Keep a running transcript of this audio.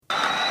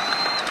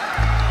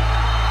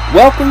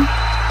Welcome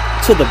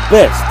to the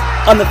best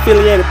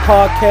unaffiliated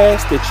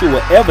podcast that you will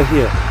ever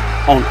hear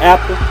on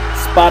Apple,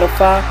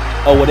 Spotify,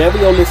 or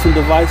whatever your listening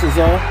devices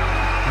are.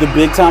 The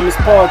Big Tymers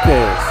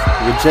podcast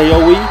with Joe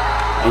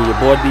and your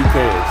boy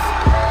DKs.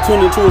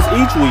 Tune into us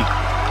each week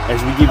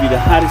as we give you the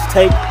hottest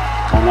take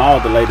on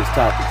all the latest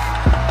topics.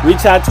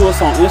 Reach out to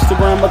us on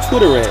Instagram or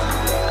Twitter at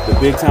the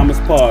Big Tymers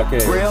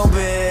podcast.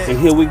 And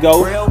here we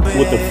go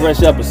with the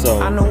fresh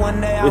episode.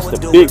 It's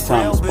the Big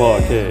Tymers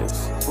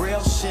podcast.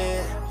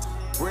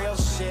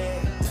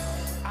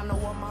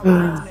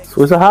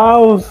 Switch the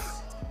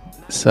house.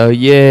 So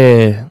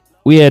yeah,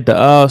 we had the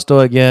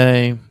All-Star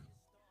game.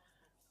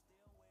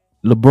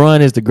 LeBron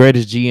is the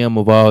greatest GM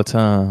of all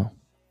time.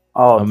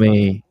 I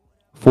mean,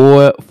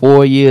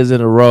 four years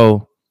in a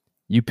row,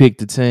 you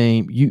picked the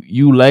team.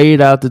 You laid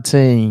out the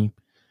team,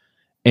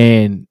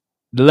 and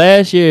the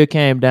last year it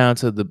came down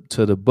to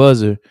the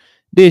buzzer.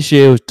 This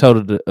year it was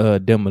total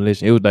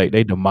demolition. It was like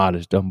they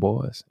demolished them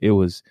boys.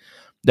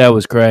 That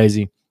was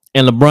crazy.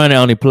 And LeBron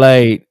only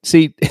played.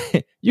 See,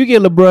 you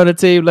get LeBron a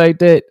team like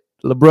that.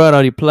 LeBron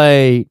only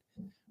played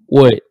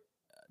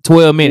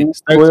 12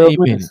 minutes, 13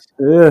 minutes.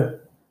 Yeah.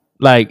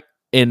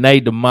 And they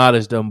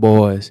demolished them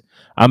boys.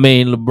 I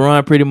mean,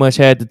 LeBron pretty much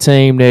had the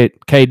team that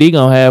KD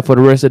gonna have for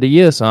the rest of the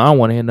year. So I don't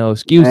want to hear no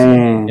excuses.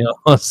 Man. You know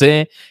what I'm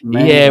saying?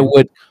 Man.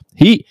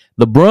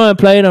 LeBron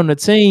played on the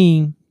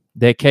team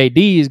that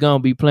KD is gonna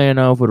be playing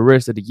on for the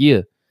rest of the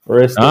year.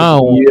 I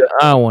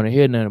don't want to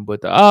hear nothing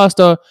but the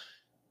All-Star.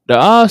 The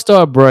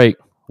All-Star break,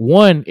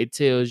 one, it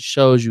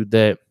shows you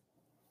that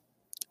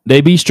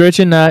they be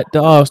stretching out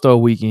the All-Star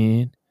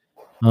weekend.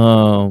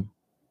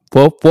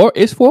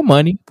 It's for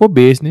money, for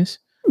business.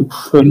 You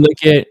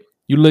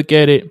look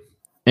at it,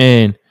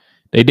 and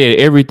they did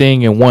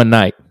everything in one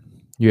night.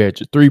 You had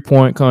your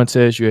 3-point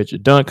contest, you had your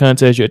dunk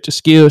contest, you had your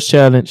skills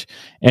challenge,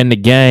 and the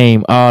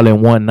game all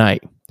in one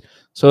night.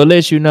 So it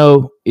lets you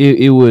know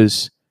it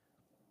was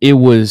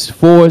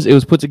forced, it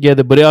was put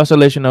together, but it also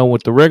lets you know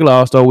with the regular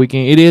All-Star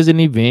weekend, it is an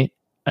event.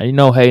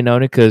 Hating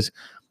on it because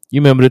you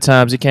remember the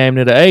times it came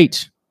to the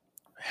H.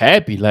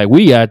 Happy, like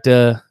we out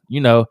there,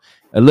 a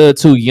little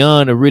too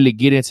young to really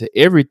get into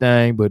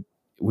everything, but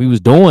we was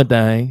doing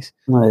things.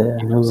 Oh, yeah,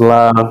 it was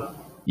loud.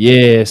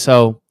 Yeah,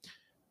 so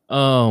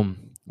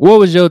what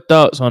was your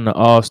thoughts on the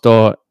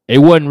All-Star? It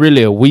wasn't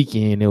really a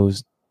weekend, it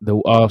was the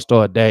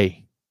All-Star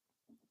day.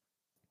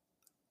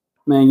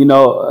 Man,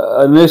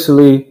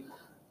 initially,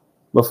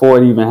 before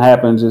it even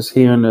happened, just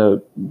hearing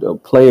the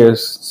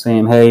players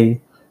saying,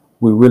 hey,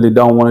 we really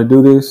don't want to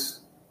do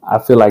this, I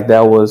feel like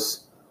that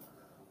was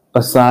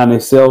a sign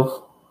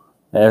itself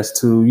as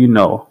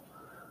to,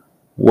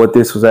 what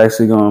this was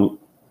actually going to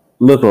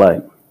look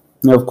like.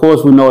 Now, of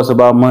course, we know it's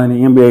about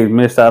money. NBA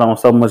missed out on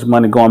so much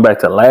money going back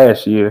to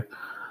last year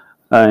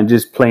and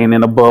just playing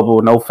in a bubble,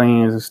 no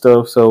fans and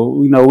stuff. So,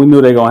 we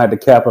knew they're going to have to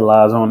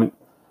capitalize on it.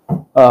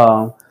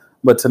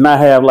 But to not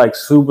have, like,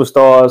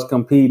 superstars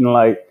competing,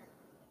 like,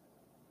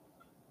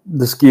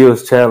 the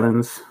skills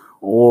challenge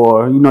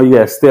or, you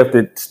had Steph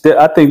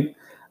I think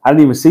I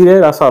didn't even see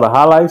that. I saw the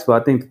highlights,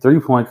 but I think the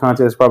 3-point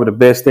contest is probably the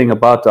best thing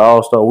about the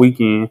All-Star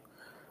weekend.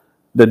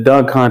 The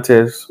dunk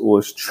contest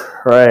was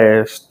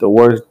trash, the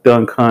worst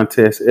dunk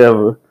contest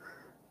ever. I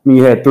mean,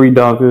 you had 3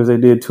 dunkers. They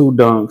did 2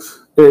 dunks.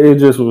 It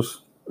just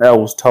was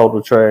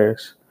total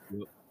trash.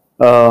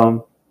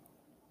 Only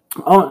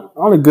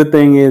good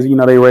thing is,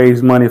 they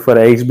raised money for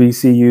the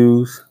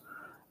HBCUs.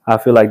 I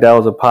feel like that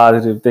was a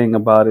positive thing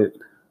about it.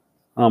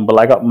 But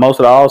like most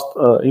of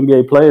the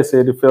NBA players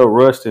said, it felt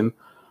rushed and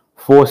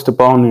forced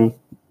upon them.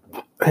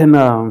 And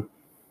the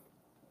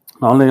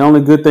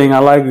only good thing I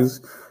like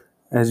is,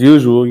 as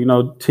usual,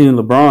 Team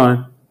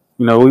LeBron,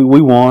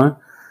 we won.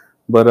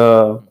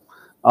 But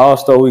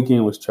All-Star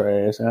weekend was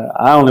trash.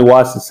 I only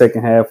watched the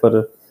second half of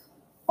the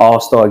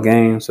All-Star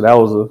game, so that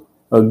was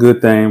a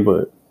good thing.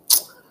 But,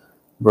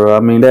 bro, I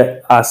mean,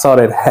 I saw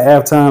that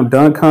halftime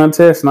dunk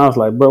contest, and I was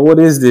like, bro, what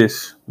is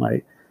this?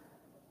 Like,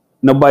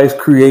 nobody's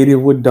creative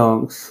with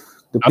dunks.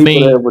 The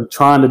people that were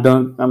trying to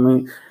dunk,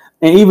 and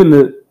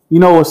even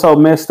what's so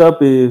messed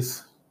up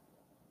is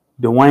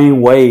Dwayne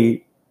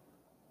Wade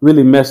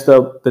really messed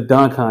up the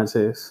dunk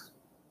contest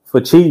for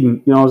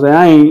cheating. You know what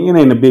I'm saying? It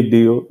ain't a big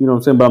deal. You know what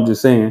I'm saying? But I'm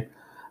just saying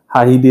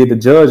how he did the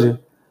judging.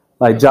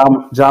 Like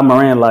John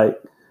Moran,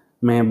 like,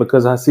 man,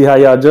 because I see how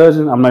y'all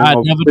judging, I'm not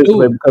going to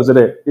participate because of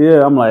that.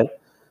 Yeah, I'm like,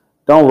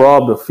 don't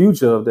rob the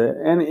future of that.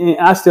 And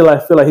I feel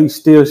like he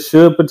still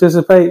should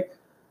participate.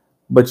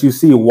 But you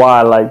see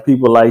why, like,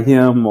 people like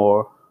him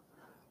or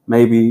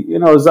maybe,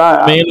 Zion.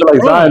 I feel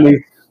like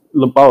Zion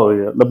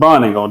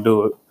LeBron ain't going to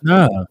do it.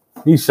 Nah.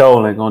 He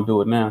sure ain't going to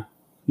do it now.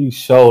 He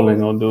sure ain't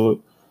going to do it.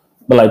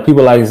 But, like,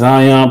 people like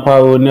Zion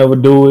probably would never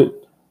do it.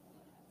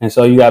 And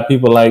so you got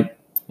people like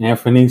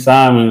Anthony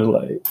Simons.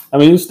 Like,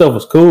 this stuff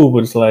was cool,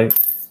 but it's like,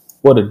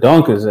 what a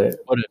dunk is that?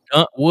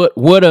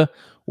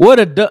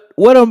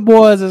 What them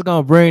boys is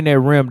gonna bring that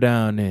rim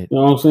down at? You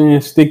know what I'm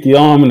saying? Stick your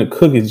arm in the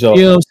cookie jar.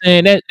 You know what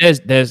I'm saying?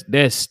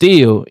 That's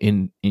still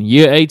in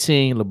year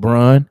 18,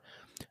 LeBron.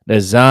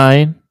 That's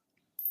Zion.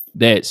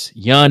 That's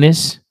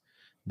Giannis.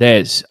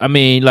 I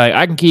mean, like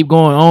I can keep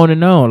going on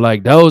and on.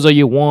 Like those are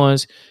your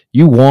ones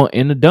you want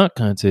in the dunk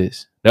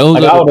contest. Those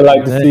Like are I the would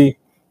like to see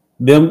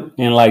them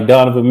and like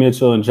Donovan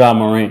Mitchell and John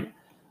Morant.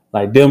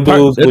 Like them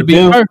dudes it'll with be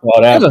them. perfect.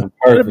 Oh, that'd Yeah,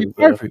 be it'll be perfect,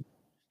 bro. perfect.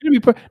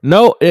 It'll be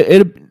no,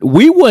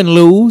 we wouldn't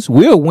lose.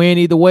 We'll win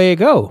either way it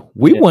go.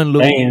 We Yeah, wouldn't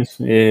lose. fans.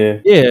 Yeah.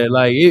 Yeah,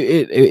 like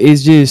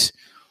it's just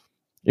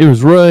it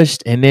was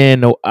rushed, and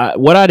then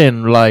what I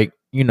didn't like,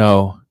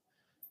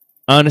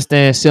 I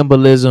understand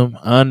symbolism.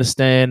 I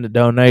understand the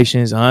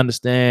donations. I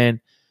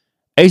understand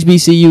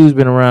HBCU has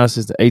been around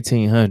since the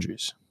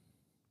 1800s.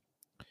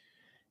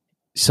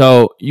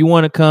 So you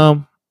want to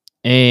come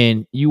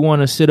and you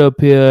want to sit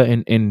up here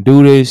and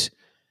do this,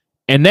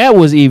 and that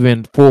was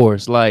even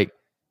forced. Like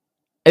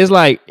it's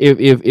like if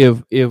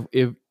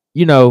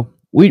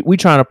we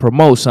trying to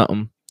promote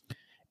something,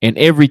 and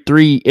every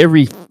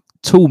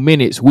 2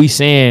 minutes we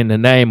saying the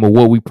name of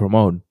what we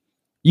promoting,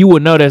 you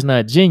would know that's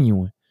not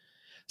genuine.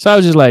 So I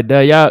was just like, "Duh,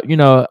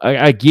 y'all,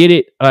 I get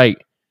it.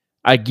 Like,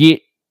 I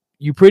get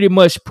you pretty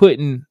much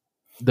putting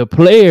the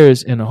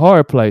players in a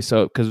hard place.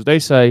 So, because they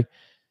say,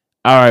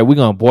 all right, we're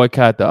going to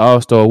boycott the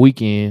All Star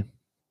weekend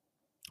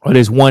or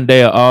this one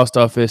day of All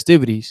Star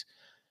festivities.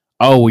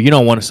 Oh, well, you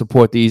don't want to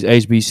support these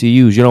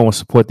HBCUs. You don't want to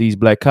support these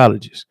black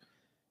colleges.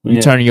 You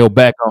Yeah. turning your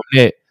back on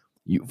that.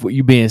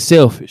 You being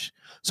selfish.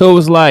 So it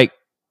was like,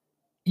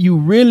 you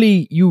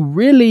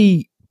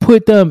really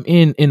put them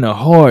in a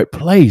hard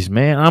place,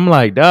 man. I'm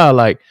like, dog,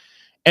 like,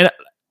 and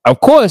of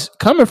course,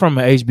 coming from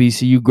an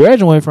HBCU,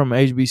 graduating from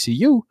an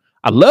HBCU,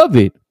 I love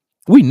it.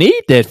 We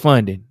need that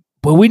funding,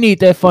 but we need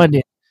that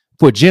funding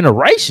for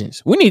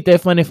generations. We need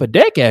that funding for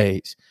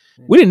decades.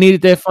 We didn't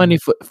need that funding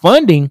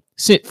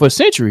for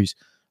centuries.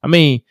 I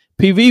mean,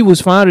 PV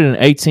was founded in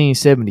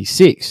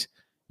 1876.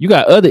 You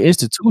got other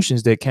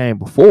institutions that came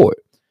before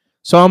it.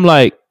 So I'm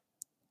like,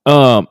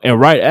 and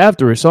right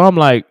after it. So I'm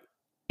like,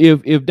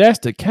 if that's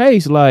the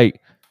case, like,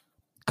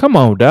 come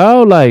on,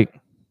 dog, like,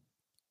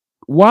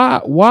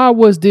 why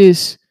was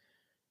this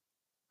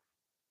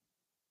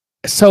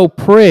so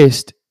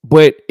pressed?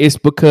 But it's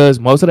because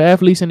most of the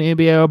athletes in the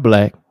NBA are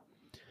black.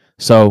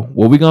 So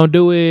what we're gonna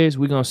do is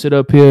we're gonna sit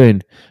up here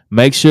and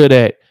make sure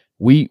that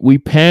we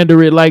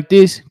pander it like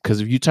this. Because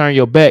if you turn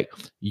your back,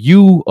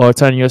 you are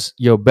turning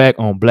your back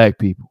on black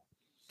people.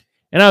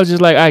 And I was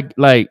just like,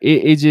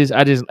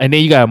 and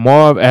then you got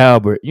Marv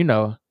Albert,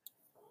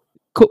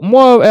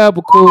 Marv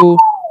Albert cool.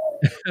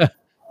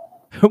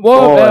 Marv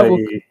Boy.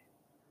 Albert,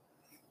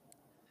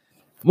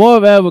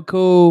 Marv Albert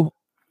cool,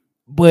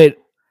 but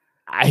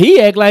he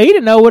act like he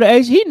didn't know what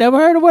he never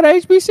heard of what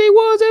HBC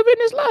was ever in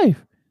his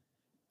life.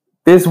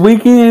 This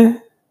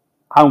weekend,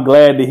 I'm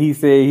glad that he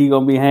said he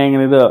gonna be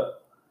hanging it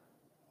up.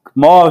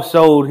 Marv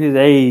showed his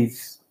age,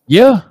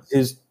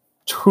 his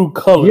true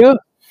color. Yeah,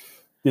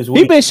 this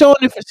week he been showing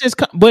it since.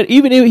 But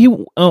even if he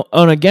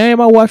on a game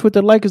I watched with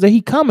the Lakers that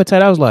he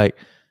commented, I was like,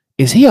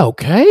 "Is he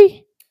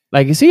okay?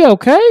 Like, is he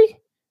okay?"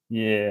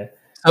 Yeah.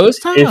 So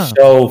it's time. It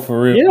showed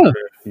for real. Yeah.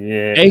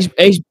 Yeah. He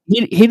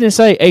didn't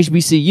say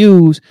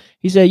HBCUs.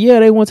 He said, yeah,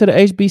 they went to the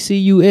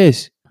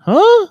HBCUs.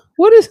 Huh?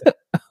 What is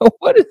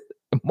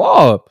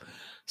Mob?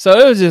 So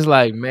it was just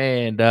like,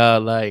 man,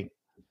 dog, like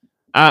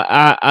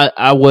I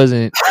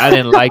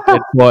didn't like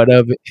that part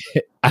of it.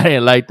 I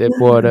didn't like that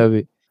part of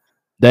it.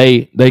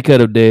 They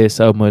could have did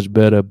so much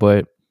better,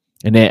 but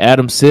and then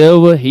Adam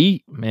Silver,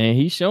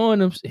 he's showing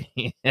them.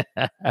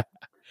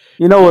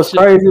 You know what's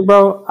crazy,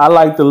 bro? I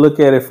like to look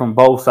at it from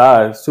both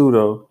sides too,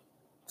 though,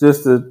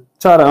 just to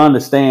try to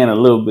understand a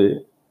little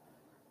bit.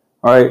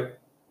 All right.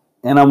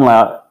 And I'm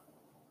like,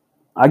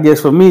 I guess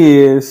for me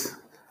is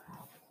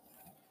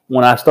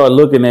when I start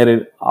looking at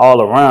it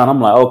all around,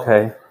 I'm like,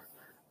 okay,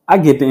 I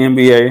get the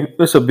NBA.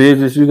 It's a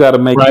business. You got to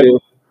make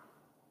it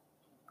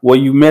where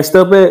you messed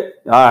up at.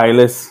 All right,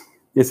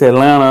 it's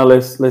Atlanta.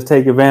 Let's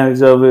take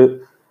advantage of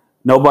it.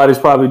 Nobody's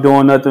probably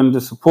doing nothing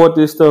to support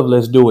this stuff.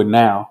 Let's do it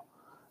now.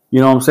 You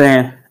know what I'm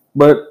saying?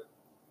 But,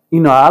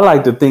 I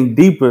like to think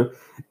deeper.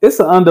 It's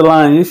an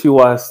underlying issue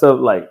why stuff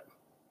like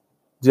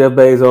Jeff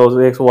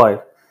Bezos' ex-wife,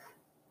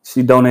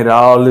 she donated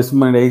all this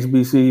money to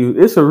HBCU.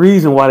 It's a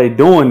reason why they're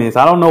doing this.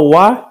 I don't know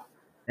why.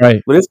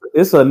 Right. But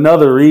it's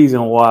another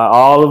reason why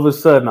all of a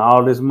sudden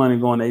all this money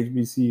going to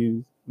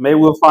HBCUs. Maybe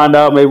we'll find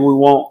out, maybe we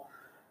won't.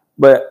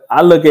 But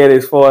I look at it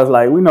as far as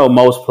like we know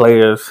most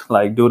players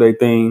like do their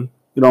thing.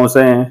 You know what I'm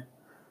saying?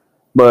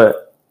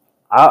 But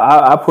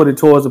I put it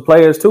towards the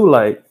players too.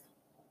 Like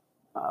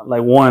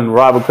one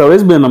Robert Covey.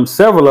 It's been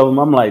several of them.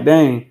 I'm like,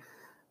 dang,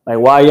 like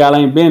why y'all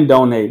ain't been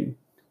donating?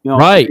 You know,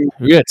 right?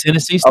 Yeah,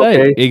 Tennessee State.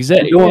 Okay.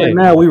 Exactly. We're doing it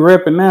now. We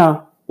repping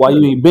now. Why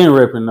you ain't been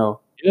repping though?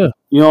 Yeah.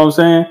 You know what I'm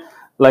saying?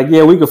 Like,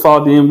 yeah, we could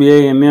fault the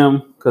NBA and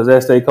them because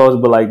that's their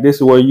coach, but like this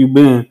is where you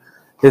been.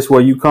 This is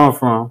where you come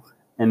from.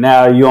 And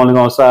now you only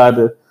gonna decide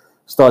to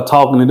start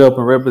talking it up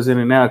and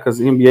representing now because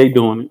the NBA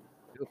doing it.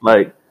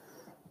 Like,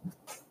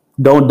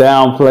 don't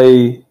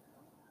downplay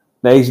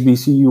the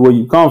HBCU where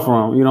you come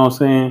from. You know what I'm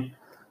saying?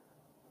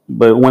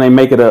 But when they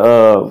make it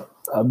a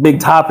big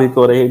topic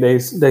or they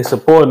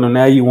supporting them,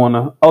 now you want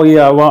to, oh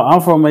yeah, well,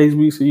 I'm from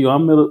HBCU.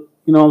 I'm middle.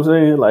 You know what I'm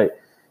saying? Like,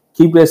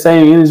 keep that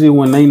same energy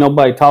when ain't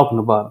nobody talking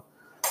about it.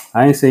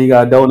 I ain't saying you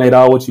gotta donate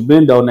all what you've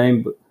been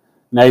donating, but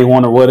now you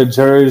want to wear the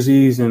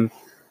jerseys and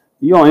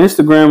you on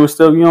Instagram and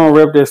stuff. You don't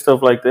rep that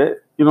stuff like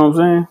that. You know what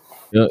I'm saying?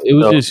 Yeah, it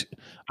was So just.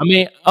 I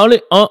mean,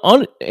 only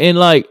and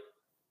like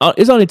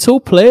it's only two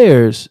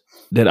players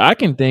that I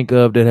can think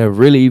of that have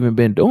really even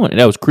been doing it.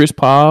 That was Chris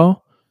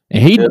Paul,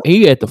 and yeah,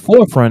 he at the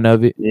forefront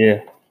of it.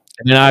 yeah,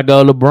 And then I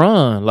go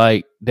LeBron,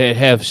 like that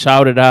have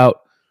shouted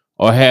out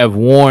or have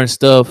worn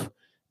stuff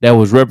that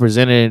was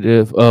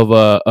representative of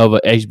a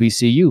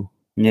HBCU.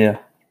 yeah.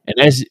 And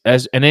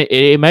that's and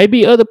it may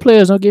be other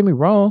players. Don't get me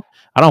wrong.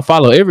 I don't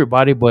follow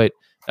everybody, but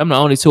I'm the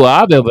only two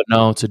I've ever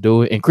known to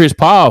do it. And Chris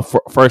Paul,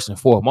 first and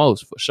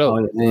foremost, for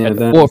sure, Oh yeah, at the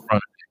damn.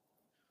 forefront.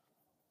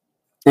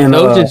 And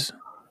So it's just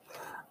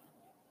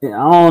yeah,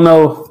 I don't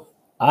know.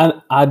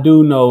 I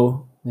do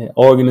know that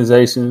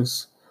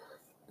organizations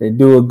they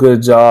do a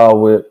good job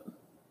with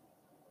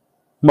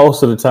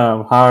most of the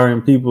time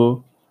hiring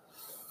people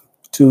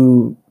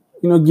to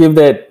give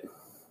that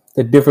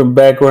different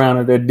background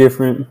or that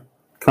different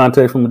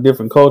context from a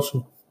different culture.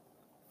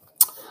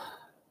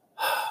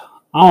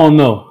 I don't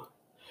know.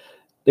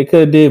 They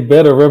could have did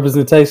better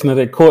representation of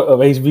that court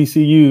of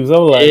HBCUs. I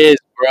was like, is,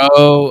 bro.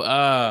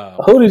 Oh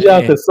who did y'all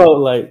man, consult?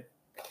 Like,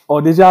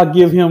 or did y'all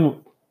give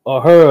him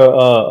or her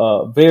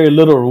a very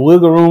little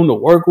wiggle room to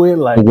work with?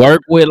 to Like,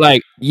 work with,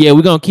 like, yeah,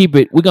 we're gonna keep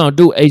it. We're gonna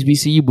do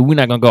HBCU, but we're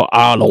not gonna go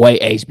all the way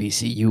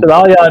HBCU. because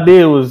all y'all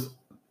did was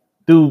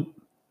do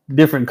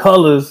different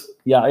colors.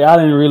 Y'all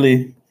didn't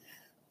really.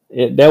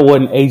 That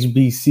wasn't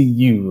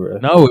HBCU, bro.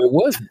 No, it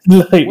wasn't.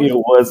 Like it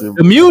wasn't.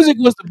 The music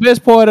was the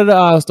best part of the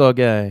All Star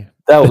game.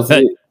 That was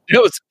it.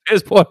 That was the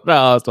best part of the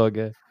All Star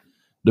game.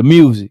 The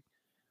music.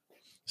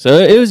 So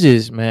it was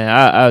just, man,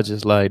 I was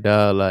just like,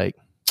 dog, like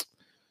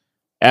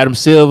Adam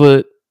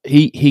Silver,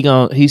 he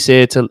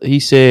said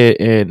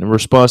in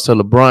response to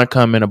LeBron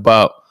comment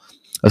about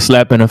a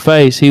slap in the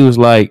face, he was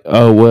like,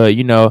 oh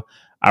well,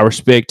 I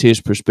respect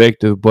his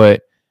perspective,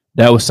 but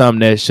that was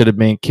something that should have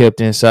been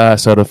kept inside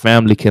so the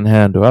family can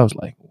handle. I was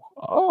like,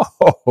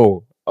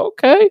 oh,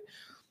 okay,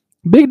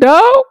 big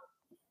dog. I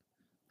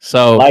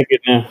So like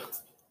it now.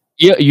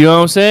 yeah, you know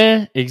what I'm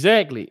saying?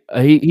 Exactly.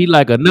 He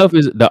like enough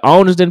is the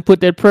owners didn't put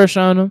that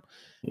pressure on him.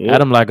 Yep.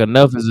 Adam like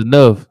enough is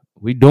enough.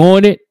 We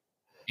doing it.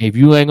 If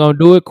you ain't gonna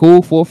do it,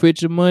 cool,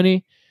 forfeit your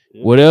money,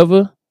 Yep.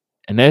 whatever.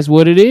 And that's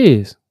what it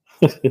is.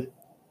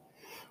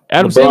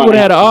 Adam Silver would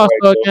have had an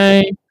All-Star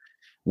game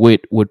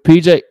with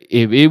PJ.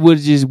 If it would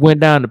just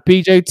went down to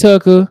PJ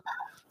Tucker,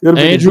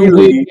 Andrew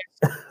Wiggins,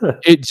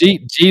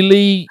 G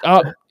League,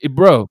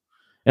 bro.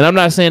 And I'm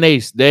not saying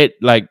that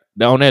like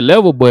on that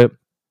level, but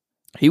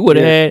he would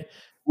have had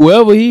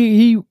whoever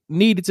he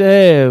needed to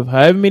have,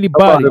 however many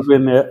bodies,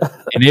 been there.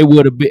 and it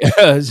would have been.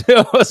 You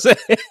know what I'm saying?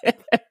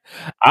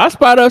 I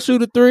spot up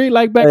shoot a three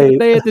like back in the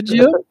day at the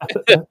gym.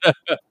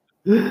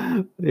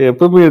 Yeah,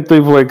 put me in a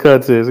 3-point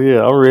contest.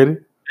 Yeah, I'm ready.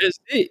 That's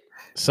it.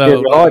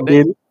 So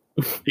did it.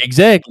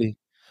 exactly.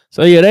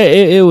 So yeah,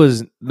 it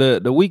was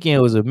the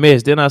weekend was a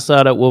mess. Then I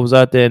saw that what was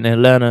out there in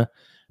Atlanta,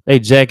 they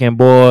jacking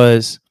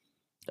boys,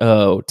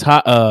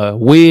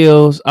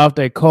 wheels off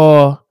their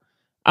car.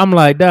 I'm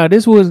like, dog,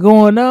 this what's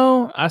going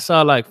on. I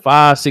saw like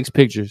 5-6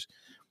 pictures.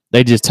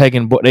 They just they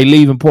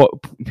leaving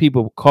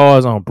people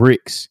cars on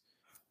bricks.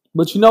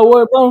 But you know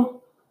what,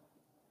 bro?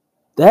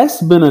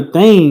 That's been a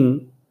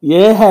thing.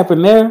 Yeah, it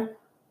happened there.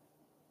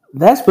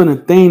 That's been a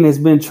thing that's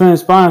been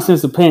transpiring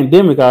since the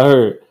pandemic, I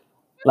heard.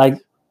 Like,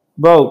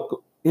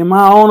 bro, in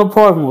my own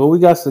apartment where we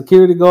got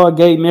security guard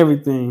gate and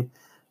everything,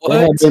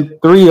 there had been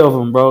 3 of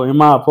them, bro, in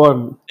my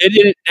apartment. They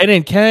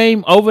didn't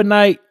came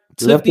overnight,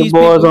 took left these the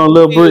boys people on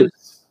little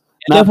bricks.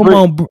 and left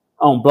them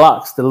on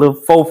blocks, the little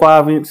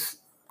 4-5 inch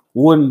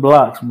wooden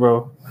blocks,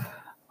 bro.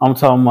 I'm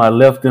talking about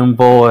left them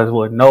boys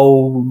with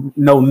no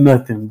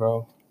nothing,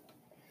 bro.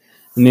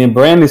 And then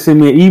Brandon sent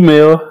me an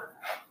email.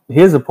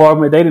 His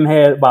apartment, they didn't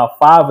have about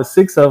 5 or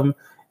 6 of them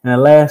in the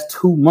last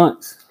 2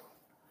 months.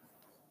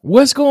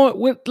 What's going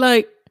with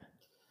like?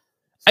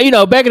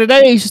 Back in the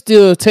day, you used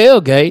to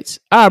steal tailgates.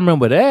 I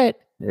remember that.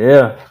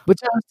 Yeah,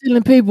 but y'all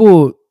stealing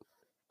people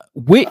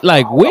with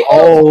the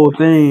whole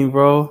thing,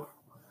 bro.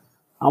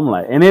 I'm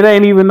like, and it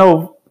ain't even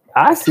no.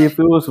 I see if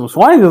it was some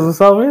swingers or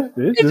something.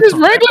 It's just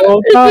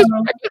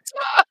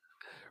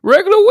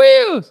regular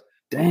wheels.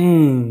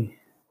 Dang.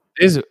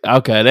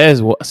 Okay.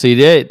 That's what. See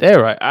that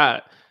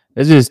right.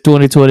 That's just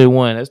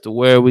 2021. That's the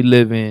world we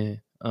live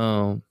in.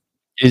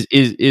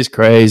 It's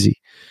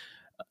crazy.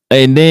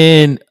 And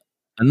then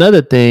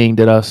another thing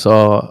that I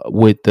saw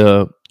with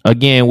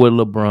again with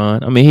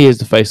LeBron. I mean, he is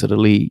the face of the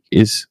league.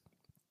 Is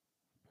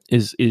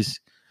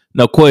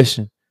no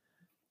question.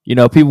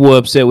 People were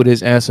upset with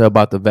his answer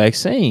about the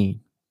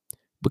vaccine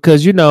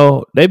because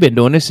they've been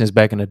doing this since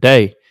back in the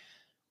day.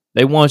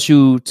 They want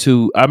you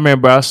to. I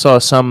remember I saw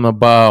something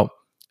about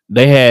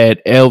they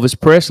had Elvis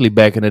Presley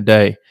back in the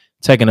day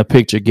taking a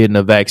picture getting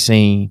a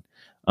vaccine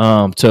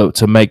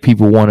to make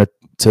people want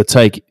to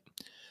take it.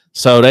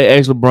 So they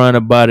asked LeBron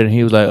about it, and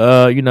he was like,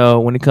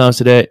 when it comes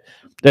to that,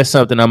 that's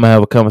something I'm gonna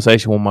have a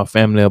conversation with my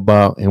family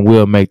about, and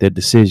we'll make that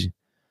decision.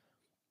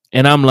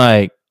 And I'm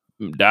like,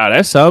 nah,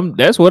 that's something.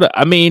 That's what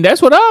I mean.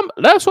 That's what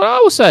I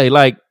would say.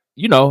 Like,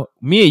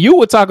 me and you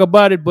would talk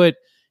about it, but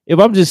if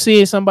I'm just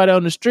seeing somebody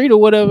on the street or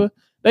whatever,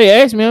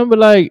 they ask me, I'm be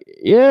like,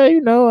 yeah,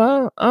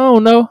 I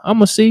don't know. I'm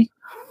gonna see.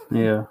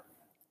 Yeah.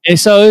 And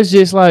so it's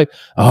just like,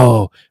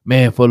 oh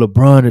man, for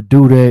LeBron to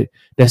do that,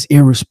 that's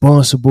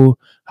irresponsible.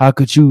 How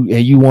could you?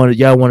 And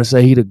y'all want to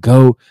say he the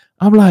GOAT?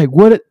 I'm like,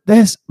 what?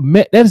 That's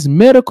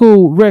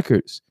medical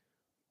records.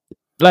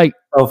 Like,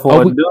 So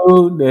for a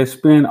dude that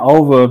spent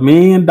over $1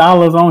 million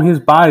on his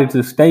body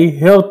to stay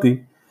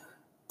healthy,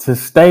 to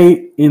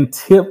stay in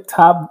tip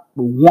top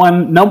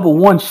number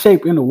one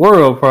shape in the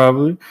world,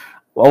 probably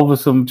over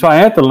some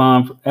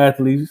triathlon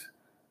athletes,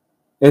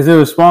 is it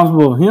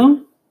responsible of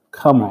him?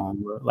 Come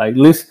on, bro. Like,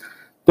 let's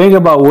think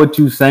about what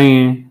you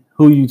saying,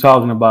 who you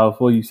talking about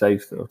before you say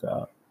stuff,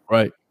 dog.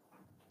 right.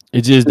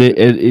 It just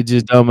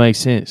don't make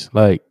sense.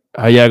 Like,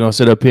 how y'all gonna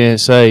sit up here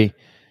and say,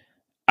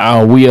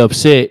 "Oh, we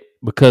upset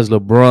because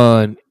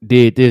LeBron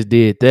did this,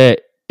 did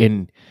that,"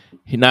 and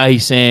now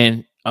he's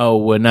saying, "Oh,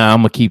 well, now I'm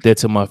gonna keep that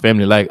to my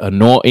family," like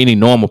any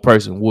normal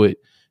person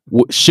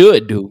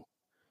should do.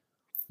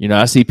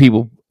 I see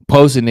people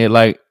posting it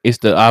like it's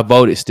the "I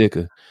voted"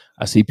 sticker.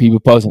 I see people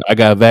posting, "I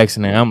got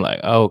vaccinated." I'm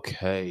like,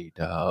 okay,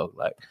 dog.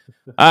 Like,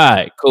 all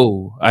right,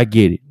 cool. I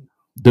get it.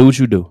 Do what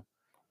you do.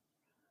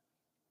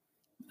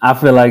 I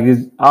feel like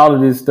all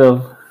of this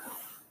stuff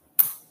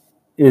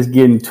is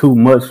getting too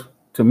much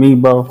to me,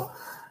 bro.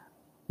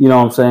 You know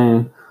what I'm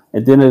saying?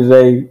 At the end of the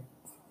day,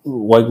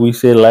 like we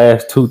said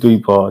last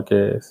 2-3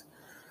 podcasts,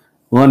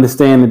 we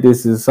understand that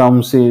this is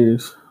something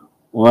serious.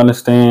 We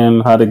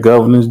understand how the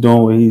governor's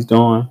doing what he's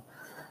doing.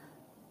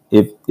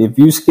 If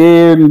you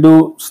scared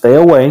and stay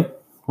away,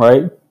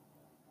 right?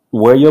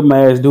 Wear your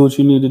mask, do what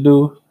you need to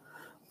do.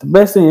 The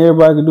best thing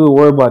everybody can do is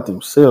worry about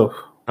themselves.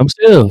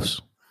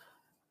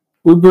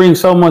 We bring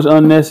so much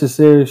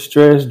unnecessary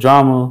stress,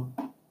 drama,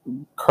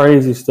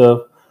 crazy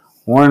stuff,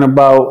 worrying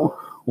about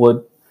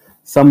what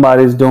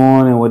somebody's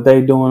doing and what they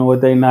doing and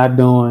what they not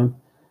doing,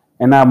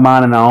 and not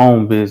minding our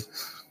own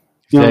business.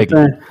 You know what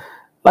I'm saying?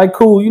 Like,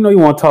 cool, you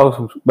want to talk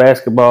some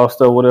basketball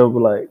stuff, whatever,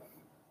 but like,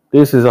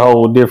 this is a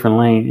whole different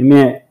lane. And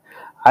then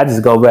I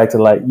just go back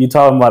to, like, you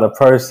talking about a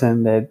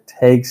person that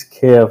takes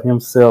care of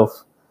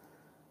himself.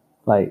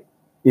 Like,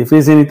 if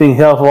it's anything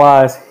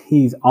health-wise,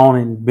 he's on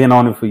it, been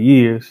on it for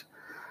years.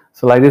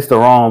 So, like, it's the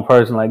wrong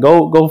person. Like,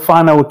 go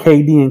find out what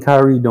KD and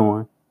Kyrie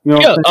doing. You know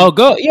what I'm saying? Oh,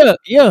 go. Yeah.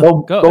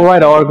 Go write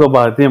an article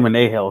about them and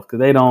their health, because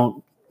they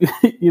don't,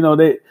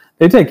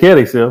 they take care of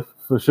themselves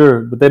for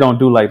sure, but they don't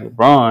do like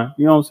LeBron.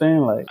 You know what I'm saying?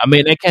 Like, I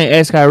mean, they can't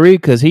ask Kyrie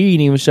because he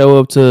didn't even show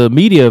up to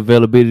media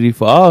availability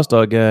for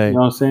All-Star game. You know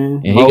what I'm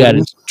saying? And he got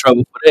in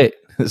trouble for that.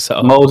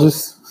 So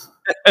Moses,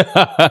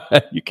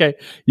 you can't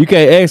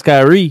ask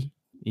Kyrie.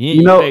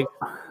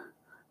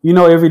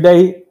 Every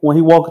day when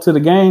he walk into the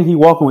game, he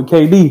walking with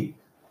KD.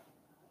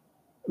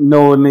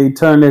 When they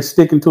turn that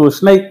stick into a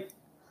snake.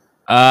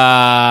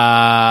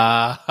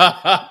 And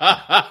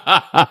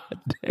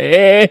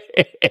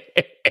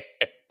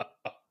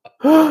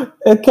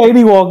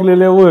KD walking in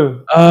there with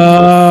him.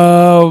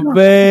 Oh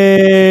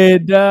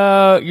man,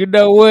 dog! You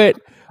know what?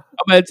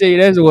 I'm gonna tell you,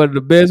 that's one of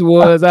the best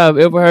ones I've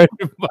ever heard.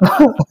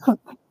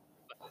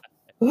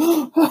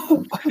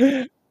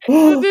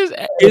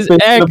 It's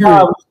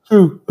accurate.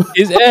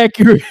 It's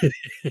accurate.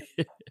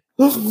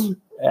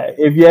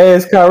 If you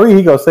ask Kyrie,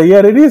 he gonna say,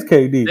 "Yeah, that is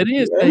KD. That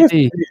is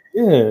KD.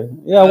 Yeah.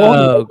 I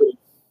want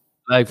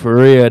like, for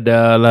real,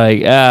 dog.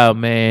 Like, oh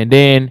man.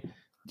 Then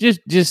just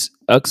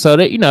so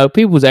that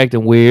people was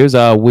acting weird. It was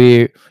all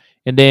weird.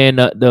 And then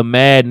the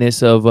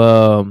madness of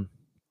the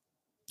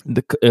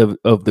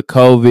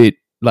COVID,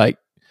 like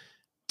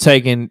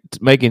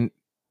making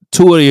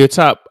 2 of your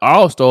top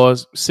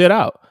All-Stars sit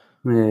out.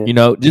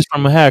 Yeah. Just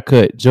from a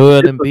haircut.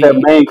 Joel Embiid. That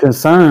main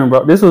concern,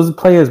 bro. This was the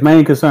player's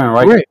main concern,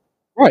 right?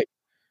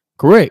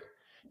 Correct.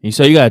 And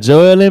so you got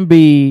Joel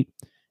Embiid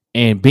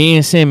and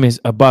Ben Simmons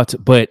about to,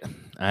 but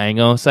I ain't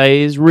gonna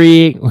say it's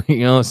rigged.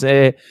 You know what I'm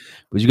saying?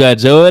 But you got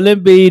Joel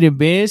Embiid and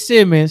Ben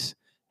Simmons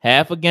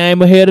half a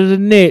game ahead of the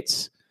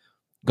Nets.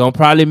 Gonna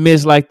probably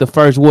miss like the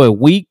first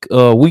week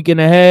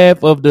and a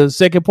half of the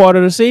second part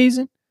of the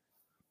season.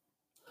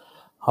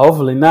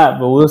 Hopefully not,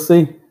 but we'll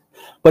see.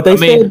 But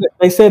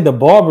they said the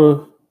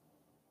barber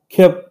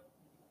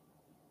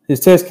his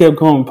test kept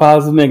coming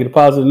positive, negative.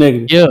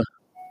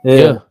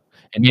 Yeah.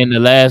 And then the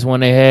last one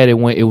they had, it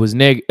was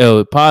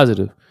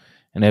positive,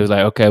 and they was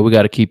like, okay, we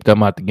got to keep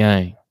them out the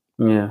game.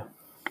 Yeah.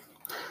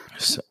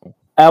 So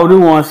I do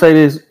want to say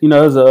this.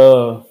 There's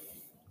a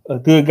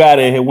good guy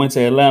that had went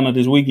to Atlanta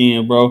this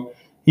weekend, bro.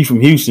 He's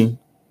from Houston,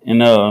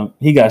 and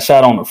he got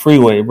shot on the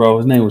freeway, bro.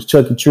 His name was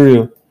Chucky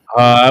Trill.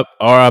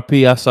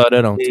 R.I.P. I saw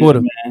that on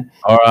Twitter. Man.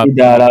 He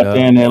died out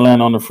there in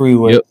Atlanta on the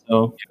freeway. Yep.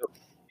 So,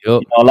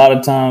 a lot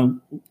of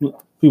times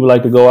people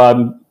like to go out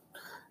and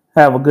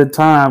have a good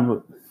time,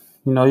 but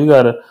you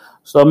gotta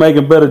start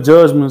making better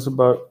judgments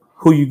about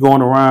who you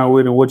going around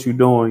with and what you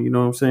doing. You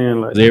know what I'm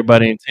saying? Like,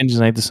 everybody's intentions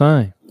ain't the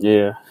same.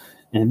 Yeah,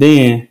 and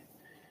then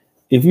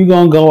if you're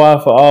gonna go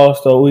out for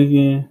All-Star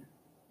weekend,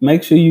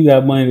 make sure you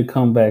got money to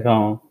come back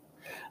home.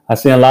 I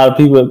seen a lot of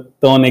people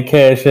throwing their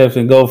cash apps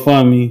and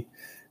GoFundMe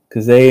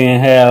because they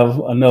didn't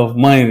have enough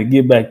money to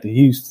get back to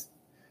Houston.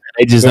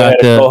 They just Girl out had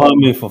to there go hunt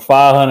me for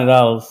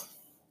 $500.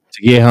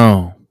 to get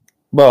home.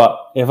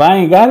 But if I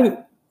ain't got it,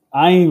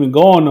 I ain't even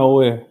going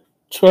nowhere.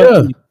 Trust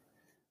Yeah. me.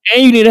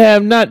 And you need to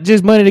have not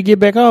just money to get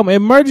back home,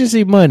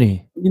 emergency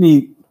money. You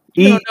need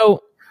You don't eat, know.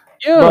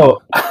 Yeah. bro.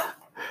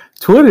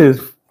 Twitter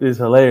is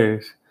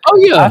hilarious. Oh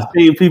I yeah.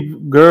 seen people,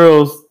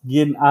 girls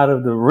getting out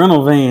of the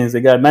rental vans. They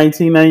got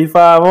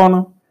 1995 on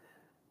them.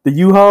 The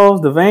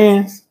U-Hauls, the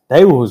vans,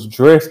 they was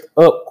dressed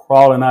up,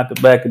 crawling out the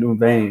back of them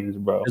vans,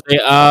 bro. They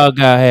all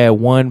had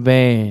one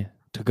van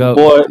to go.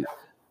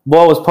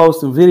 Boy was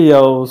posting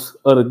videos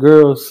of the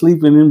girls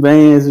sleeping in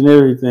vans and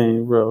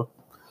everything, bro.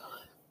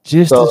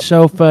 Just So to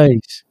show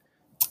face.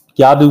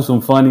 y'all do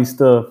some funny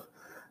stuff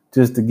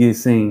just to get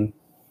seen.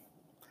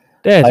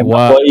 That's Like my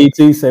wild. boy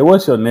ET say,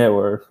 "What's your net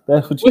worth?"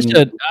 That's what you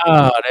need.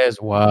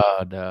 That's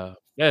wild, dog.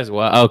 That's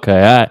wild.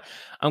 Okay,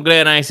 I'm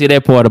glad I ain't see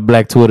that part of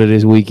Black Twitter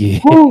this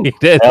weekend.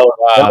 That's That was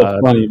wild.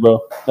 funny,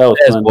 bro. That was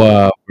That's funny.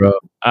 wild, bro.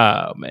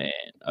 Oh man.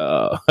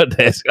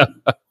 That's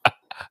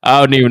I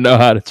don't even know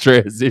how to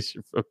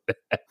transition from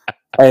that.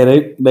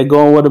 Hey, they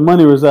going where the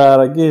money reside,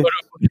 I guess.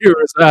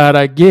 Reside,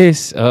 I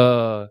guess.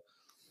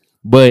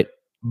 But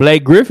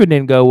Blake Griffin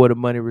didn't go where the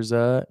money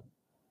reside.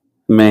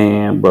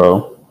 Man,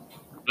 bro.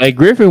 Blake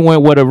Griffin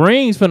went where the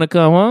rings finna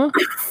come, huh?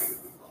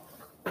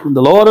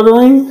 The Lord of the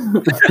Rings.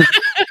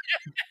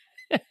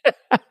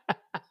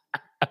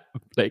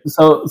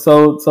 So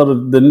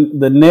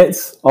the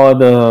Nets are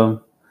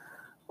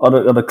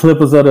the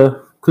Clippers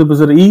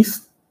of the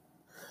East.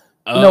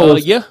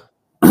 Yeah.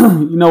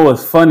 You know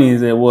what's funny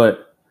is that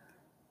what,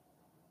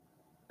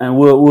 and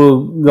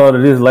we'll go to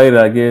this later,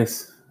 I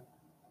guess.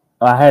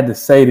 I had to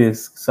say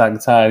this so I can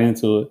tie it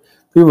into it.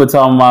 People are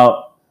talking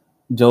about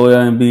Joel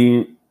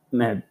Embiid.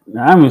 Now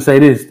I'm gonna say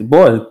this: the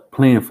boy is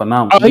playing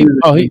phenomenal. Yeah,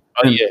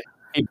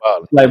 he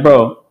balling. Like,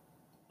 bro,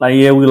 like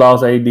yeah, we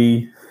lost AD,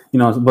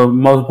 but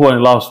most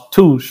importantly, lost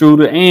two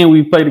shooter, and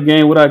we played the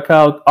game without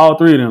Kyle. All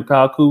three of them,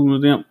 Kyle Kuzma,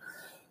 them,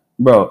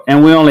 bro,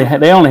 and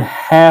they only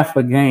half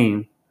a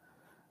game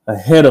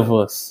ahead of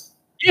us.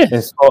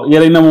 Yes.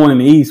 They number one in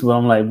the East, but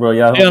I'm like, bro,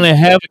 y'all They only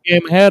have a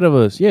game ahead of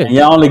us. Yeah, and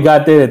y'all only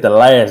got there at the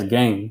last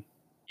game.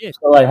 Yeah.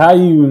 So like, how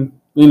you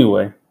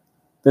anyway?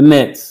 The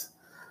Nets.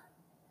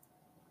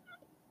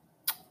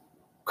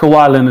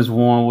 Kawhi Leonard's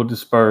won with the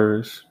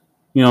Spurs.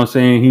 You know what I'm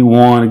saying? He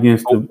won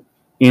against the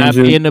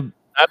injured.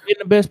 Not being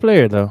the best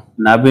player though.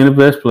 Not being the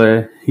best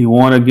player. He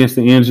won against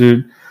the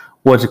injured.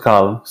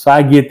 So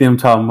I get them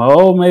talking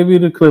about, maybe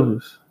the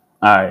Clippers.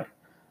 All right.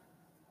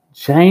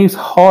 James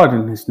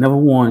Harden has never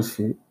won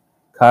shit.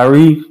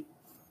 Kyrie,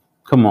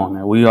 come on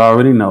now. We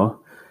already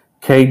know.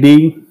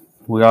 KD,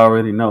 we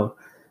already know.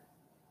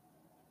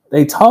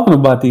 They talking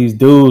about these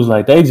dudes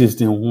like they just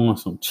didn't won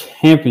some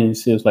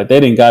championships. Like they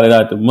didn't got it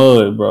out the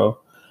mud, bro.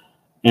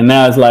 And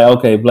now it's like,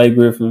 okay, Blake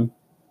Griffin.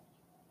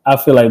 I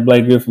feel like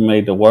Blake Griffin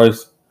made the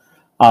worst.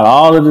 Out of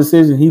all the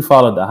decisions, he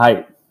followed the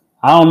hype.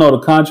 I don't know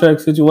the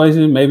contract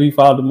situation. Maybe he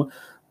followed them.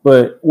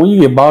 But when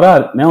you get bought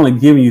out, they're only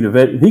giving you the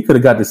vet. He could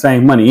have got the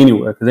same money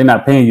anywhere because they're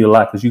not paying you a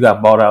lot because you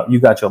got bought out. You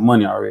got your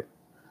money already.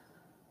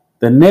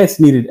 The Nets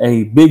needed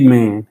a big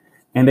man,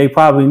 and they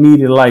probably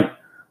needed like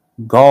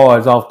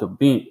guards off the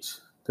bench.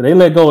 So they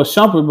let go of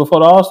Shumpert before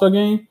the All-Star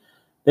game.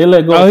 They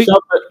let go of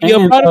Shumpert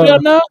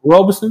and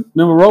Roberson.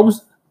 Remember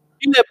Roberson?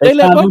 They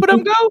let both of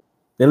them go?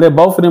 They let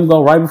both of them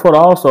go right before the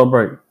All-Star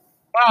break.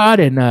 Oh, I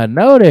did not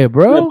know that,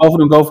 bro. They let both of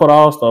them go for the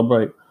All-Star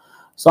break.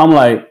 So I'm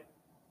like,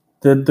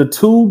 the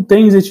two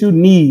things that you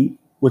need,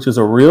 which is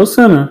a real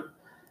center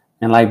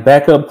and like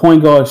backup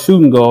point guard,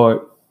 shooting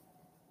guard,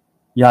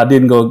 y'all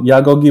didn't go.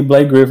 Y'all go get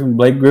Blake Griffin.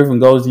 Blake Griffin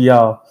goes to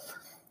y'all.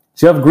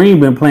 Jeff Green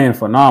been playing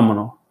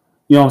phenomenal.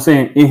 You know what I'm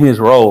saying? In his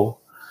role.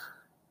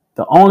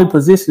 The only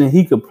position that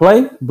he could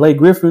play, Blake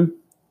Griffin,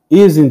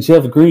 is in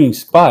Jeff Green's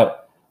spot.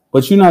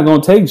 But you're not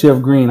going to take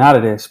Jeff Green out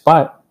of that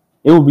spot.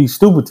 It would be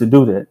stupid to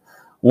do that.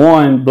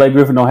 One, Blake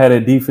Griffin don't have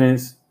that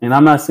defense. And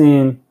I'm not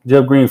saying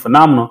Jeff Green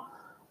phenomenal,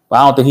 but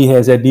I don't think he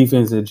has that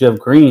defense that Jeff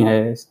Green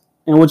has.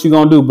 And what you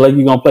going to do, Blake?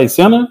 You going to play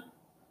center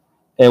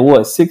at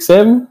what,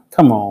 6'7"?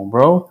 Come on,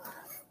 bro.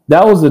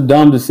 That was a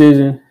dumb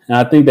decision. And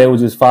I think they were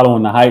just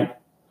following the hype.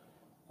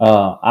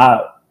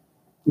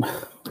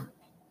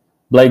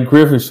 Blake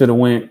Griffin should have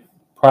went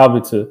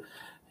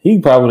he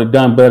probably would have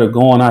done better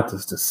going out to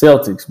the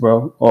Celtics,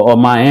 bro, or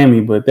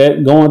Miami. But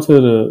that going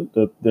to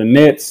the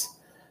Nets,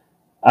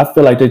 I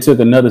feel like they took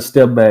another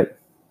step back,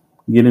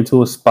 get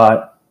into a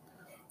spot.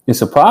 It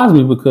surprised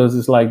me because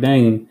it's like,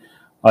 dang,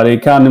 are they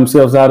counting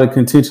themselves out of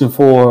contention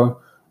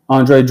for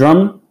Andre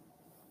Drummond?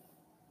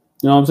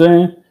 You know what I'm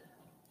saying?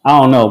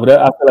 I don't know, but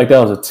I feel like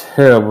that was a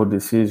terrible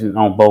decision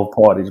on both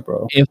parties,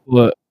 bro.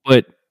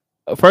 But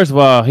first of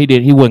all, he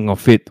wasn't gonna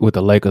fit with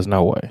the Lakers,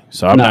 no way.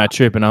 So I'm not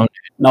tripping on it.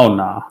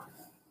 Nah.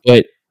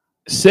 But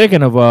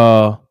second of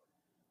all,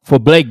 for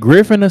Blake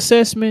Griffin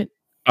assessment,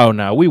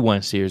 we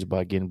weren't serious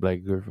about getting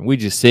Blake Griffin. We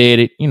just said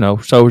it,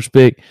 show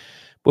respect.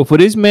 But for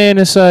this man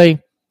to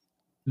say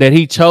that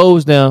he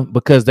chose them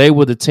because they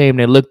were the team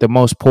that looked the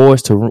most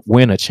poised to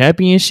win a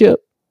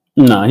championship?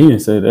 Nah, he didn't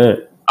say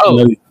that.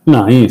 Oh,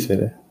 No, he didn't say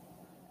that.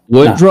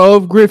 what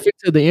drove Griffin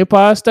to the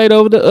Empire State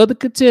over the other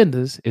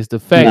contenders is the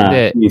fact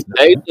that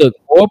they look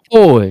more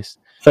poised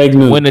Fake to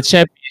news. win a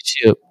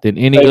championship than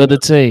any Fake other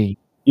news. team.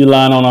 You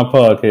lying on our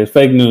podcast.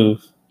 Fake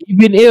news.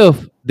 Even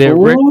if their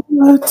record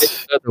What?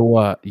 is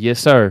otherwise. Yes,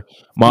 sir.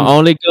 My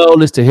only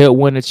goal is to help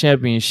win a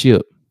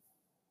championship.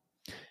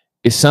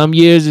 It's some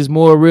years is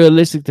more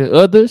realistic than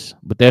others,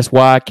 but that's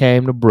why I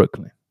came to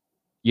Brooklyn.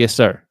 Yes,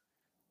 sir.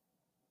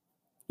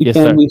 You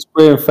can't be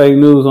spreading fake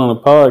news on a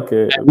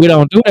podcast. We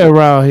don't do that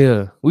around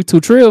here. We too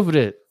trill for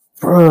that.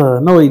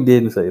 Bruh, no, he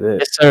didn't say that.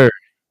 Yes, sir.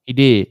 He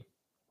did.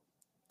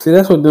 See,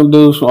 that's what them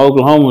dudes from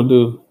Oklahoma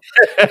do.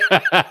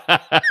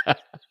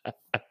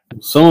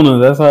 Sooner,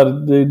 that's how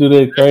they do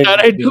that crazy. That's how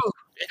they do.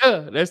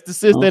 Yeah, that's the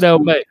system they'll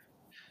make.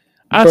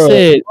 I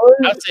said,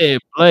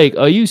 Blake,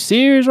 are you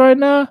serious right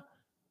now?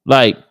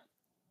 Like,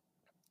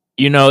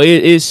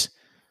 it's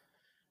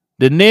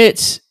the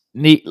Nets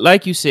need,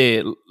 like you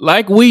said,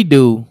 like we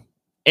do.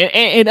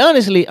 And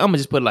honestly, I'm gonna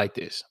just put it like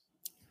this: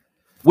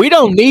 we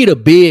don't need a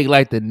big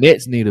like the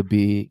Nets need a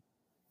big,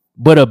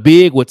 but a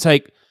big would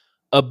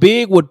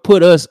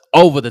put us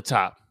over the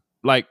top.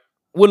 Like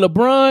with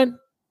LeBron,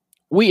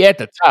 we at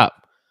the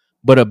top,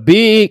 but a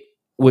big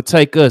would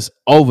take us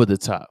over the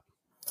top,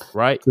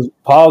 right?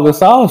 Paul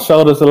Gasol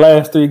showed us the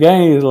last 3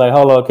 games. Like,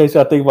 hold on, in case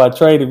y'all think about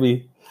trading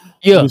me.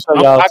 Yeah, I can show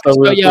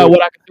y'all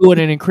what I can do in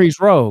an increased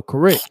role.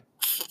 Correct.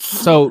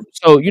 So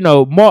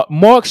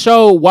Mark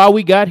showed why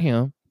we got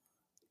him.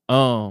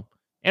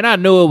 And I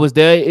knew it was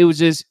there. It was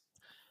just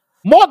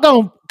Mark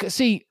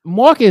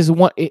Mark is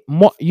one.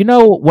 You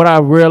know what I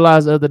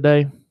realized the other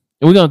day, and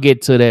we're gonna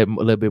get to that a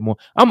little bit more.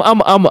 I'm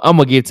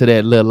gonna get to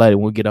that a little later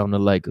when we get on the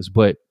Lakers.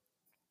 But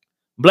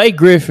Blake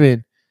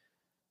Griffin,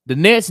 the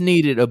Nets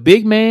needed a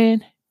big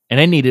man, and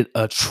they needed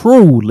a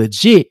true,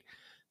 legit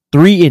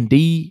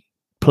 3-and-D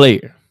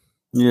player.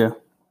 Yeah.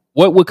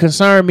 What would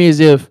concern me is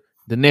if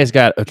the Nets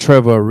got a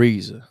Trevor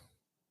Ariza,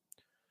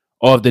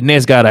 or if the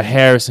Nets got a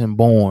Harrison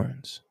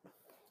Barnes.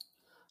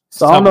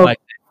 So I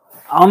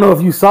don't know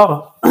if you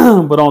saw,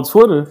 but on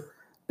Twitter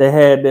they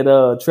had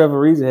that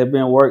Trevor Ariza had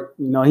been worked.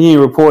 He ain't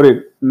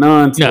reported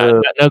none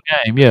to no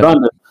game, yeah.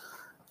 Thunder.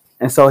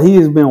 And so he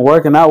has been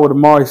working out with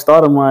Amari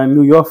Stoudemire in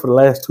New York for the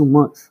last 2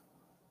 months.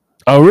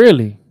 Oh,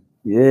 really?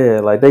 Yeah,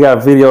 like they got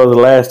videos of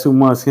the last 2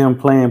 months him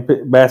playing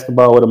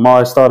basketball with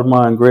Amari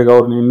Stoudemire and Greg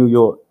Oden in New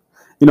York.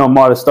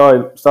 Amari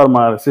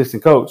Stoudemire,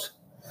 assistant coach.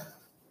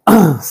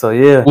 So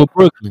yeah,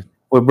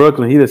 with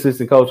Brooklyn, he's the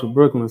assistant coach with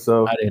Brooklyn.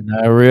 So I did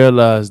not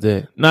realize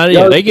that.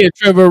 They get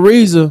Trevor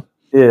Ariza.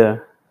 Yeah,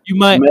 you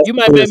might make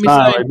me say,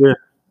 right,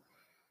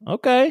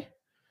 okay,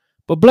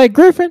 but Blake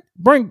Griffin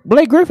ain't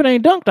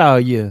dunked all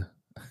year.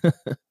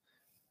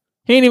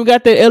 He ain't even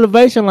got that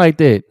elevation like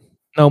that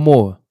no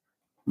more.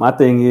 My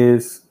thing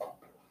is,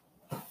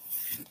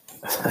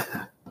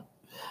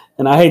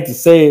 and I hate to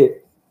say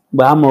it,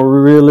 but I'm a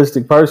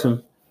realistic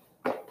person.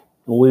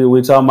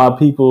 We talking about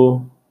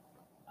people.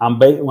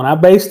 When I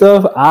base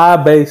stuff, I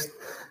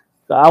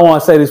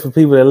want to say this for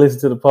people that listen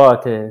to the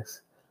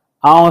podcast.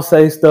 I don't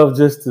say stuff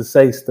just to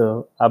say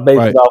stuff. I base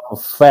it off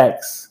of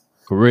facts.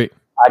 Correct.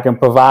 I can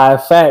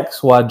provide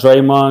facts why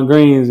Draymond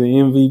Green is an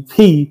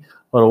MVP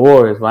for the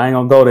Warriors, but I ain't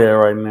gonna go there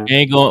right now.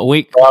 Ain't going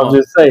weak. I'm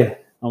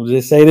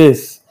just say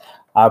this.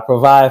 I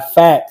provide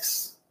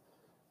facts.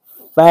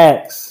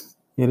 Facts.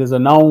 It is a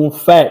known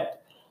fact.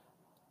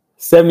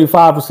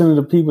 75% of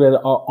the people that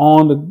are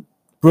on the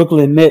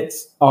Brooklyn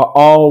Nets are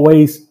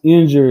always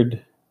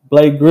injured.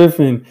 Blake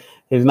Griffin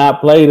has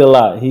not played a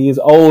lot. He is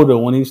older.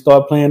 When he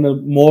starts playing a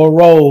more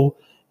role,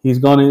 he's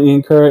going to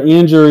incur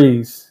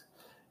injuries.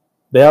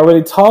 They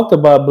already talked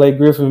about Blake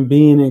Griffin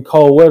being in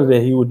cold weather,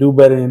 that he would do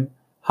better in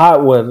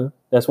hot weather.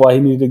 That's why he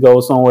needed to go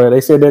somewhere.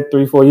 They said that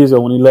 3-4 years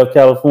ago when he left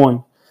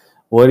California.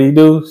 What did he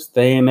do?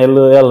 Stay in that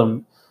little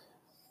element.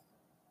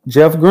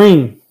 Jeff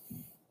Green.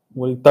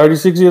 What,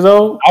 36 years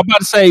old? I'm about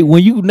to say,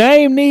 when you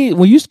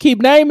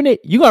keep naming it,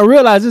 you're going to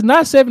realize it's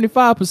not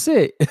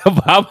 75%.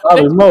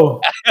 Probably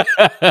more.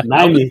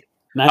 90.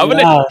 I'm going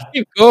to let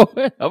you keep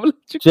going.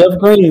 Jeff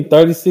Green,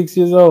 36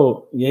 years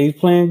old. Yeah, he's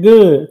playing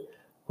good.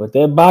 But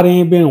that body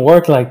ain't been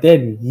worked like that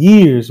in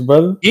years,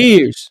 brother.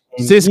 Years.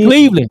 Since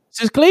Cleveland.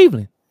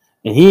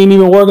 And he ain't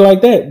even working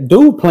like that.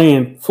 Dude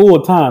playing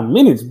full-time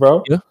minutes,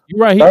 bro. Yeah, you're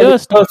right. He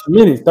does. Plus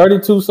minutes,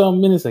 32-something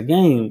minutes a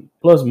game,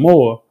 plus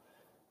more.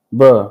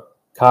 Bro,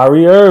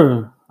 Kyrie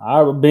Irving,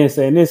 I've been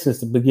saying this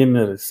since the beginning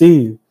of the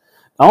season.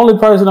 The only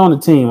person on the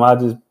team, I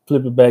just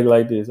flip it back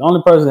like this. The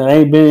only person that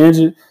ain't been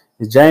injured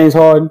is James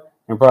Harden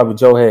and probably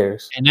Joe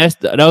Harris. And those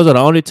are the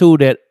only two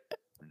that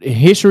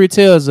history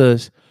tells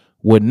us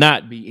would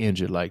not be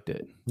injured like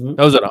that. Mm-hmm.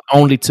 Those are the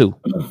only two.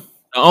 The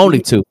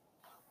only two.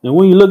 And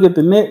when you look at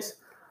the Nets,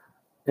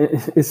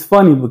 it's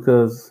funny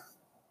because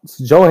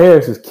Joe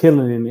Harris is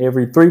killing in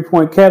every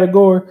 3-point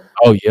category.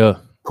 Oh, yeah.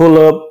 Pull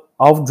up,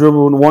 off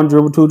dribble, 1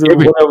 dribble, 2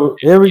 dribble, whatever.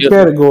 Every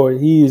category,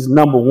 he is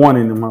number 1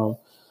 in them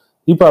all.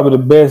 He probably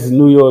the best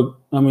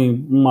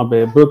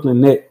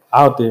Brooklyn Net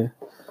out there.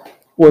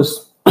 What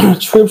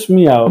trips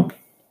me out,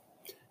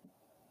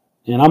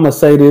 and I'm gonna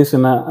say this,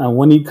 and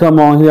when he come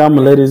on here, I'm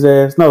gonna let his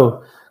ass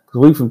know, cause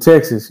we from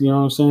Texas. You know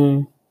what I'm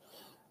saying?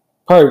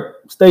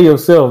 Perk, stay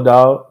yourself,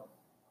 dog.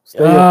 Stay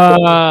yourself.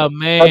 Ah, Stop trying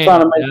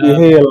man. to make the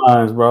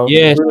headlines, bro.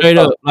 Yeah, Real straight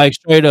talk. up. Like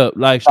straight up.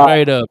 Like Stop.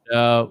 straight up,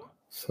 dog.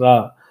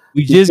 Stop.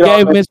 We You just see all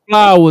gave him that? his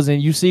flowers,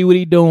 and you see what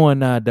he doing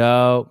now,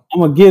 dog. I'm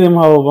gonna get him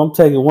hoes. I'm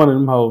taking one of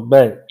them hoes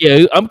back.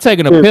 Yeah, I'm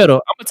taking a pedal.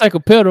 I'm gonna take a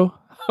pedal.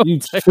 You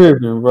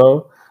tripping,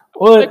 bro?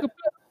 Take a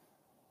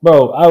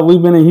What, bro?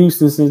 We've been in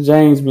Houston since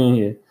James been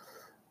here,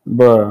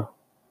 bro.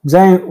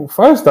 James.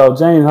 First off,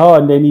 James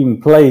Harden didn't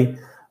even play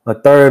a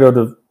third of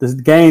the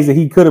games that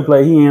he could have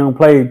played. He ain't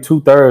played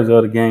 2/3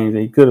 of the games that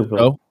he could have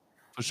played.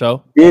 For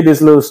sure. Did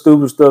this little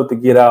stupid stuff to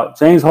get out.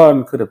 James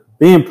Harden could have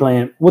been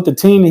playing with the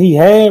team that he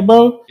had,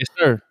 bro. Yes,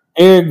 sir.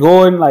 Eric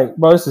Gordon, like,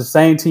 bro, it's the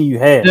same team you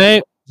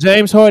had.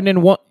 James Harden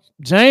didn't want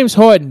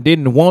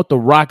the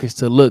Rockets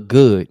to look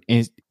good,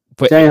 and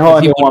James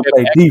Harden didn't want to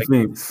play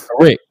defense.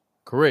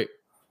 Correct.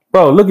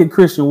 Bro, look at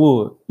Christian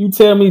Wood. You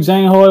tell me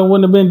James Harden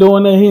wouldn't have been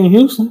doing that here in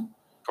Houston?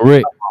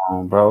 Correct. Come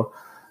on, bro.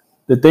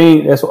 The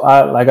thing that's what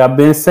I've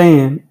been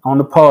saying on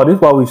the pod. This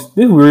is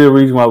the real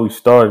reason why we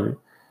started.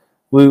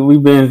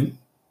 We've been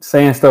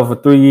saying stuff for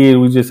 3 years.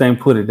 We just ain't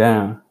put it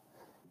down.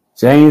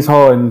 James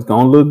Harden's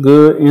gonna look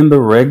good in the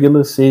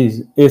regular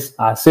season.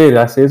 I said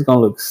it's gonna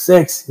look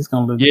sexy. It's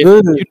gonna look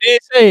good. You did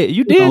say it.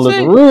 It's gonna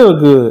look real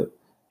good.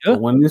 Yeah.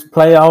 But when this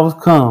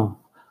playoffs come,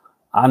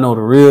 I know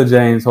the real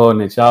James Harden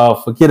that y'all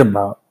forget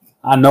about.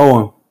 I know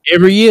him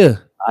every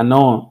year. I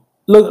know him.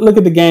 Look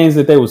at the games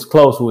that they was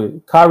close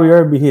with. Kyrie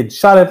Irving hit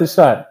shot after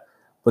shot,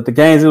 but the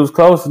games it was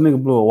close, the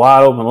nigga blew a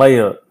wide open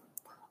layup.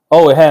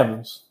 Oh, it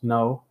happens.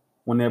 No,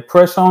 when they're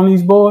pressure on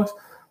these boys.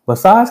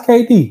 Besides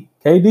KD,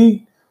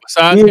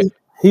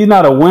 he's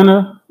not a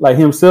winner like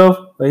himself,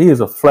 but he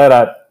is a flat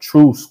out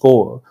true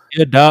scorer.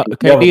 Yeah, dog.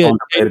 KD,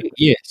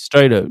 yeah,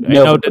 straight up.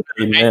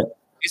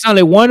 It's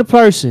only one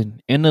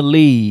person in the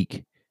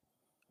league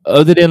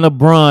other than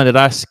LeBron that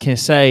I can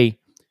say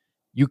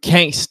you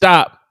can't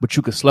stop, but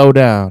you can slow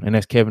down, and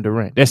that's Kevin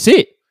Durant. That's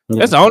it. Yeah.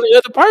 That's the only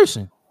other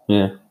person.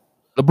 Yeah.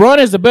 LeBron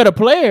is the better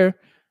player,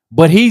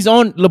 but he's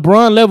on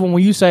LeBron level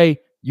when you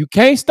say you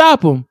can't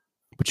stop him,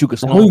 but you can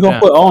slow him down. Who you gonna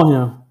put on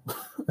him?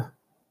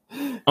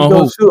 He's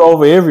gonna shoot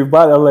over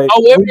everybody. I'm like,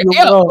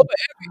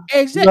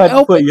 exactly. You have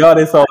to put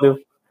Giannis on him.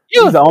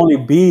 Yeah. He's the only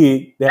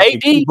big that can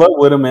keep up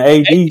with him,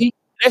 and AD.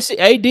 That's it.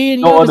 AD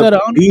and no other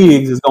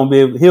bigs is gonna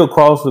be. He'll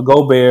cross the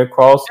Gobert,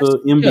 cross the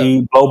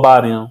Embiid, blow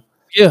by them.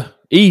 Yeah,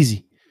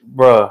 easy,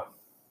 bro.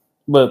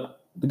 But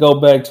to go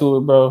back to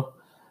it, bro,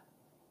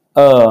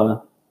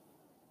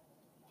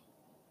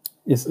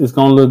 it's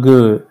gonna look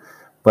good.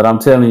 But I'm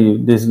telling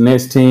you, this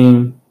next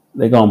team,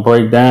 they're gonna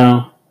break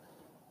down.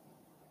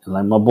 And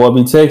like my boy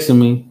be texting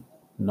me,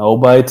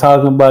 nobody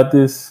talking about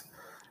this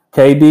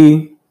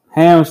KD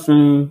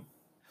hamstring.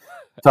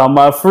 Talking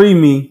about free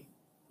me.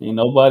 Ain't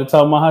nobody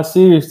talking about how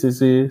serious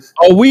this is.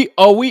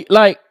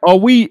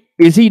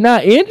 Is he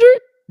not injured?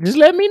 Just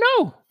let me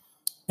know.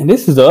 And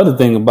this is the other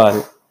thing about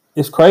it.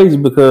 It's crazy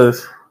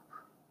because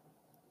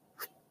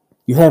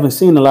you haven't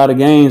seen a lot of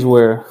games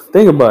where,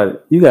 think about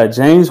it, you got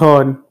James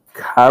Harden,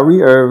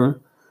 Kyrie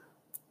Irving,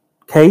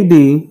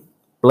 KD,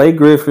 Blake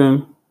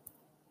Griffin,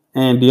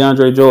 and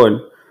DeAndre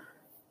Jordan.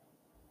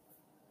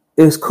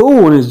 It's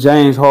cool when it's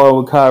James Harden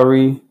with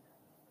Kyrie.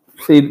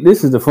 See,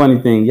 this is the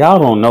funny thing. Y'all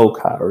don't know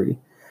Kyrie.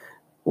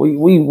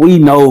 We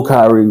know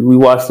Kyrie. We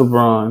watch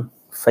LeBron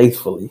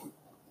faithfully.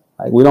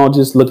 Like, we don't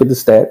just look at the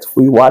stats.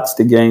 We watch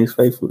the games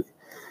faithfully.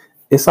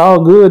 It's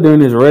all good during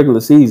this regular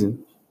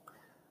season.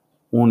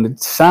 When the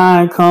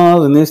shine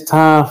comes and it's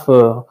time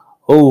for,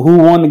 who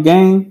won the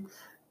game,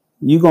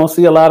 you're going to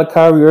see a lot of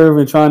Kyrie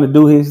Irving trying to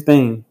do his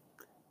thing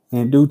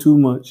and do too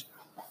much.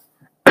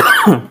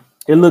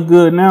 It look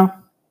good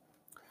now.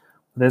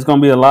 There's going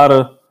to be a lot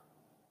of,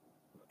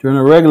 during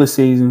the regular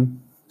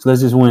season, so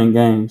let's just win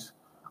games.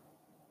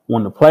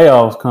 When the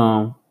playoffs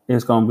come,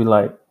 it's going to be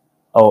like,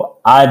 oh,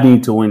 I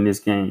need to win this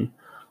game.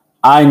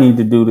 I need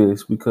to do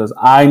this because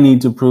I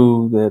need to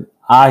prove that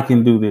I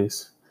can do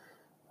this.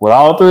 With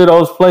all three of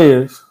those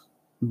players,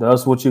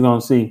 that's what you're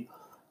going to see.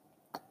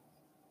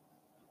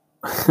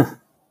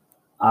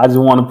 I just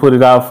want to put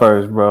it out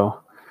first, bro.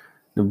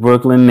 The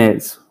Brooklyn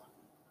Nets.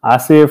 I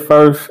said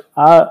first.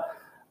 I'm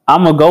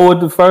going to go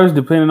with the first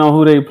depending on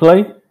who they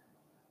play.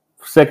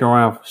 Second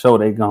round, for sure,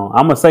 they gone.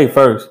 I'm going to say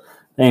first.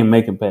 They ain't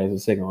making past the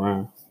second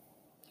round.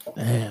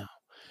 Damn.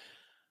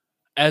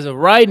 As of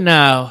right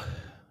now,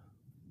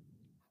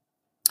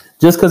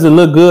 just because it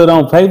look good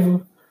on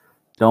paper,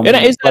 don't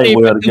play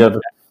well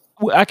together.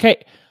 I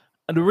can't.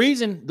 The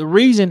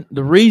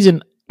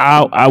reason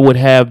I would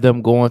have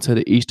them going to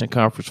the Eastern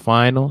Conference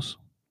Finals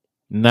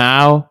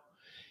now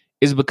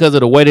is because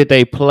of the way that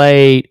they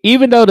played.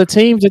 Even though the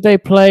teams that they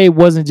played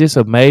wasn't just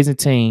amazing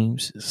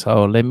teams,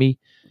 so let me,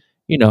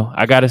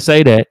 I gotta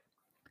say that.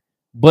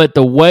 But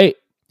the way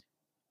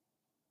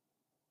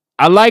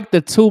I like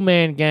the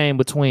 2-man game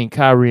between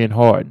Kyrie and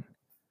Harden.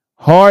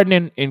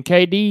 Harden and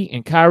KD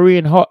and Kyrie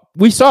and Harden.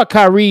 We saw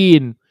Kyrie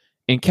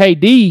and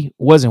KD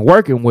wasn't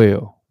working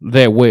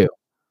that well.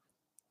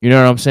 You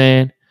know what I'm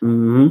saying?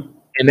 Mm-hmm.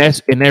 And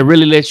that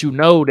really lets you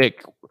know that.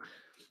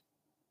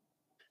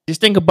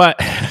 Just think about.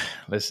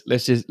 Let's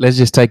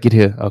just take it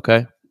here,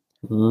 okay?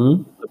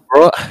 Mm-hmm.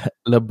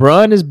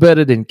 LeBron is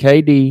better than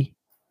KD,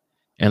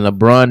 and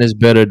LeBron is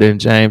better than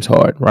James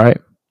Harden, right?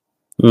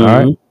 All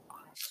right. Mm-hmm.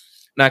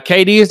 Now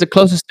KD is the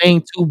closest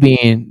thing to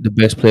being the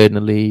best player in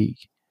the league,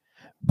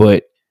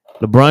 but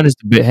LeBron is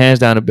hands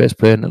down the best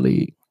player in the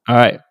league. All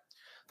right.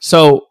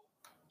 So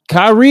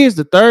Kyrie is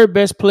the third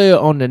best player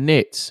on the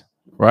Nets,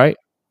 right?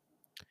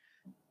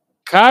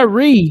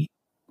 Kyrie,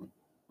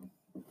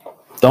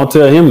 Don't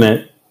tell him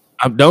that.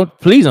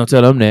 please don't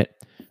tell him that.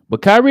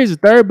 But Kyrie is the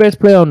third best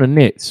player on the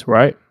Nets,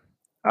 right?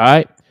 All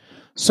right.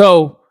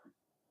 So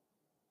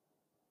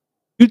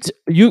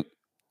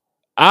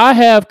I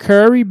have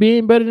Curry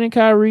being better than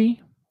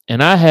Kyrie,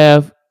 and I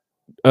have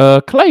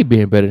Clay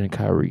being better than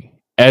Kyrie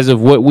as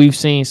of what we've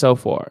seen so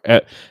far,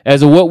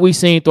 as of what we've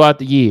seen throughout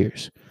the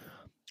years.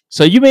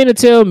 So you mean to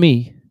tell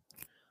me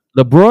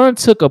LeBron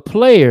took a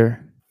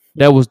player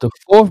that was the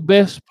fourth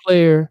best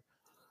player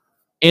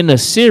in the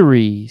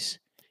series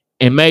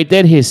and made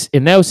that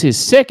that was his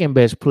second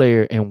best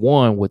player and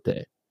won with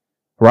that,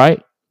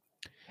 right?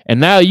 And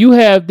now you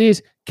have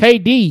this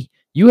KD,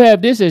 you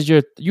have this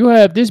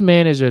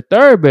man as your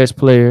third best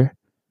player,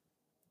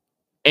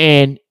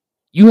 and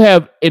you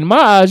have, in my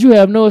eyes, you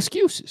have no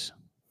excuses.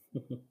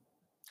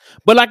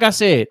 But like I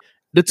said,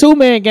 the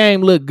 2-man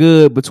game looked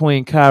good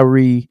between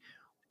Kyrie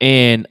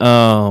and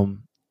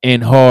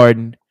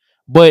Harden.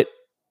 But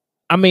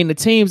I mean, the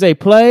teams they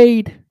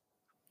played,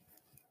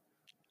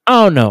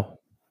 I don't know.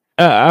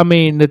 I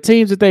mean, the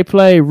teams that they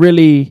played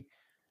really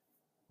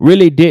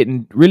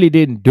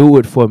didn't do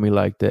it for me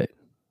like that.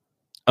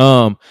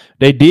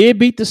 They did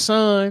beat the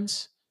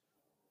Suns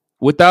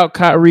without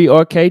Kyrie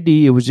or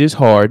KD. It was just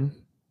Harden.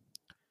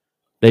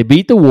 They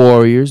beat the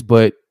Warriors,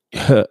 but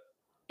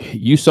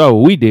you saw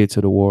what we did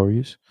to the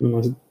Warriors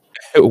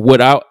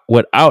without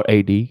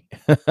AD.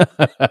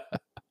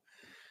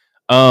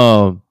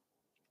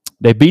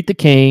 They beat the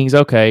Kings.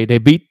 Okay, they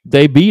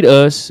beat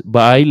us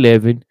by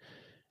 11.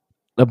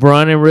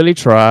 LeBron didn't really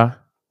try.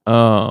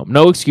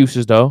 No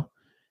excuses though.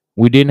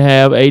 We didn't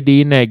have AD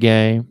in that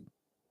game.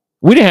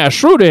 We didn't have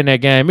Schroeder in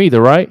that game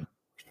either, right?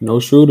 No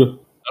shooter.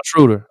 No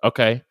Schroeder.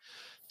 Okay,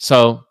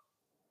 so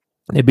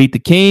they beat the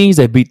Kings.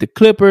 They beat the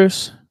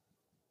Clippers.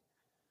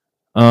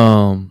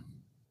 And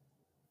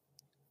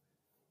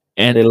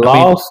they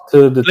lost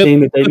to the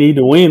team that they need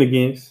to win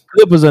against.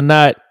 Clippers are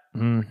not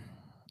the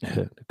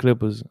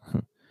Clippers.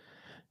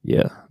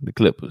 Yeah, the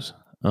Clippers.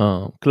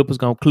 Clippers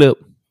gonna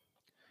clip.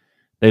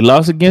 They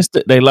lost against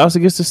the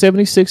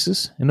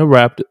 76ers and the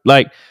Raptors.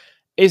 Like,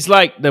 it's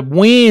like the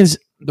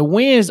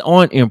wins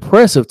aren't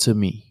impressive to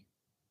me.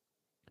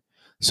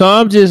 So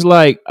I'm just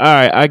like, all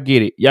right, I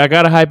get it. Y'all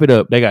gotta hype it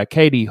up. They got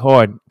KD,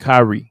 Harden,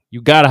 Kyrie.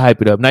 You gotta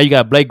hype it up. Now you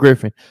got Blake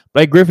Griffin.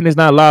 Blake Griffin is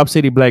not Lob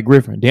City Blake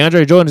Griffin.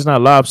 DeAndre Jordan is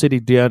not Lob City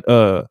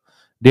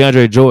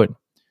DeAndre Jordan.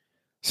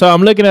 So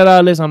I'm looking at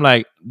all this. I'm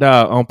like,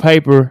 dog, on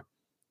paper,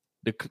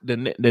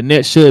 the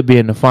Nets should be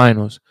in the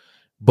finals.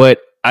 But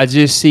I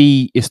just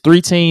see it's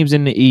 3 teams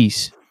in the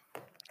East.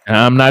 And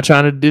I'm not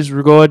trying to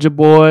disregard your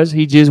boys.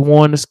 He just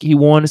won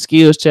the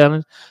skills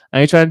challenge.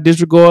 I ain't trying to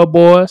disregard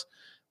boys.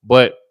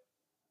 But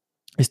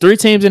it's 3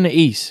 teams in the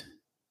East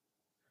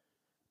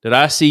that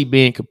I see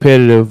being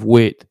competitive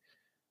with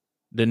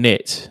the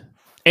Nets.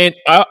 And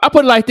I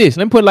put it like this.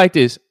 Let me put it like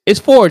this. It's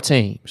 4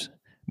 teams.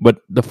 But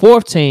the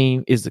 4th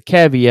team is the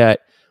caveat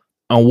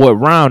on what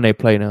round they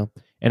play them.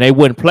 And they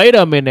wouldn't play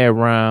them in that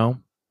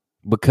round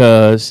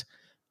because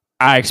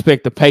I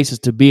expect the Pacers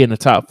to be in the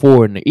top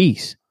 4 in the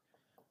East.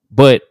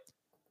 But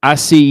I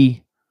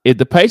see if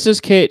the Pacers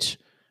catch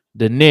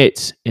the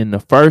Nets in the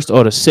first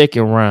or the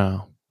second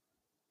round,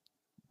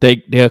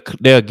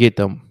 they'll get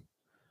them.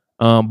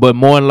 But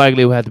more than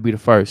likely it will have to be the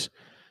first.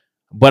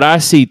 But I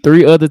see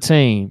 3 other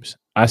teams.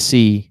 I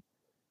see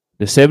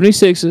the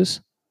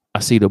 76ers, I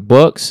see the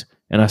Bucks,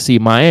 and I see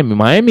Miami.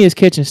 Miami is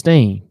catching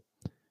steam.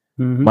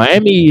 Mm-hmm.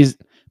 Miami is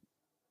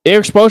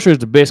Eric Spoelstra is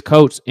the best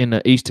coach in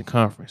the Eastern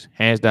Conference,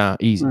 hands down,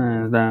 easy.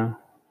 Hands down.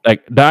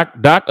 Like Doc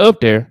up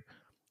there,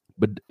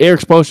 but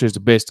Eric Spoelstra is the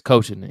best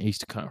coach in the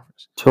Eastern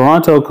Conference.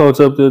 Toronto coach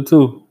up there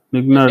too,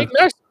 Nick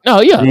Nurse. No,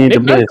 yeah,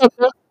 Nick Nurse up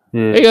there.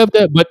 Yeah. They up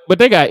there, but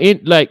they got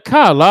like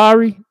Kyle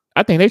Lowry.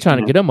 I think they're trying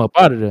to get him up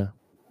out of there.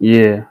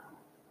 Yeah,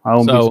 I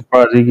won't be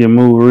surprised he can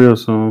move real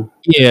soon.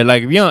 Yeah,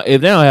 like if they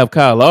don't have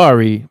Kyle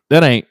Lowry,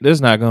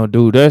 that's not gonna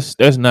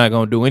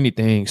do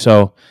anything.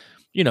 So,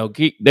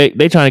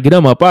 they trying to get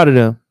him up out of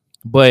there.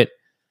 But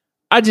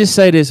I just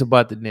say this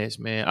about the Nets,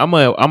 man. I'm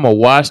gonna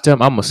watch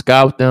them. I'm gonna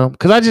scout them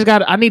because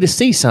I need to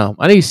see some.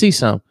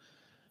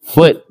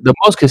 But the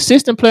most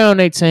consistent player on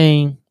their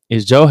team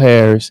is Joe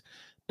Harris.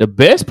 The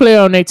best player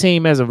on their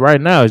team as of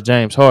right now is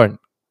James Harden.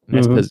 And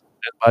that's because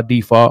that's by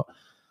default.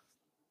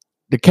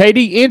 The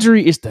KD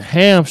injury is the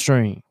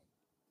hamstring.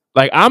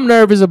 Like, I'm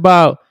nervous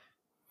about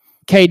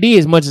KD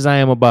as much as I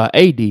am about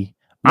AD.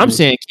 I'm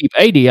saying keep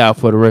AD out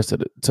for the rest of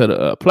the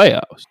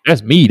playoffs.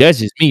 That's me. That's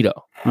just me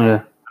though.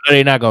 Yeah.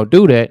 They're not gonna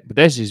do that, but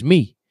that's just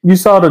me. You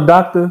saw the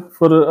doctor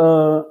for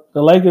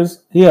the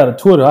Lakers. He had a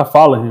Twitter. I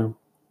follow him,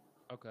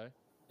 Okay.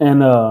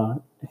 and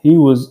he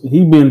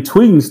been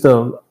tweeting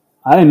stuff.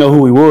 I didn't know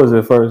who he was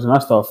at first, and I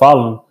started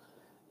following him.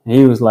 And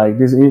he was like,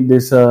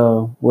 this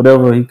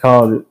whatever he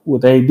called it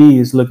with AD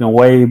is looking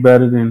way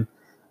better than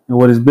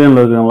what it's been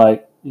looking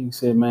like. He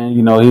said, man,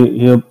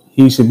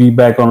 he should be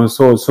back on the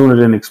sword sooner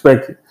than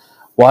expected.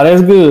 While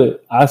that's good,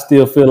 I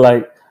still feel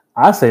like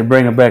I say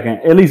bring him back in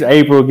at least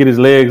April, get his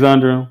legs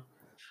under him.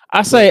 I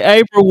But say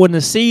April when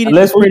the seed is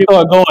unless we pretty.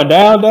 start going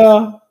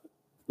down,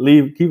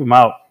 keep him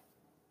out.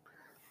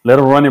 Let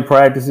him run in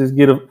practices,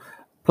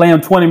 play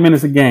him 20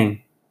 minutes a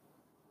game.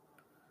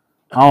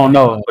 I don't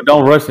know, but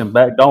don't rush him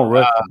back. Don't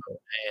rush him back.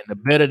 Man, the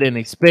better than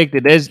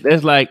expected.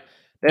 That's like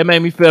that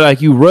made me feel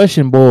like you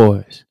rushing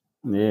boys.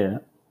 Yeah.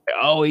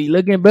 Oh, he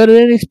looking better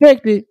than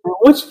expected.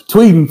 What you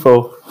tweeting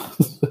for?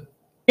 You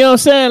know what I'm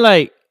saying?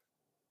 Like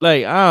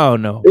I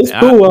don't know. It's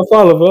cool. I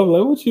follow him. I'm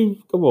like, what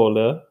you? Come on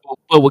now.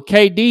 But with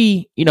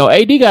KD,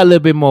 AD got a little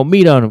bit more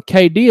meat on him.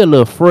 KD a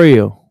little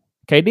frail.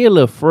 KD a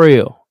little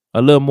frail.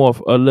 A little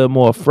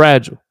more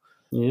fragile.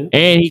 Yeah.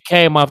 And he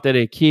came off that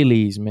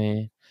Achilles,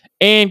 man.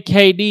 And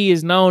KD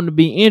is known to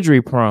be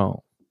injury prone.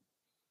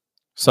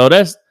 So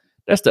that's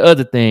the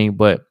other thing.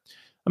 But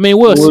I mean,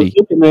 we'll see.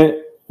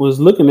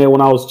 Looking at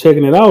when I was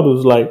checking it out, it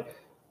was like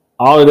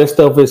all of that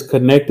stuff is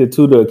connected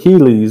to the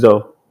Achilles,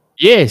 though.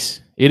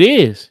 Yes, it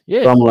is.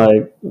 Yes. So I'm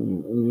like,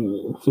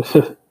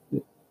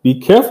 be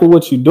careful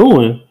what you're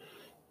doing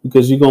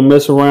because you're gonna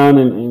mess around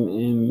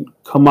and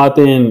come out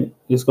there and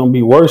it's gonna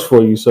be worse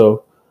for you.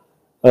 So,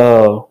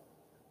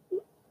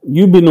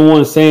 you've been the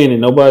one saying it.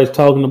 Nobody's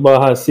talking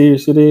about how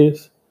serious it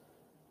is.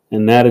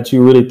 And now that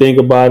you really think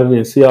about it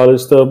and see all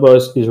this stuff,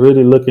 but it's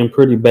really looking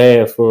pretty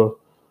bad for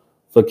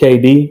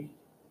KD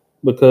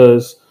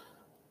because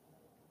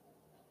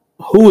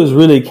who has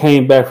really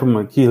came back from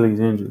an Achilles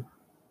injury?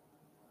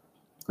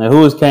 And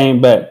who has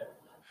came back?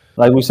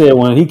 Like we said,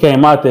 when he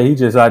came out there, he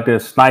just out there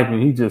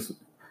sniping.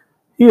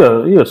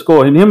 He'll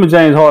score. And him and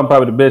James Harden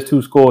probably the best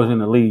two scorers in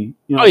the league.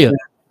 You know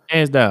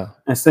hands down.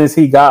 And since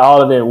he got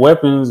all of their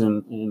weapons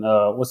and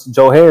what's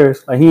Joe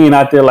Harris, like he ain't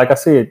out there, like I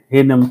said,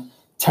 hitting them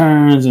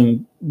turns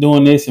and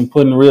doing this and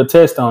putting a real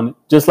test on it,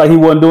 just like he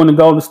wasn't doing in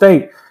Golden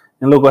State.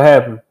 And look what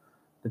happened.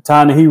 The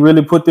time that he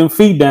really put them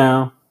feet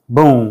down,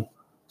 boom,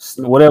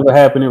 whatever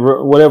happened,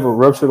 whatever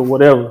ruptured or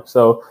whatever.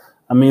 So,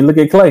 I mean, look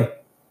at Clay.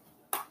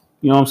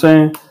 You know what I'm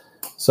saying?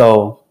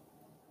 So,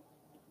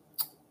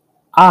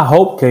 I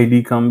hope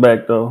KD come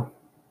back though.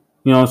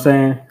 You know what I'm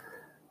saying?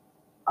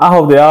 I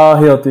hope they're all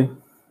healthy.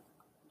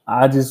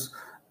 The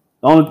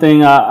only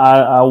thing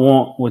I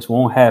want, which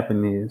won't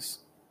happen, is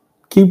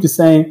keep the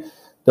same.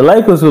 The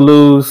Lakers will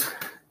lose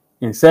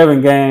in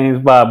 7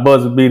 games by a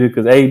buzzer beater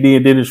because AD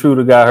and Dennis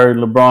Schroeder got hurt.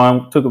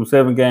 LeBron took them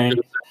 7 games.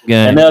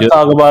 And they'll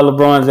talk about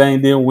LeBron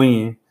James didn't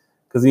win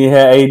because he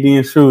had AD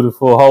and Schroeder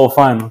for a whole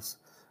finals.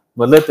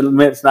 But let the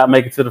Mets not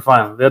make it to the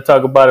finals. They'll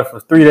talk about it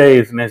for 3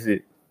 days and that's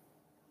it.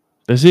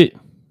 That's it.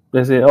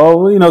 Oh,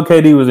 well,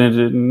 KD was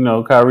injured.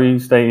 And, Kyrie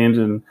stayed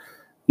injured. And,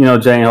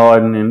 James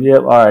Harden. And,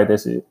 yep, all right,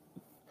 that's it.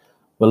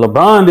 But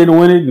LeBron didn't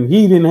win it and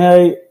he didn't have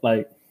it.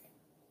 Like,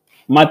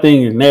 my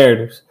thing is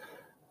narratives.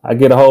 I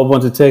get a whole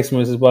bunch of text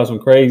messages about some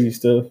crazy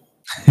stuff.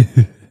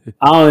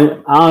 I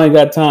only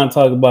got time to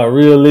talk about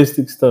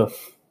realistic stuff.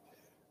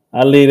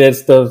 I leave that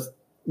stuff.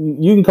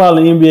 You can call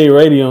the NBA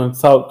radio and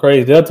talk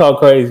crazy. They'll talk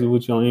crazy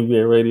with you on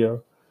NBA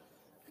radio.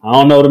 I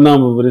don't know the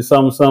number, but it's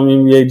some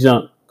NBA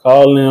junk.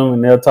 Call them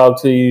and they'll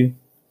talk to you.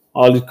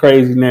 All these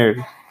crazy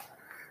narratives.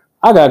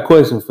 I got a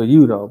question for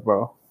you though,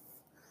 bro.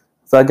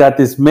 So I got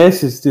this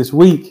message this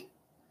week,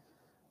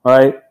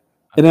 right?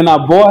 And then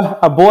our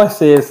boy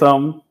said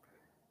something.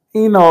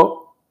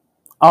 All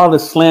the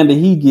slander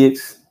he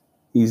gets,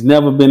 he's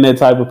never been that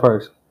type of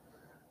person,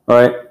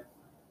 right?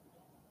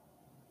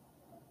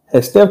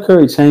 Has Steph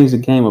Curry changed the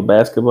game of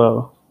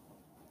basketball?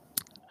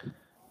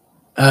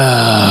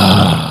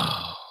 I'm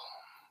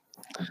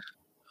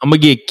gonna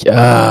get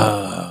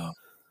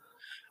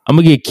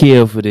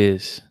killed for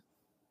this.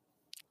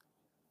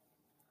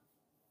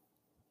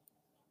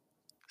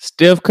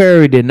 Steph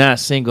Curry did not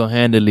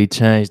single-handedly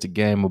change the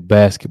game of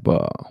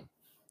basketball.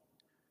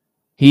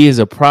 He is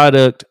a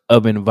product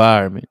of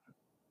environment.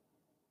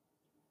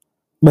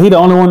 But he the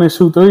only one that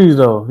shoot threes,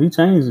 though. He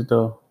changed it,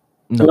 though.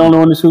 No. He the only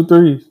one that shoot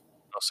threes.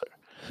 No, sir.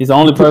 He's the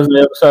only person that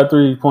ever shot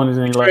 3-pointers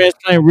in his life.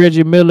 Translate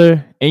Reggie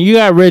Miller, and you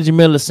got Reggie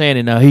Miller saying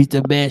it now. He's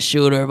the best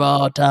shooter of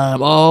all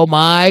time. Oh,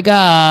 my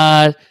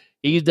God.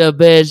 He's the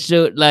best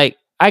shooter. Like,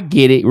 I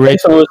get it. Reggie.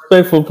 Some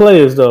respectful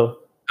players, though.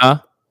 Huh?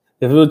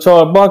 If it was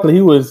Charles Barkley,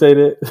 he wouldn't say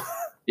that.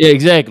 Yeah,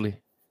 exactly.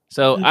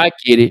 So I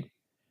get it.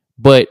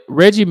 But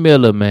Reggie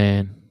Miller,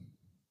 man,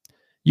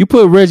 you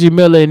put Reggie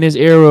Miller in this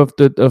era of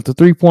the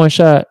 3-point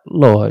shot,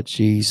 Lord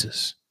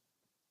Jesus,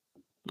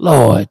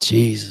 boy.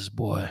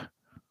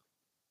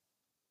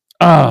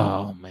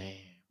 Oh man,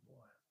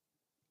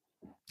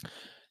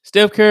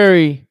 Steph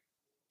Curry.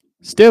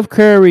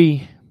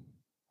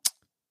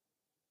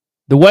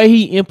 The the way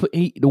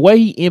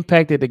he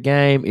impacted the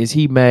game is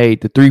he made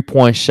the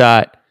 3-point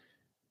shot.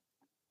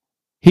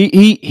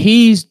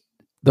 He's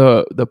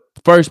the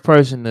first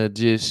person to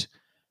just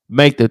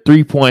make the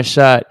 3-point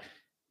shot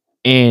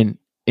and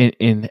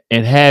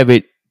have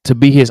it to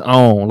be his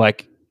own.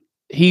 Like,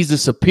 he's the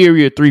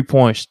superior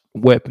 3-point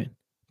weapon.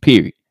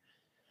 Period.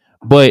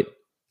 But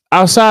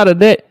outside of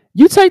that,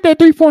 you take that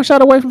 3-point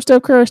shot away from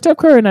Steph Curry. Steph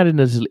Curry not in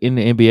the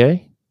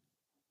NBA.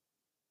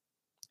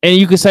 And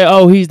you can say,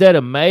 oh, he's that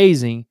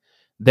amazing.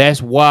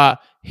 That's why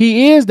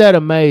he is that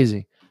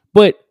amazing.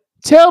 But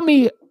tell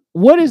me,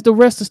 what is the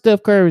rest of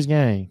Steph Curry's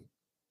game?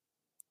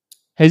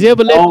 Has he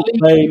ever led the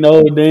league? Play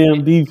no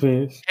damn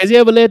defense. Has he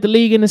ever led the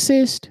league in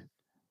assists?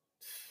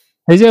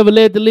 Has he ever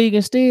led the league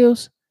in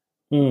steals?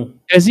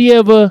 Has he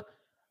ever?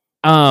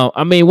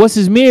 I mean, what's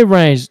his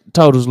mid-range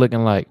totals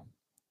looking like?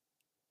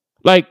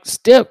 Like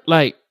Steph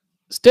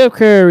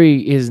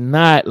Curry is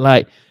not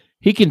like,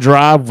 he can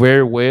drive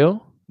very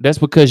well. That's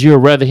because you'd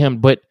rather him,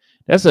 but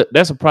that's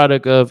a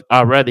product of,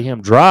 I'd rather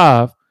him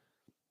drive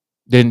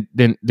than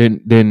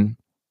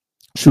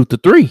shoot the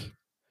three.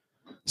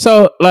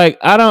 So like,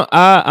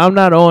 I'm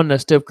not on the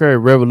Steph Curry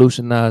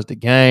revolutionized the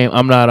game.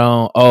 I'm not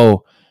on,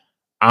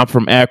 I'm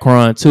from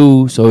Akron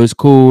too, so it's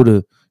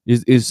cool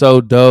it's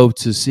so dope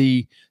to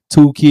see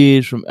two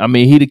kids from, I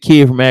mean, he the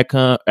kid from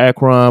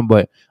Akron,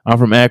 but I'm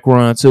from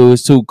Akron too.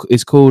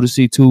 It's cool to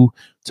see two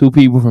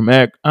people from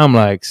Akron. I'm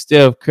like,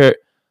 Steph Curry,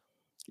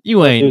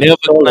 you ain't never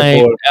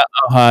claimed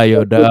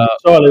Ohio, dog.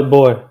 Charlotte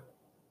boy.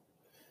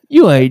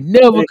 You ain't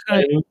never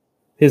claimed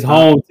his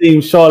home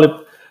team,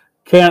 Charlotte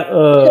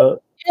Carolina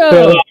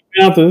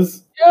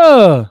Panthers.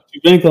 Yeah.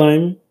 You been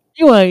claiming.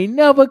 You ain't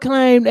never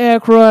claimed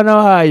Akron,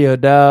 Ohio,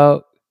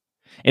 dog.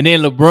 And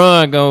then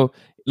LeBron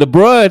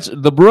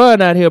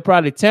out here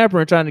probably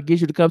tampering, trying to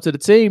get you to come to the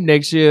team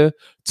next year.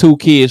 Two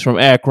kids from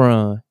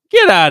Akron.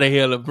 Get out of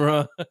here,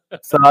 LeBron.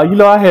 So,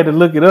 I had to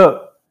look it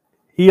up.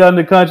 He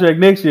under contract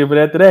next year, but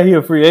after that, he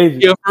a free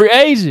agent. You're a free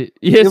agent.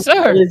 Yes,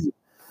 sir.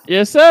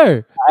 Yes,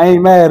 sir. I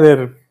ain't mad at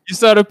him. You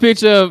saw the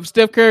picture of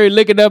Steph Curry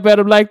looking up at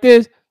him like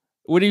this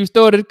when he was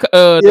throwing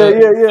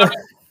yeah.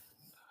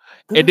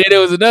 And then there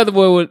was another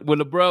one when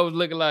LeBron was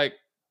looking like,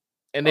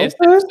 and then Steph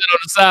stood on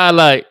the side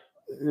like,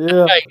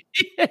 yeah.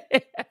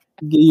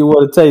 Give you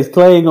what it takes.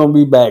 Clay ain't gonna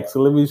be back,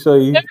 so let me show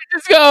you. Let me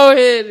just go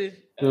ahead.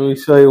 Let me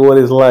show you what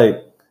it's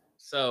like.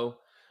 So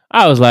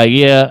I was like,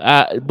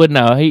 but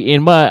no,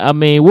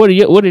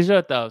 what is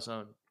your thoughts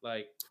on it?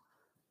 Like,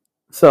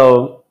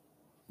 so,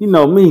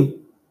 me,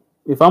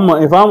 if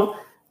I'm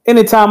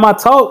anytime I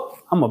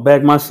talk, I'm gonna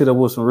back my shit up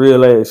with some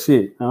real ass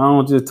shit. I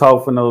don't just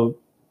talk for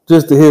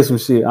just to hear some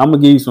shit. I'm gonna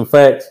give you some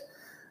facts,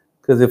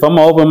 because if I'm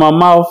gonna open my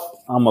mouth,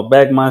 I'm gonna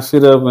back my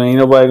shit up, and ain't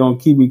nobody gonna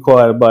keep me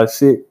quiet about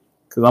shit,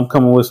 because I'm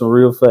coming with some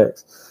real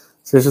facts.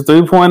 Since the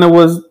 3-pointer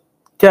was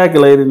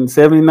calculated in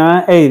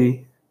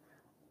 79-80,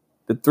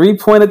 the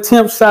 3-point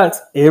attempt shots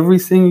every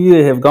single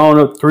year have gone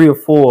up 3 or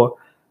 4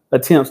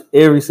 attempts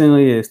every single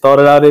year. It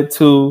started out at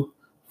 2,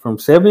 from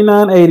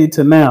 79-80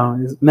 to now.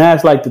 Now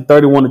it's like the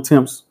 31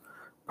 attempts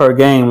per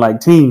game,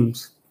 like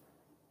teams.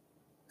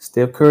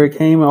 Steph Curry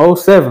came in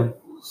 07.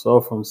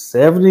 So from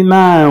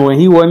 79, when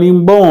he wasn't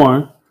even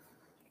born,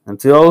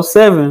 until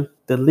 07,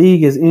 the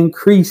league has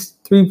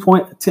increased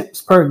 3-point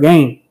attempts per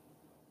game.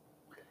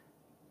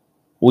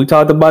 We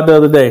talked about the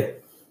other day.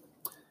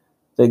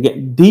 The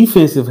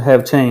defensive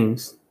have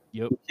changed.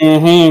 Yep. You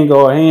can't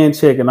hand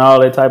check and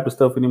all that type of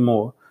stuff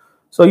anymore.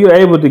 So you're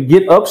able to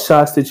get up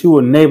shots that you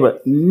were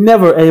never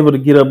able to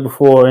get up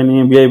before in the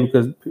NBA,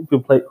 because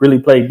people really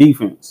play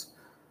defense.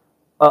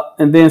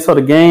 And then so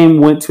the game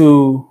went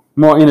to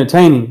more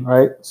entertaining,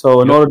 right?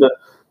 So in order to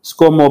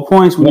score more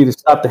points, we need to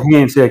stop the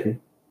hand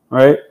checking,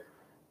 right?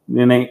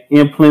 Then they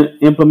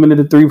implemented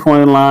the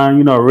 3-point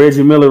line.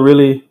 Reggie Miller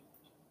really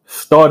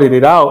started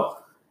it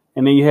out,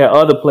 and then you had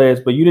other players,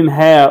 but you didn't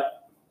have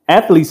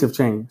athletes have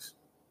changed.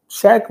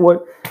 Shaq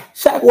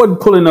wasn't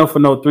pulling up for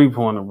no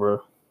 3-pointer,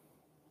 bro.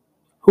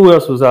 Who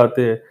else was out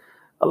there?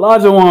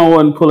 Elijah Wan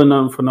wasn't pulling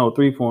up for no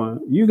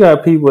 3-pointer. You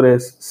got people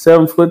that's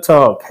 7 foot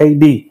tall,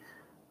 KD,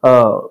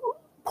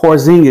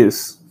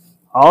 Porzingis,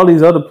 all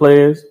these other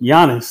players,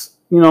 Giannis.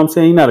 You know what I'm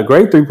saying? He's not a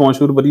great 3-point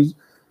shooter, but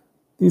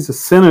these are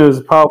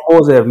centers, power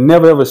forwards that have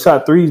never ever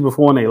shot threes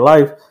before in their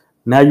life.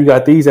 Now you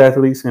got these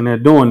athletes, and they're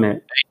doing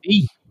that.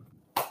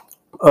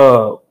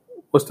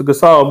 What's the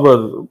Gasol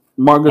brother?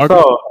 Mark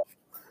Gasol,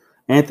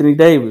 Anthony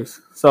Davis.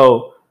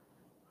 So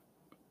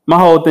my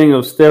whole thing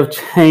of Steph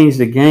changed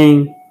the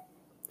game.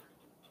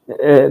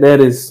 That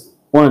is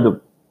one of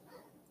the.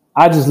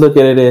 I just look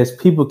at it as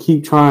people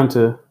keep trying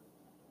to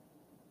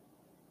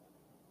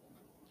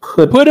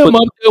put him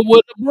up there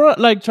with LeBron,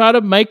 like try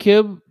to make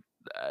him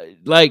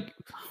like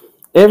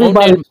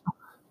everybody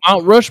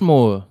Mount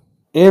Rushmore.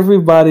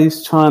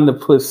 Everybody's trying to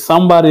put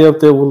somebody up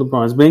there with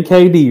LeBron. It's been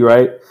KD,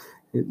 right?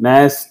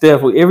 Now it's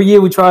Steph. Every year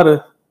we try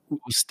to.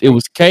 It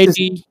was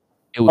KD.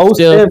 It was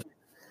Steph.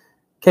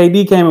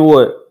 KD came in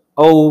what?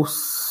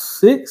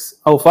 06?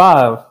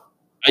 05?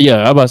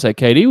 Yeah, I'm about to say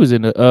KD was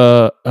in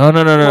the.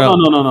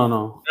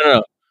 No.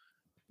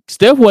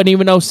 Steph wasn't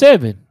even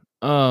 07.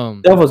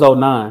 That was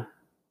 09.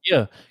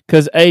 Yeah,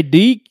 because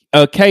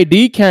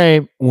KD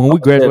came when we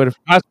graduated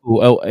from high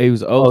school. Oh, it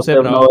was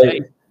 07, 07,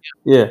 08.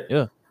 Yeah.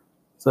 Yeah.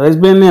 So it's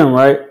been them,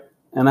 right?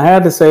 And I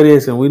had to say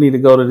this, and we need to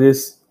go to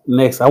this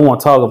next. I want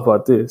to talk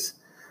about this.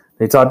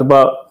 They talked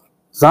about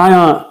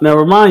Zion. Now,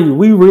 remind you,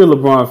 we real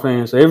LeBron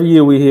fans. So every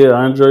year we hear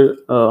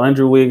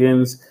Andrew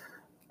Wiggins,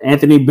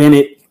 Anthony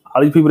Bennett,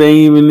 all these people that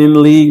ain't even in the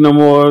league no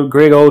more.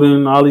 Greg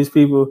Oden, all these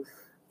people.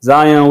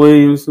 Zion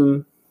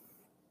Williamson,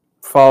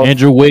 false.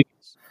 Andrew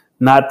Wiggins,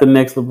 not the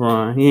next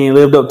LeBron. He ain't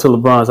lived up to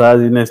LeBron, so how's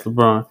he the next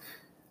LeBron?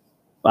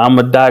 I'm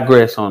gonna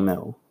digress on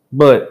that one.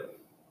 But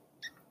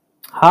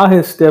how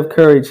has Steph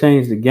Curry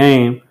changed the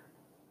game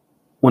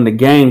when the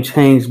game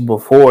changed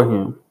before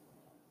him?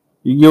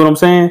 You get what I'm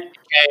saying? He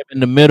came in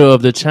the middle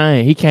of the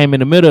change. He came in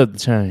the middle of the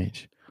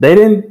change. They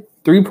didn't.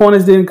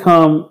 3-pointers didn't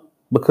come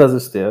because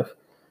of Steph.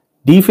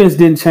 Defense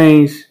didn't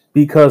change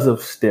because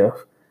of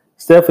Steph.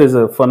 Steph is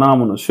a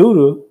phenomenal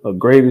shooter, a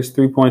greatest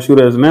 3-point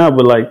shooter as now.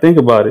 But like, think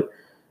about it.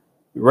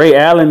 Ray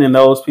Allen and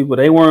those people,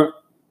 they weren't.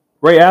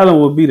 Ray Allen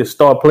would be the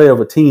star player of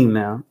a team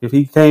now. If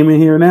he came in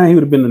here now, he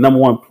would have been the number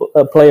one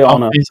player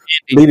on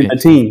leading the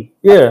team.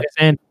 Yeah,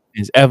 and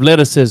his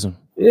athleticism.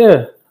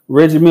 Yeah,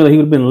 Reggie Miller, he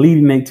would have been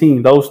leading their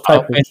team. Those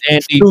type of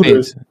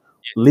shooters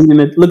leading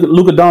it. Look at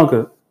Luka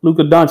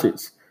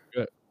Doncic.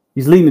 Yeah.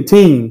 He's leading the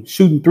team,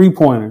 shooting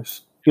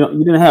 3-pointers. You know,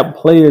 you didn't have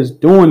players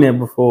doing that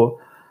before.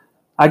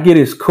 I get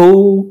it's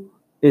cool,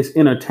 it's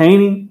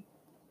entertaining,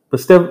 but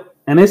Steph,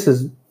 and this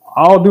is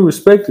all due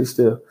respect to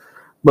Steph,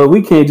 but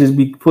we can't just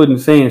be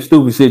saying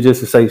stupid shit just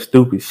to say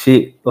stupid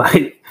shit.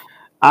 Like,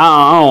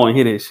 I don't want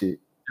to hear that shit.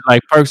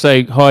 Like Perk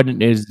say,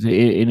 Harden is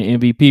in the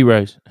MVP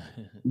race.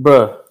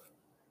 Bruh,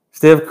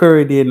 Steph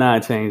Curry did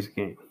not change the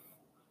game.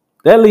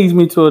 That leads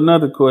me to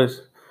another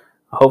question.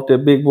 I hope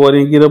that big boy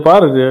didn't get up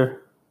out of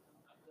there.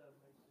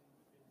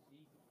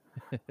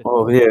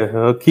 Oh,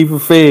 yeah. Keep him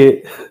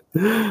fed.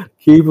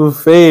 Keep him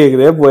fed.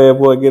 That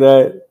boy get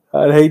out.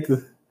 I'd hate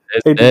to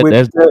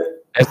witness that.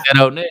 That's that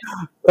out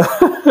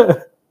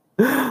there.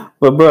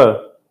 But,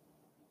 bro,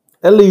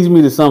 that leads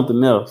me to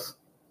something else.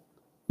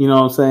 You know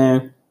what I'm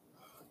saying?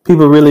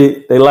 People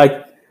really, they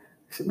like,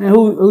 man,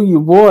 who your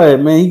boy?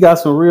 Man, he got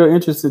some real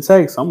interesting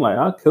takes. I'm like,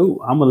 oh,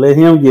 cool. I'm going to let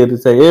him get the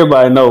take.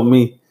 Everybody know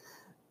me.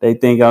 They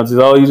think I'm just,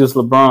 you just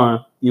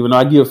LeBron, even though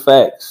I give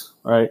facts,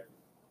 right?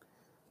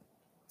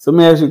 So let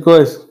me ask you a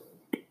question.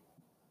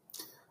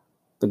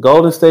 The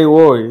Golden State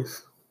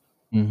Warriors,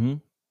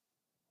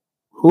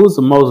 who's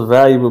the most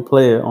valuable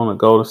player on the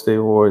Golden State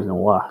Warriors and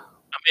why?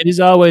 I mean, it's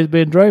always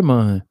been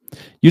Draymond.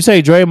 You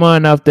say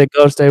Draymond off that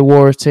Golden State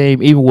Warriors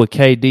team, even with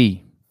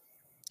KD,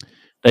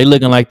 they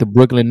looking like the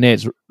Brooklyn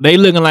Nets. They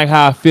looking like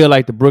how I feel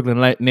like the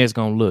Brooklyn Nets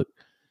gonna look.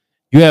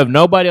 You have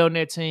nobody on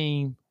that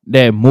team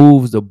that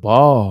moves the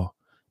ball.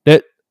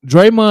 That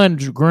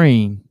Draymond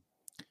Green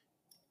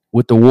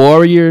with the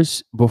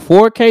Warriors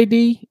before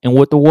KD and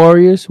with the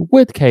Warriors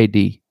with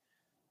KD.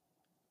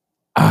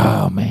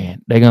 Oh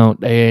man, they not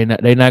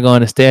gonna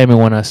understand me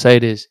when I say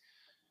this.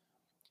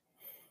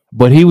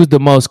 But he was the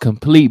most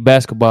complete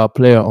basketball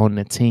player on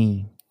the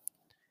team.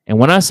 And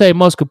when I say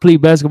most complete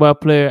basketball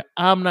player,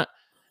 I'm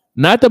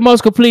not the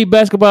most complete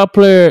basketball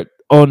player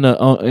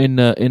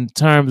in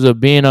terms of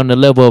being on the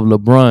level of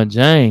LeBron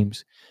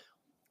James,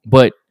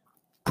 but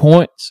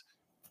points,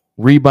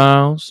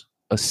 rebounds,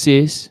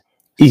 assists,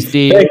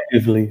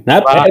 effectively,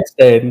 not past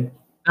that.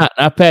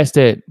 Not past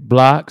that,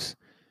 blocks,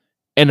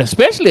 and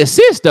especially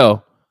assists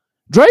though.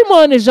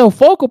 Draymond is your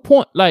focal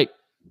point. Like,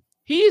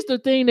 he's the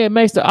thing that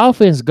makes the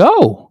offense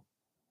go.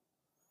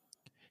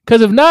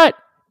 Because if not,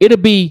 it'll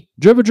be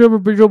dribble,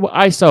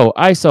 ISO,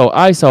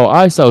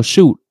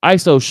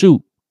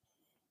 shoot.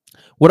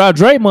 Without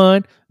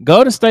Draymond,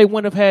 Golden State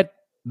wouldn't have had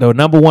the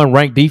number one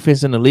ranked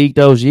defense in the league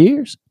those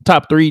years.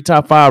 Top 3,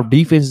 top 5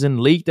 defenses in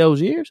the league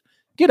those years.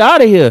 Get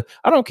out of here.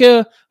 I don't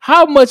care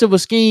how much of a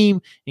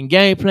scheme and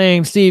game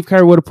plan Steve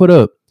Kerr would have put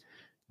up.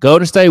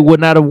 Golden State would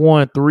not have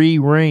won 3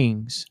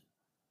 rings.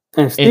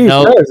 And Steve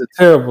Kerr is a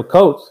terrible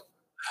coach.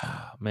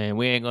 Man,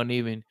 we're not gonna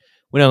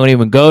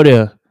even go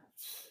there.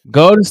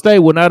 Golden State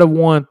would not have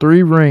won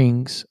 3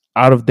 rings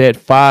out of that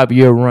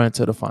 5-year run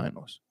to the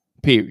finals.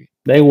 Period.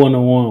 They wouldn't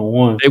have won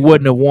one. They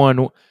wouldn't have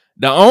won.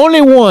 The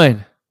only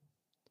one,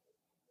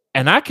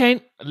 and I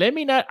can't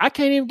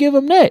even give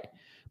them that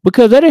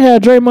because they didn't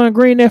have Draymond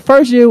Green that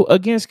first year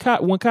against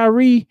when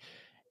Kyrie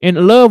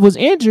and Love was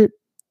injured.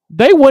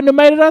 They wouldn't have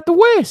made it out the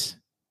West.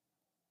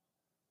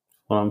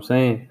 What I'm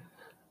saying,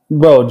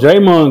 bro,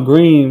 Draymond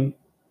Green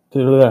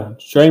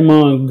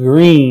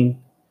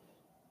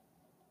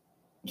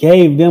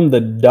gave them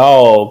the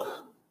dog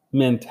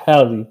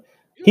mentality.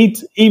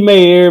 He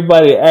made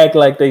everybody act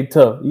like they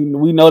tough.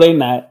 We know they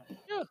not.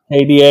 Yeah.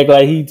 KD act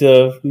like he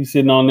tough. He's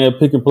sitting on there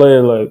picking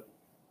players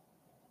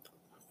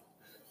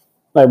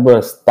like,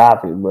 bro,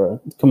 stop it,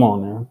 bro. Come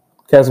on now.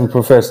 Have some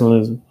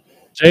professionalism.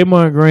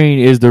 Draymond Green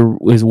is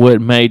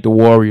what made the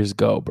Warriors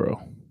go,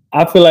 bro.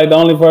 I feel like the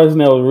only person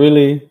that was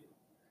really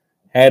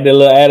had their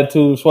little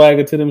attitude,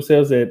 swagger to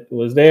themselves that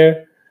was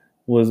there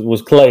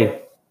was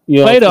Clay. You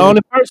know, Clay the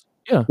only person.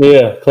 Yeah.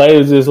 Yeah, Clay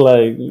was just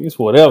like, it's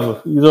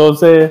whatever. You know what I'm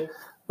saying?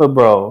 But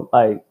bro,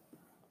 like,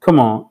 come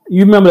on.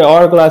 You remember the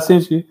article I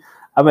sent you?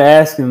 I've been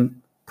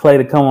asking Clay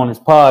to come on his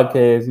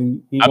podcast.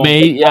 He I won't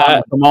take mean, time yeah,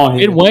 to come on been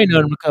here waiting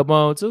on him to come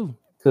on too.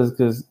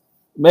 because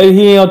maybe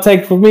he ain't gonna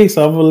take for me.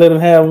 So I'm gonna let him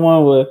have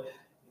one where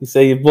he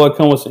say your boy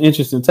come with some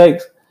interesting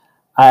takes.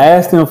 I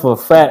asked him for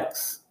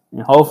facts,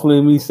 and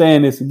hopefully me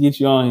saying this to get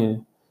you on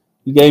here.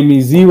 He gave me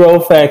zero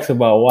facts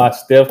about why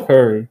Steph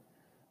Curry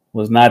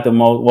was not the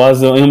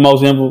most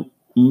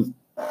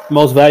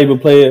valuable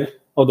player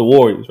of the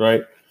Warriors,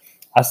 right?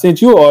 I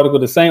sent you an article,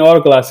 the same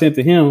article I sent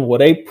to him, where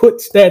they put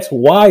stats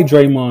why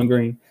Draymond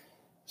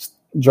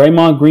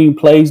Green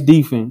plays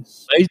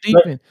defense. Plays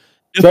defense.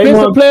 Defensive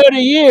Draymond, player of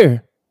the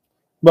year.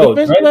 bro,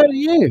 Defensive player of the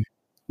year.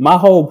 my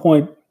whole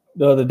point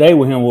the other day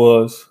with him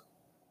was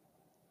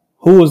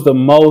who was the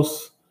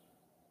most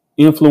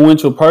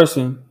influential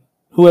person,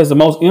 who has the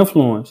most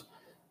influence.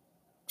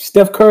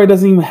 Steph Curry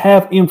doesn't even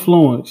have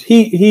influence.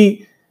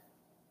 He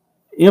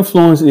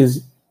influence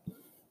is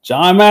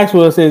John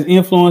Maxwell says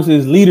influence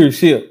is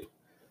leadership.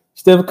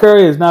 Steph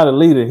Curry is not a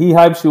leader. He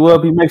hypes you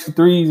up. He makes the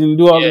threes and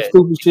do all this Yeah.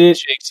 stupid shit.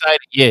 She excited.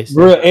 Yes.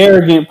 Real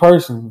arrogant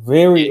person.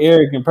 Very Yes.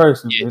 arrogant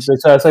person. If Yes. they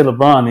try to say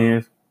LeBron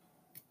is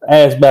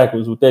ass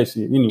backwards with that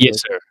shit. Anyway,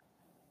 Yes, sir.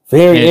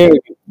 very And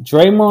arrogant.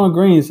 Draymond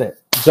Green said,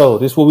 Joe,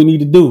 this is what we need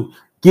to do.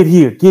 Get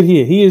here. Get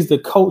here. He is the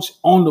coach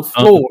on the on the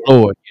floor.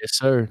 floor. Yes,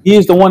 sir. He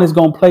is the one that's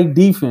going to play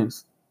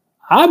defense.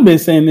 I've been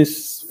saying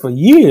this for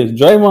years.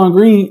 Draymond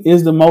Green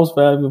is the most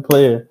valuable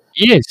player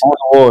Yes. on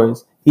the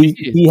Warriors.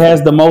 He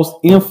has the most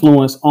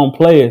influence on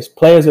players.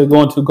 Players are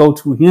going to go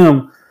to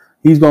him.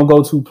 He's going to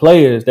go to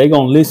players. They're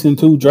going to listen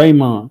to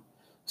Draymond.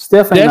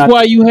 Steph ain't That's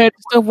why you had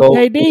the stuff with go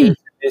KD.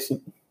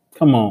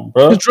 Come on,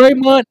 bro. Because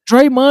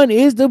Draymond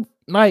is the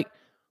like.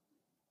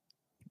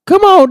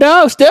 Come on,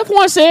 dog. Steph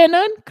wasn't saying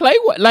nothing. Clay,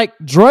 like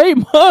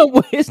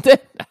Draymond is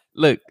that?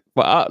 Look,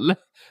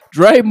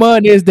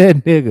 Draymond is that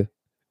nigga,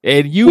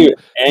 and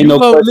Ain't no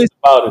question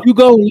about it. You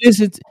go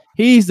listen.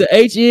 He's the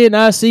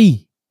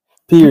HNIC.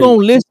 You gonna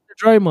listen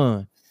to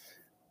Draymond.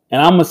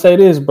 And I'm gonna say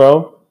this,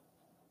 bro.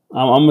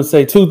 I'm gonna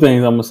say two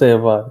things. I'm gonna say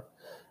about it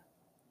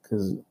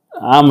because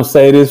I'm gonna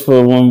say this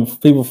for when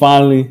people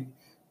finally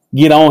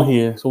get on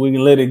here, so we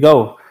can let it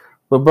go.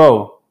 But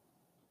bro,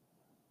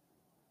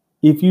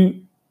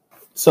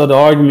 so the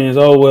argument is,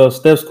 oh well,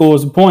 Steph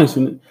scores the points.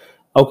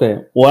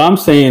 Okay, what I'm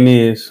saying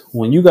is,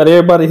 when you got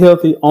everybody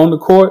healthy on the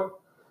court,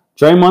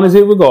 Draymond is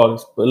it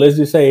regardless. But let's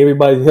just say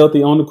everybody's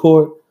healthy on the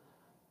court.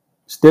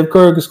 Steph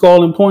Curry can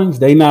score in points.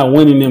 They not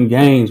winning them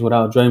games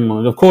without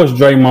Draymond. Of course,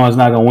 Draymond's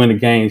not gonna win the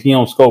games. He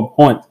don't score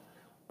points.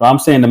 But I'm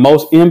saying the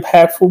most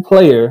impactful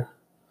player.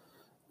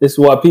 This is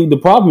why the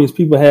problem is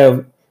people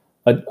have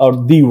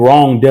the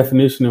wrong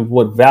definition of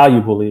what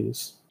valuable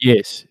is.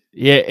 Yes,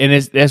 yeah,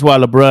 and that's why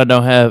LeBron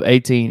don't have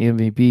 18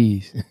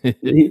 MVPs.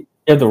 He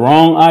have the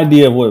wrong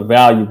idea of what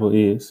valuable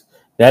is.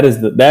 That is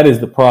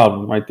the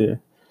problem right there.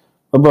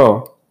 But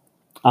bro,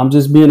 I'm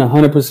just being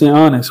 100%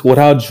 honest.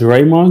 Without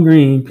Draymond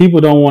Green, people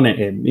don't want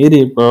to admit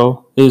it,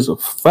 bro. It's a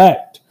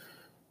fact.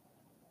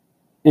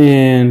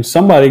 And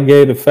somebody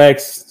gave the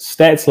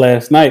stats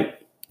last night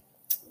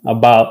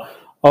about,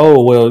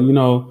 oh,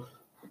 well,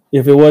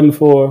 if it wasn't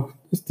for,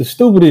 it's the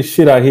stupidest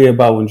shit I hear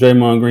about when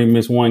Draymond Green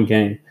missed one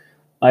game.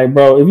 Like,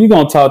 bro, if you're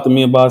going to talk to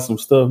me about some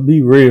stuff,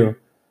 be real.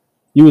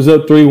 You was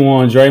up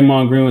 3-1.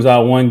 Draymond Green was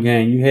out one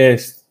game. You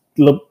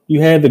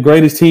had the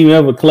greatest team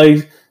ever,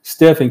 Clay,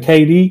 Steph, and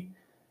KD.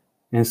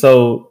 And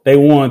so they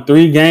won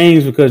 3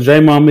 games because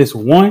Draymond missed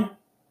one.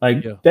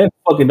 That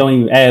fucking don't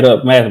even add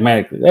up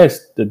mathematically.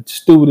 That's the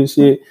stupidest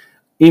shit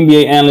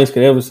NBA analysts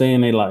could ever say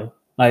in their life.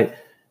 Like,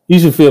 you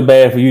should feel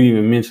bad for you to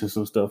even mention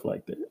some stuff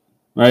like that,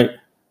 right?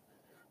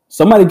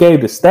 Somebody gave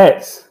the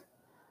stats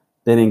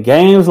that in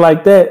games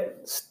like that,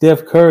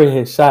 Steph Curry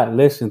had shot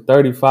less than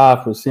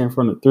 35%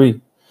 from the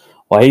three.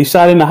 While he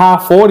shot in the high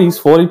 40s,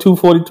 42,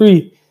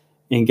 43,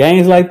 in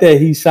games like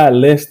that, he shot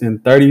less than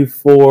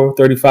 34,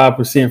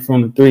 35%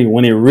 from the three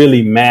when it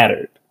really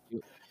mattered.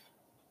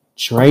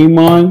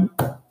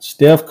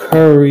 Steph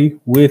Curry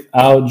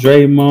without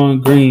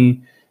Draymond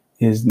Green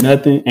is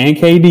nothing, and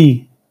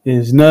KD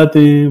is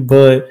nothing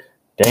but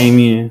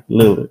Damian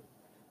Lillard.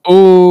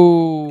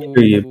 Oh,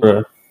 period,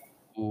 bro.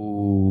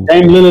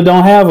 Damian Lillard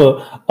don't have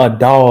a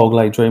dog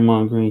like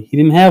Draymond Green. He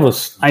didn't have a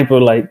sniper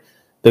like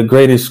the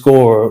greatest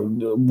scorer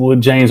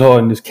with James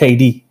Harden. This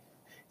KD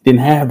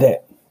didn't have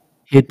that.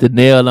 Hit the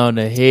nail on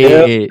the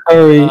head. Steph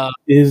Curry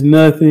is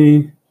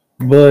nothing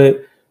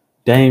but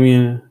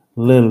Damian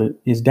Lillard.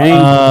 It's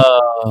Damian.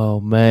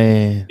 Oh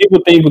man!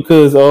 People think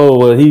because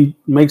he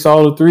makes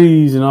all the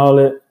threes and all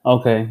that.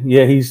 Okay,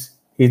 yeah,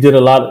 he did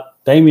a lot.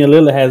 Damian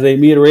Lillard has a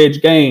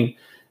mid-range game.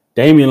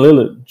 Damian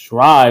Lillard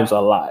drives a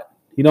lot.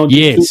 He don't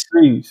just shoot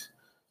threes.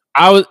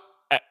 I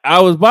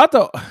was about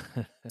to.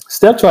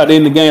 Steph tried to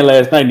end the game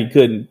last night and he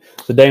couldn't.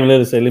 So Damian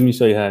Lillard said, "Let me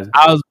show you how."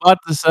 I was about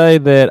to say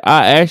that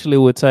I actually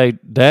would take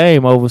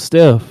Dame over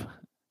Steph.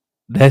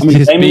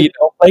 Damian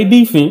don't play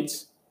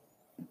defense.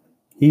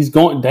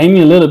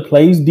 Damian Lillard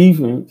plays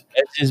defense.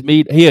 That's just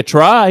me. He'll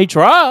try. He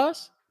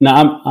tries.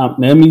 Now,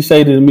 let me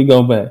say this. Let me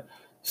go back.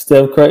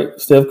 Steph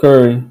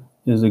Curry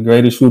is the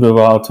greatest shooter of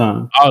all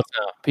time. All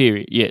time,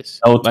 period. Yes.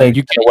 No Like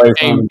taking it away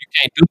from him. you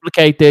can't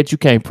duplicate that. You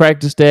can't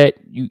practice that.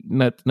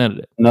 None of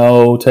that.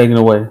 No taking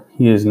away.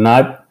 He is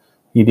not.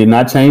 He did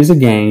not change the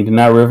game. He did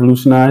not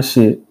revolutionize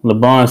shit.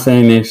 LeBron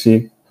saying that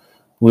shit.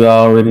 We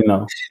already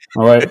know.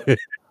 All right.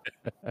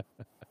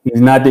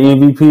 He's not the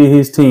MVP of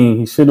his team.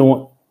 He should have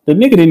won. The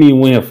nigga didn't even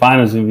win a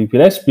Finals MVP.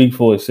 That speaks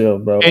for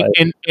itself, bro.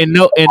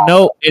 No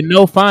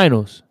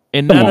finals.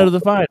 And none of the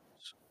finals.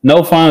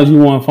 No finals. You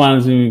won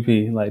Finals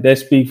MVP. Like that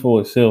speaks for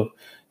itself.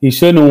 He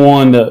shouldn't have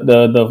won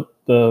the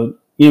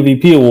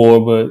MVP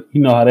award, but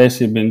you know how that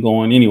shit been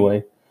going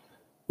anyway.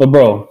 But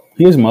bro,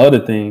 here's my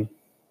other thing.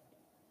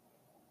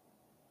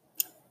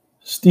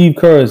 Steve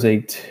Kerr is a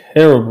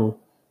terrible,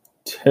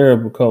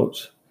 terrible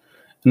coach.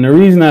 And the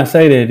reason I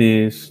say that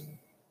is,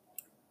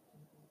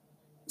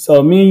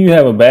 so me and you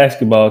have a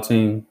basketball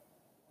team,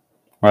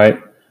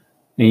 right?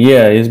 And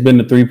yeah, it's been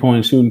the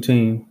 3-point shooting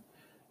team.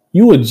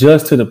 You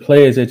adjust to the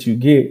players that you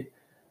get.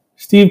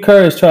 Steve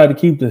Kerr has tried to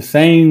keep the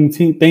same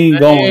thing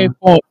going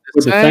with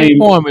the same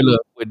formula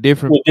with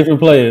different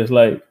players.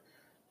 Like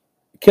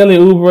Kelly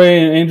Oubre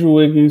and Andrew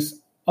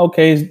Wiggins.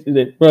 Okay,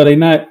 bro, they're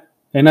not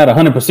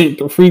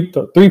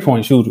 100%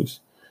 3-point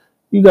shooters.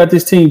 You got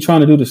this team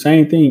trying to do the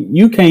same thing.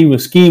 You can't even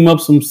scheme up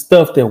some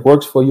stuff that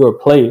works for your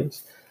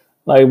players.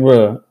 Like,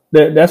 bro,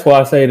 that's why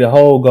I say the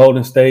whole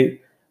Golden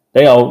State,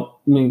 they owe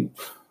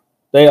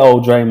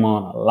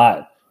Draymond a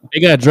lot. They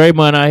got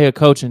Draymond out here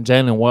coaching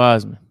Jalen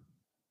Wiseman.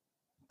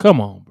 Come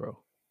on, bro.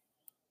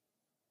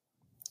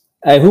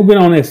 Hey, who been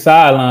on that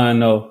sideline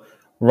though,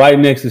 right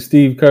next to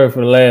Steve Kerr for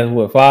the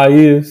last 5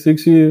 years,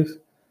 6 years?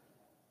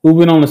 Who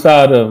been on the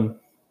side of him?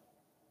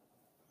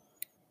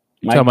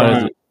 Mike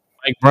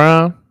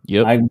Brown.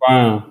 Yep. Mike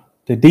Brown,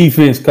 the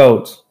defense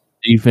coach.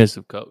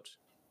 Defensive coach.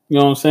 You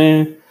know what I'm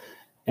saying?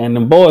 And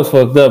the boys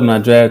fucked up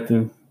not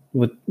drafting.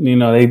 With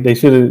they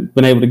should have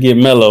been able to get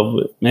Melo,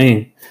 but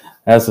man,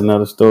 that's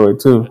another story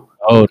too.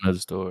 Oh, another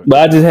story. But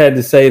I just had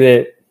to say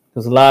that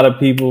because a lot of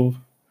people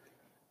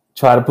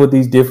try to put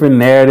these different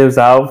narratives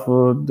out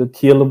for the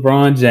kill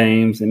LeBron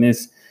James, and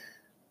it's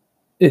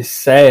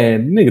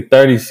sad. Nigga,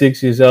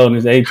 36 years old and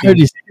his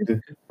 18.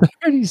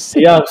 36.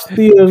 Y'all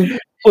still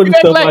putting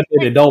stuff out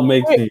there that don't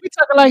make sense. We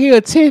talking like he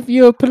a 10th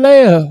year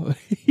player.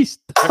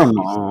 Come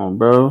on,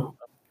 bro.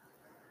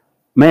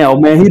 Man, oh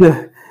man,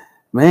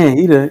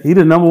 he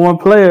the number one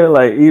player.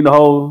 Like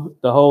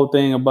the whole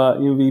thing about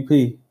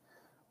MVP.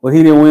 Well,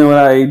 he didn't win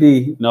without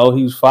AD. No,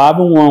 he was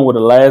 5-1 with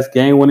the last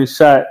game-winning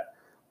shot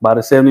by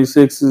the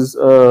 76ers.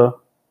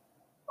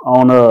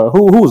 On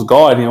who was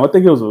guarding him? I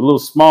think it was a little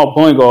small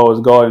point guard was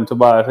guarding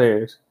Tobias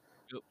Harris.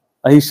 Yep.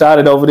 He shot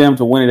it over them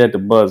to win it at the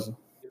buzzer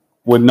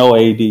with no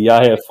AD.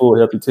 Y'all had a full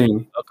healthy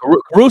team.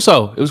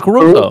 Caruso. It was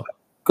Caruso.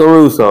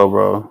 Caruso,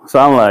 bro. So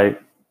I'm like,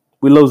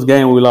 we lost the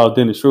game when we lost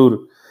Dennis Schroeder.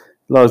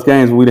 Lost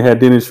games when we had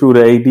Dennis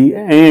Schroeder, AD,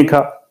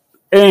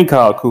 and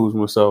Kyle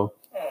Kuzma. So,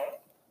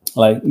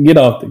 like, get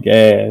off the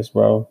gas,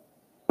 bro.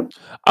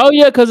 Oh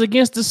yeah, because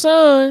against the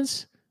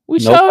Suns, we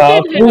no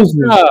showed it.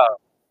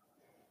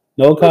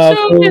 No Kyle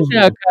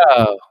Kuzma.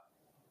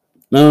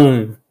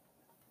 None.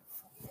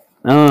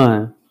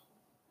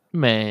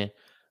 Man,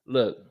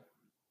 look.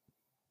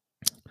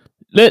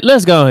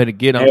 Let's go ahead and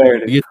get to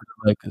the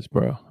Lakers,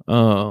 bro.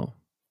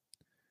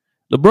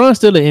 LeBron's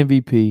still an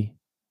MVP.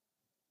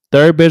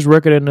 Third best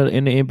record in the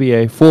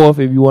NBA. Fourth,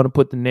 if you want to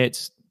put the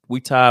Nets,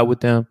 we tied with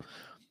them.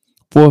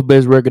 Fourth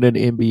best record in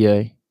the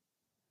NBA.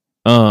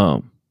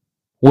 Well,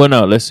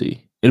 no, let's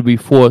see. It'll be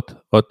fourth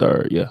or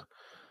third, yeah.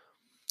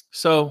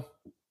 So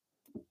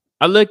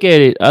I look at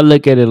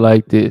it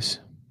like this.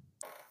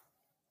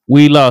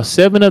 We lost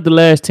 7 of the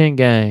last 10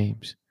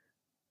 games.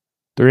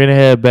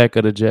 3.5 back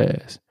of the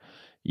Jazz.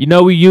 You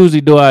know, we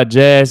usually do our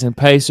Jazz and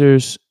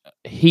Pacers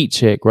heat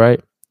check, right?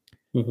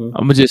 Mm-hmm.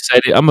 I'm gonna just say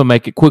that. I'm gonna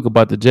make it quick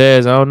about the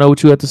Jazz. I don't know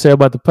what you have to say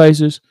about the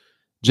Pacers.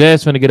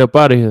 Jazz finna get up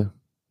out of here.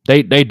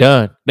 They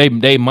done.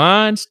 They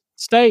mind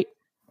state.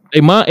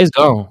 They mind is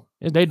gone.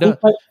 They done.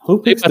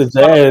 Who picks the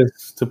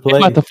Jazz to play?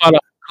 They're about to fall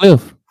off a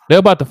cliff. They're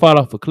about to fall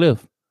off a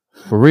cliff.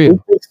 For real. Who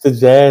picks the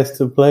Jazz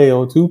to play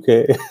on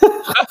 2K?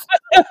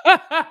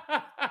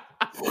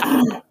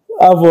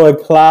 Our boy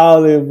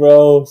clouded,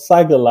 bro.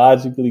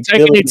 Psychologically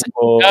taking it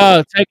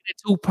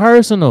too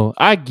personal.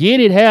 I get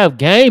it, have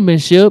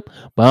gamemanship,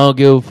 but I don't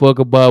give a fuck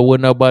about what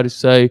nobody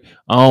say.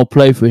 I don't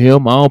play for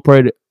him. I don't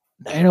pray.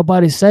 Ain't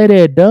nobody say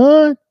that,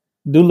 done.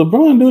 Do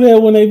LeBron do that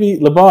when they be?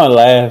 LeBron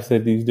laughs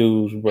at these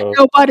dudes, bro. Ain't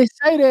nobody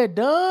say that,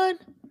 done.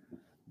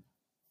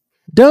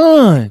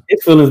 Done.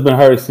 His feelings been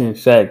hurt since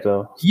Shaq,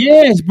 though.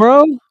 Yes,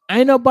 bro.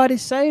 Ain't nobody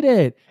say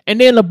that.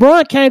 And then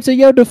LeBron came to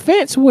your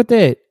defense with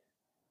that.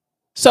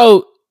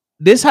 So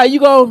this how you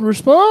gonna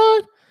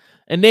respond?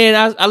 And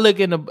then I look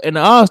in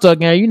the All-Star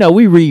game, you know,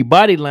 we read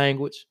body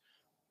language.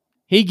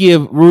 He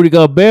give Rudy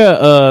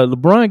Gobert,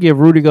 LeBron give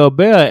Rudy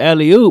Gobert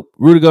alley-oop.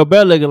 Rudy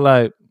Gobert looking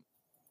like,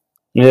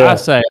 yeah. I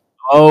say,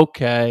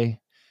 okay.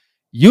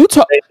 You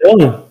know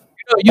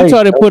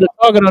Utah didn't put a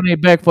target on their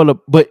back for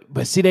but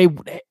see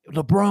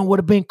LeBron would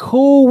have been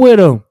cool with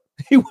him.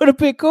 He would have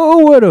been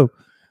cool with him.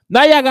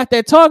 Now y'all got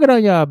that target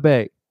on y'all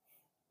back.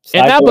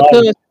 And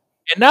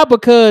not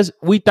because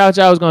we thought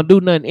y'all was gonna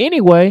do nothing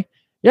anyway.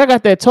 Y'all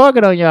got that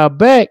target on y'all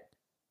back.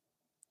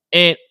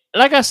 And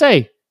like I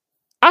say,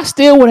 I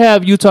still would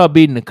have Utah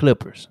beating the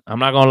Clippers. I'm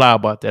not gonna lie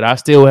about that. I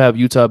still would have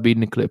Utah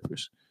beating the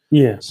Clippers.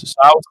 Yeah. So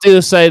I would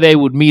still say they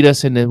would meet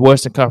us in the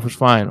Western Conference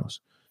Finals.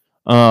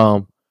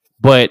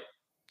 But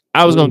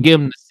I was gonna give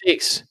them the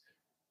 6.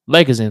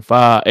 Lakers in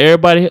 5.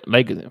 Everybody,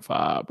 Lakers in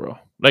 5, bro.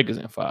 Lakers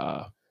in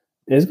 5.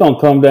 It's gonna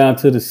come down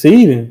to the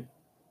seeding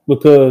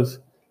because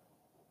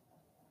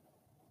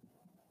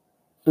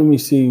let me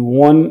see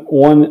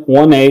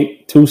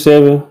 1-8,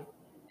 2-7,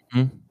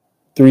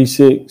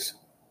 3-6,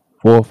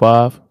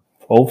 4-5.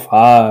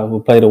 4-5. We'll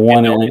play the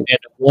 1 and the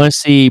 1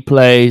 seed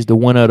plays the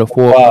winner of the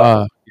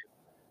 4-5.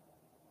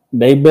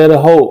 They better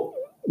hope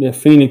that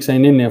Phoenix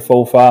ain't in there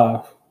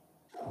 4-5.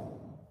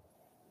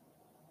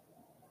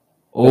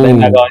 They're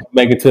not going to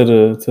make it to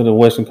the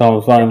Western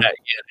Conference Finals.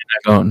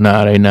 They're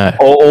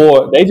not.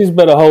 Or they just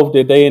better hope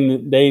that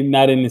they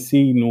not in the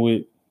seeding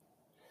with.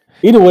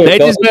 Either way, they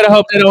just better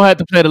hope they don't have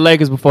to play the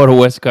Lakers before the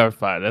Western Conference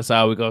Finals. That's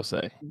all we gonna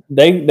say.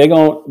 They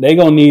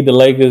gonna need the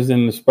Lakers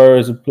and the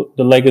Spurs,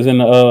 the Lakers and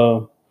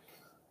the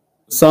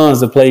Suns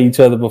to play each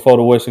other before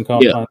the Western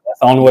Conference Finals. That's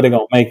the only way they're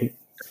gonna make it.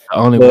 The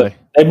only way.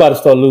 They about to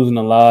start losing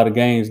a lot of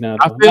games now.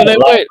 I feel that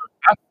way.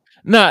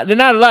 They're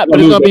not a lot, but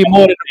it's gonna be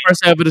more than the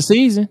first half of the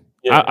season.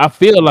 Yeah. I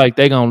feel like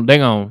they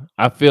gonna.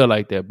 I feel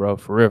like that, bro.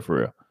 For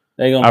real.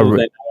 They gonna lose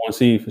that 1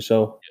 seed for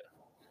sure. Yeah.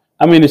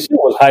 I mean, the shit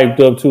was hyped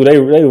up too. They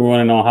were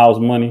running on house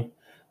money,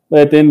 but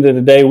at the end of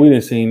the day, we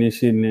didn't see this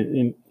shit.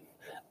 And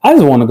I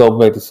just want to go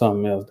back to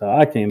something else, though.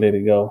 I can't let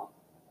it go.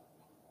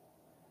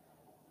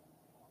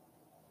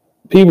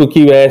 People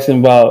keep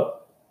asking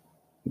about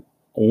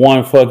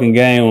one fucking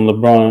game on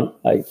LeBron.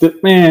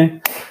 Like,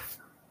 man,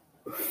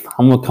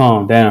 I'm gonna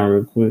calm down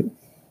real quick.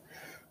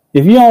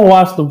 If you don't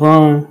watch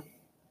LeBron,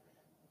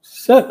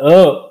 shut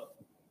up.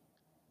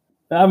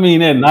 I mean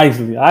that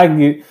nicely.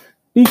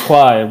 Be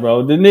quiet,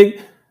 bro. The nigga,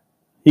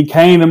 he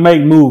came to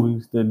make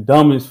movies. The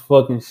dumbest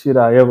fucking shit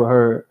I ever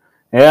heard.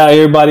 Yeah,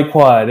 everybody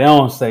quiet. They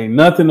don't say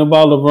nothing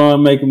about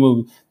LeBron making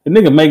movies. The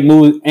nigga make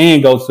movies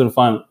and go to the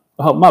final.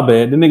 Oh, my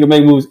bad. The nigga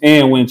make movies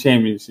and win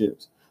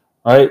championships.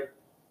 Right?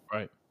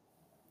 Right.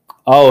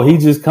 Oh, he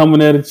just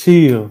coming at a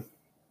chill.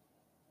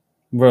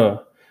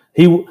 Bruh.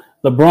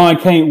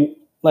 LeBron can't,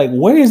 like,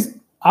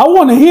 I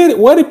want to hear it.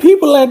 Where did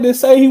people at that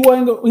say he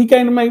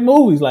came to make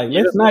movies? Like,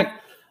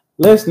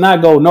 let's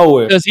not go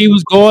nowhere. Because he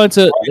was going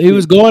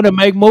to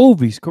make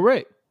movies,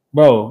 correct.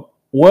 Bro,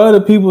 where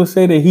do people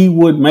say that he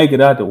would make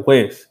it out the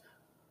West?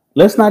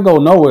 Let's not go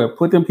nowhere.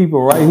 Put them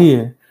people right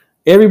here.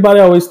 Everybody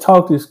always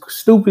talk this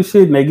stupid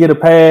shit and they get a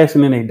pass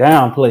and then they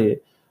downplay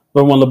it.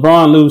 But when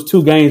LeBron lose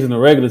 2 games in the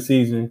regular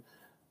season,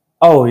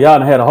 oh, y'all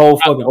done had a whole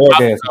fucking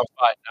orgasm.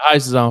 The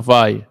ice is on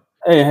fire.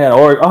 They had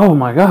oh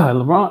my God,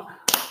 LeBron.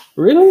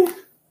 Really?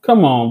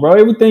 Come on, bro.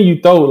 Everything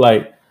you throw,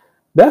 like,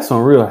 that's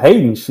some real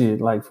hating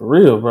shit. Like, for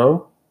real,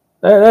 bro.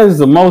 That is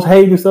the most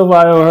hating stuff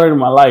I ever heard in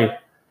my life.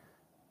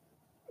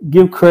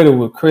 Give credit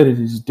what credit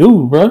is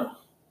due, bro.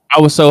 I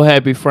was so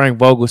happy Frank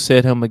Vogel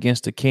set him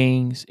against the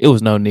Kings. It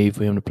was no need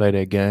for him to play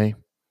that game.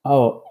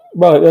 Oh,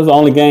 bro, that was the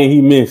only game he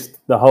missed.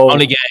 The whole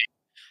only game.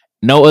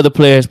 No other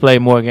players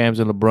played more games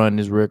than LeBron in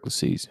this regular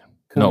season.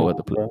 No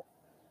other player.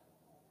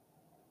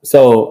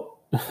 So,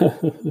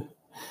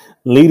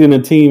 leading the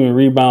team in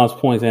rebounds,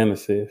 points, and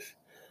assists.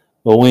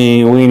 But we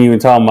ain't even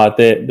talking about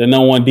that. The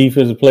number 1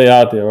 defensive player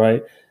out there,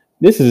 right?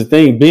 This is the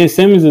thing. Ben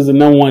Simmons is the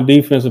number 1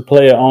 defensive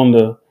player on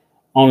the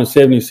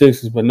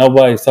 76ers, but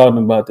nobody's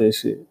talking about that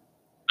shit.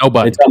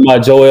 Nobody. They're talking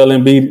about Joel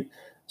Embiid.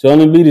 Joel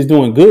Embiid is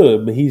doing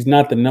good, but he's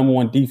not the number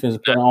 1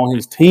 defensive player on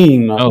his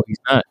team. No, he's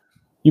not.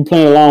 You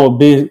playing along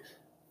with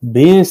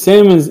Ben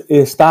Simmons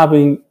is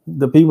stopping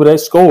the people that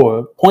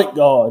score. Point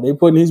guard. They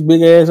putting his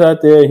big ass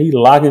out there. He's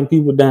locking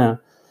people down.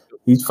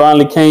 He's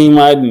finally came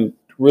out and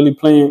really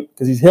playing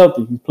because he's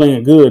healthy. He's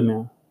playing good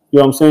now. You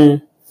know what I'm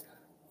saying?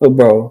 But,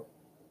 bro,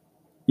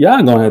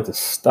 y'all going to have to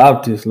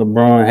stop this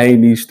LeBron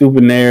hating these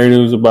stupid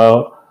narratives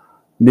about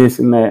this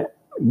and that.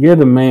 Give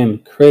the man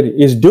credit.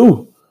 It's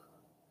due.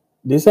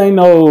 This ain't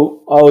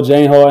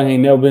Jane Harden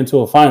ain't never been to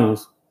a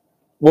finals.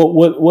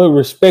 What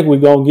respect we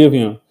going to give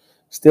him?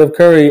 Steph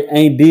Curry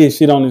ain't did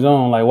shit on his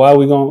own. Like, why are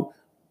we going to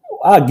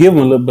 – I'll give him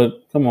a little bit.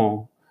 Come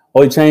on.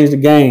 Oh, he changed the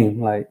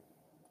game. Like,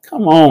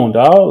 come on,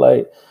 dog.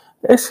 Like,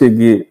 that shit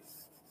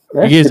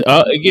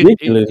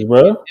ridiculous,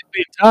 bro. It's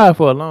been tied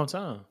for a long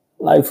time.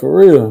 Like, for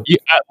real.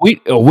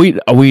 We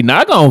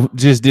not going to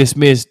just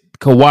dismiss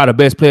Kawhi, the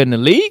best player in the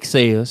league,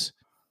 says.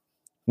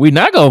 We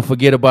not going to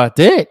forget about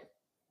that.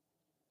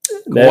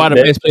 Kawhi,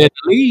 the best player in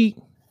the league.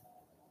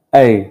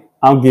 Hey,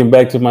 I'm getting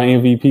back to my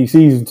MVP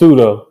season, too,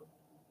 though.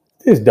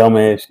 This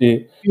dumbass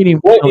shit.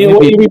 What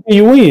MVP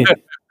you win?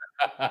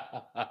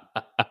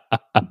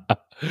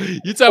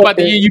 You talking about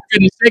the year you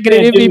finished second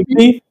in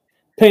MVP?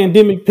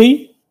 Pandemic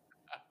P?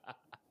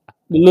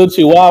 The little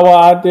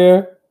chihuahua out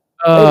there?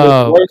 They look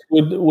Oh,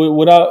 worse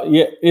without.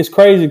 Yeah, it's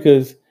crazy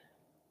because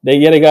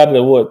they got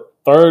the what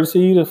third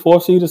seed or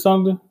fourth seed or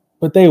something,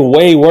 but they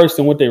way worse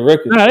than what they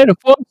record. nah, they the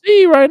 4th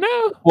seed right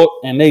now.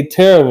 And they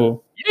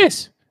terrible,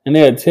 Yes, and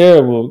they're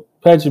terrible.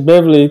 Patrick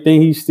Beverly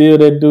think he's still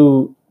that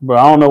dude, but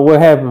I don't know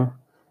what happened.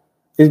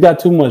 It's got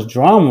too much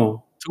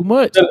drama. too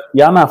much.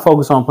 Y'all not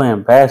focused on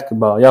playing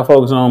basketball. Y'all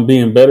focused on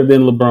being better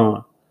than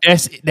LeBron.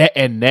 That's that,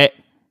 and that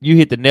you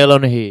hit the nail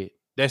on the head.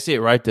 That's it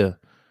right there.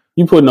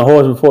 You putting the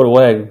horse before the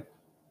wagon.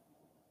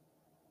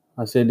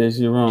 I said that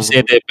shit You wrong.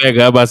 said that back.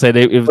 I about to say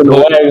that it was Putting the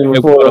wagon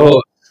before the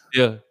horse.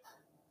 Yeah.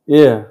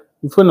 Yeah,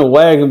 you putting the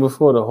wagon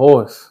before the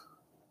horse.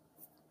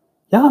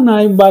 Y'all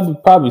not even about to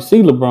probably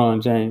see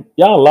LeBron James.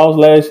 Y'all lost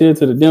last year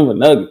to the Denver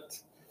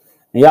Nuggets.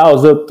 And y'all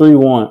was up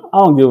 3-1. I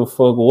don't give a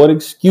fuck what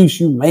excuse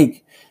you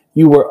make.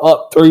 You were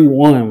up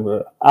 3-1,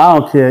 bro. I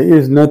don't care.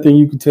 There's nothing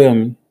you can tell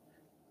me.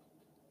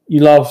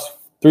 You lost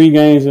 3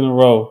 games in a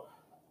row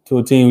to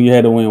a team you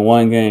had to win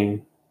 1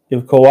 game.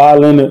 If Kawhi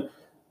Leonard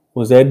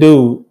was that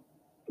dude,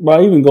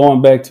 bro, even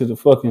going back to the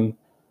fucking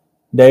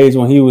days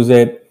when he was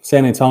at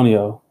San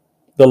Antonio,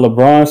 the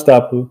LeBron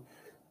stopper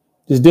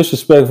is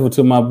disrespectful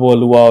to my boy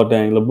Luol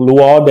Deng.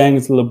 Luol Deng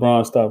is the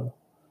LeBron stopper.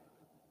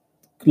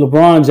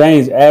 LeBron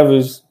James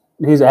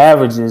his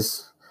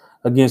averages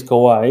against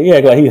Kawhi. He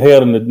act like he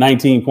held him to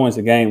 19 points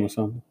a game or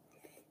something.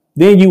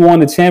 Then you won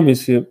the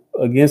championship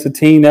against a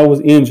team that was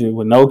injured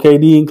with no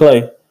KD and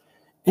Clay,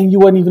 and you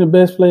wasn't even the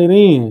best player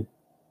then.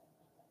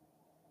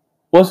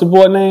 What's the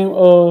boy name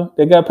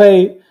that got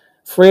paid?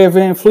 Fred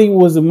VanVleet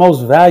was the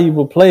most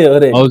valuable player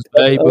of that, Most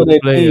valuable player.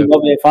 team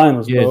of that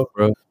finals, Yes,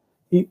 bro.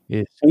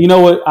 Yes. You know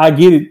what? I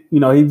get it.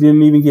 You know, he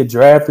didn't even get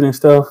drafted and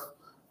stuff.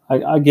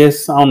 I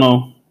guess, I don't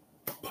know,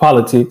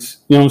 politics.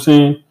 You know what I'm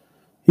saying?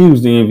 He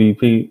was the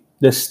MVP.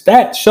 The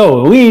stats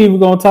show. We ain't even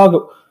going to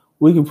talk.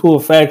 We can pull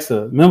facts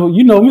up. Remember,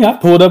 you know me. I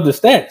pulled up the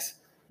stats.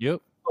 Yep.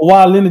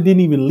 Kawhi Leonard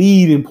didn't even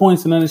lead in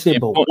points and other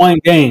shit, but one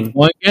game.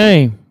 One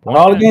game.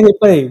 All the games they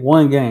played,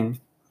 one game.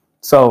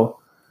 So,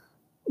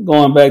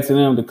 going back to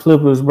them, the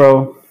Clippers,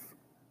 bro.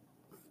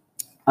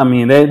 I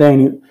mean, they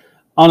ain't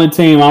only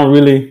team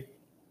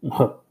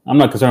I'm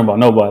not concerned about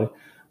nobody.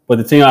 But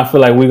the team I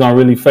feel like we're going to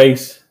really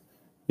face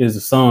is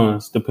the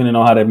Suns, depending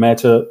on how they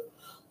match up.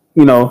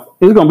 You know,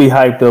 it's going to be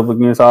hyped up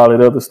against all that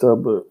other stuff,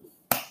 but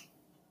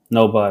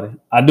nobody.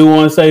 I do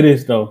want to say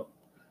this, though.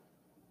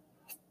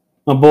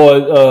 My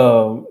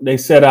boy, they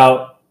set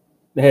out,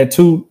 they had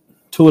two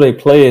of their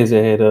players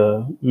that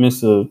had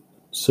missed a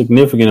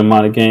significant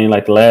amount of games,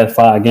 like the last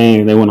 5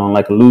 games. They went on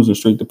like a losing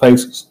streak. The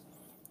Pacers.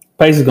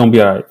 Pacers going to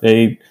be all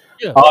right.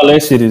 All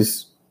that shit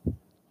is,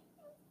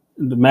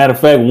 the matter of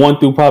fact, 1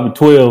 through probably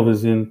 12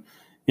 is in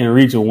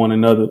reach of one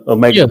another of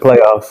making the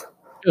playoffs.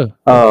 Yeah.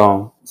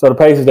 So the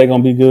Pacers, they're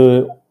going to be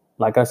good.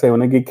 Like I said,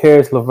 when they get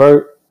Karis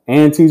LeVert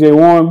and TJ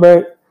Warren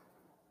back,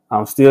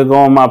 I'm still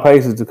going my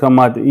Pacers to come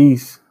out the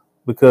East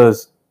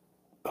because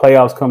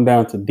playoffs come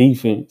down to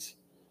defense.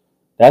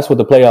 That's what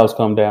the playoffs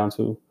come down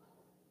to.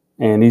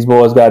 And these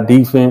boys got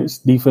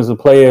defensive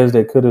players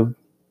that could have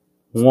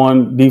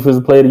won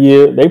Defensive Player of the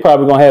Year. They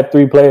probably going to have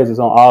 3 players that's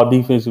on all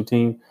defensive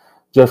team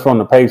just from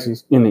the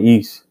Pacers in the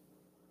East.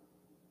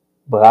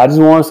 But I just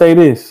want to say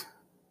this.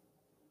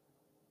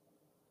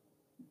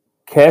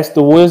 Catch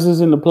the Wizards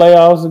in the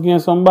playoffs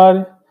against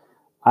somebody.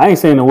 I ain't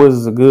saying the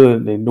Wizards are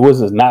good. The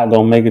Wizards not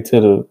going to make it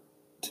to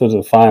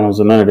the finals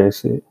or none of that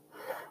shit.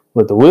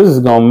 But the Wizards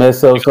are going to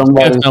mess up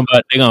somebody.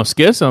 They're going to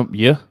scare some,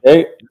 yeah.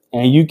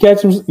 And you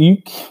catch them,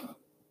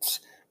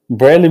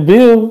 Bradley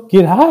Beal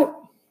get hot.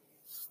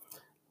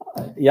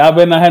 Y'all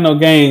better not have no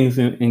games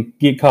and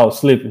get caught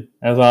slipping.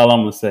 That's all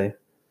I'm going to say.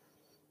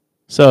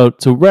 So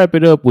to wrap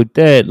it up with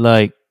that,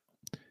 like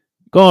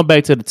going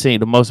back to the team,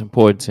 the most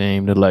important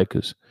team, the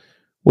Lakers.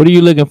 What are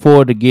you looking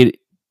for to get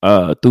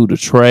through the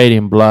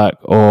trading block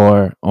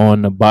or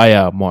on the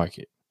buyout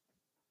market?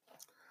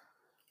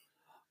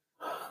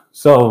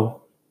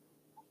 So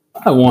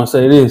I want to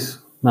say this.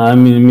 Now let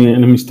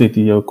me stick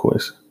to your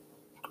question.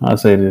 I'll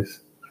say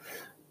this.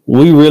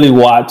 We really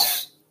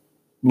watch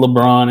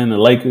LeBron and the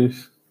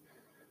Lakers.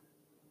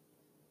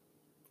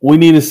 We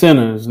need a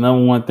center is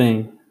number one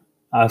thing.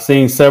 I've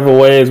seen several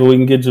ways where we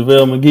can get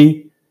JaVale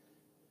McGee.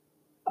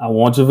 I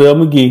want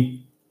JaVale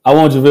McGee. I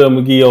want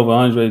JaVale McGee over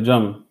Andre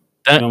Drummond.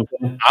 You know what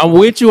I'm saying? I'm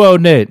with you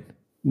on that.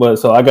 But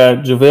so I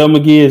got JaVale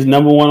McGee is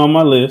number 1 on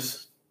my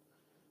list.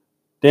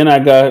 Then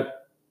I'll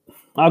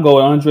go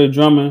with Andre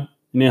Drummond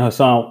and then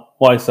Hassan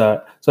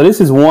Whiteside. So this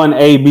is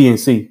 1A, B, and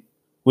C.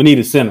 We need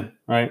a center,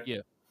 right? Yeah.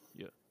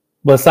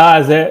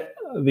 Besides that,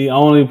 the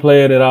only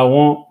player that I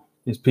want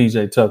is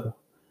PJ Tucker.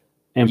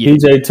 And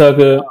PJ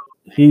Tucker,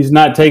 he's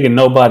not taking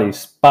nobody's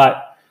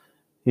spot.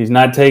 He's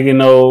not taking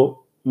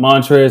no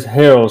Montrezl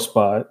Harrell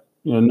spot.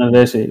 You know, none of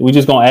that shit. We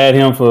just gonna add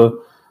him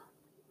for.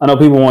 I know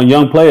people want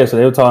young players, so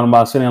they were talking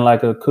about sending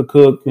like a Cook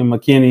and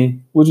McKinney,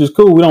 which is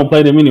cool. We don't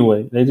play them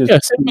anyway. They just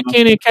send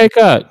McKinney and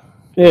K-Cock.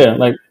 Yeah,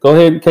 like go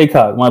ahead,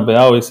 K-Cock. My bad, I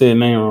always say the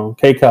name wrong.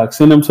 K-Cock,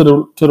 send them to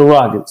the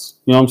Rockets.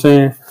 You know what I'm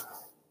saying?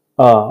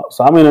 So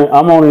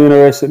I'm only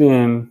interested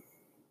in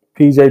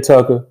PJ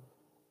Tucker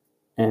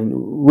and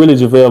really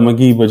JaVale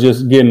McGee, but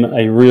just getting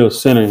a real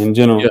center in Yeah,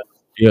 general.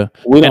 yeah.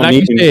 We And don't like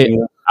need you said,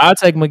 anything else. I'll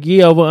take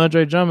McGee over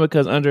Andre Drummond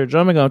because Andre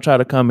Drummond gonna try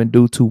to come and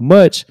do too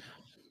much.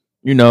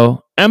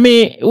 I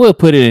mean, we'll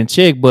put it in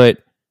check, but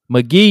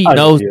McGee Oh,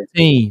 knows yeah, the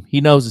team.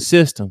 He knows the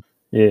system.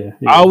 yeah,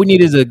 All yeah. we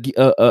need is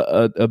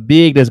a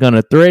big that's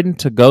gonna threaten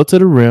to go to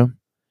the rim,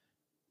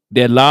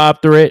 that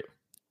lob threat,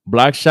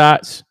 block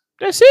shots.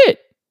 That's it.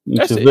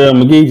 That's it.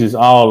 JaVale McGee just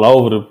all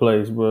over the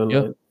place, bro. Yeah,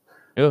 Like,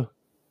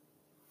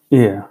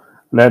 yeah,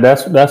 yeah,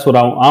 that's what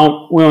I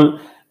don't. Well,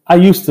 I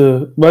used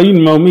to, bro. You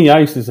know me. I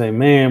used to say,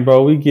 man,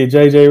 bro, we get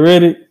JJ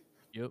Redick.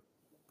 yep.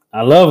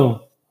 I love him.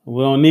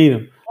 We don't need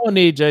him. I don't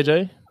need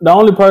JJ. The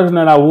only person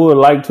that I would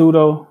like to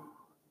though,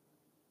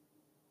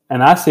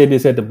 and I said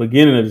this at the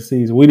beginning of the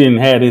season. We didn't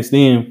have this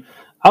then.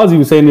 I was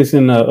even saying this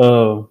in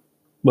the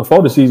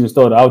before the season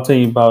started. I was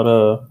telling you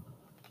about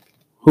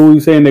who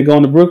he's saying they're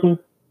going to Brooklyn.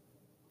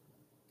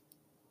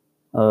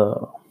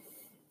 Uh,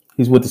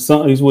 he's with the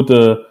Sun. He's with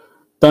the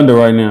Thunder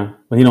right now,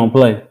 but he don't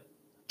play.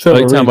 Oh,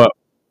 you talking about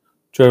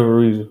Trevor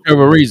Ariza.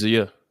 Trevor Ariza?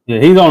 Yeah, Yeah,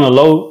 he's on the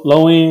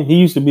low end. He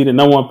used to be the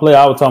number one player.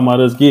 I was talking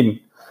about us getting,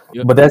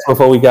 yep. but that's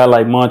before we got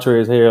like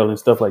Montrezl Harrell and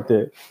stuff like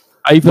that.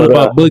 How you feel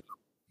about Boogie?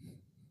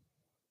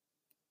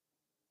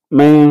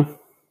 Man,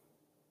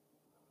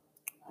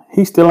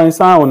 he still ain't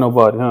signed with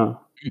nobody, huh?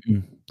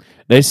 Mm-mm.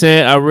 They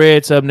said I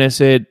read something that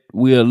said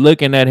we are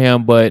looking at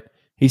him, but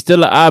he's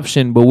still an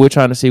option. But we're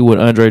trying to see what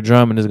Andre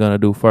Drummond is going to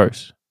do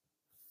first.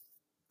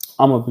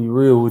 I'm gonna be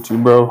real with you,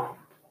 bro.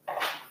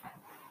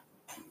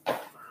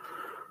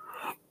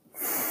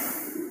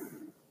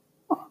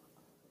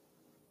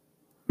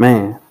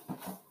 Man,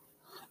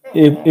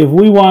 if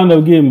we wind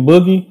up getting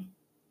Boogie,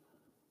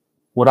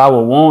 what I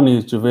would want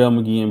is JaVale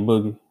McGee and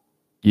Boogie.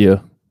 Yeah.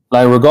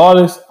 Like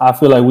regardless, I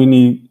feel like we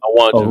need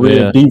a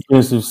real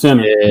defensive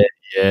center.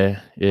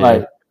 Yeah.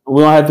 Like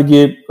we don't have to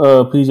get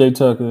PJ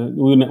Tucker.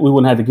 We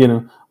wouldn't have to get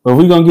him. But if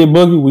we're gonna get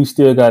Boogie, we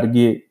still got to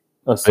get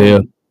a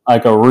center,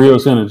 like a real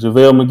center,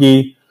 JaVale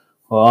McGee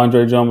or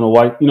Andre Drummond or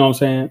White. You know what I'm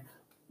saying?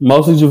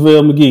 Mostly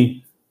JaVale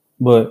McGee,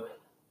 but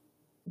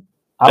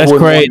that's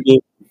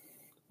crazy.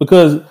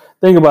 Because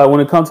think about it, when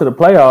it comes to the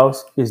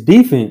playoffs, it's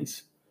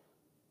defense.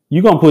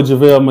 You're gonna put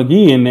JaVale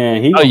McGee in there,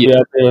 and he gonna be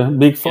out there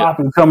big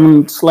flopping,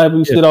 coming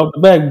slapping shit off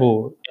the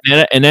backboard.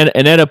 And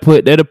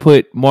that'll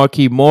put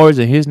Marquise Morris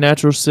in his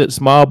natural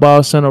small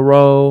ball center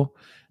role.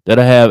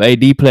 That'll have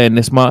AD playing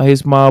his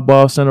small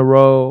ball center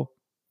role.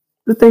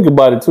 Just think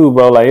about it too,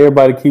 bro. Like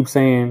everybody keeps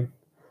saying,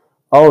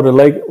 "Oh, the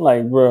Lake,"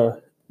 like,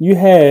 bro, you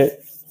had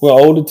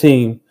older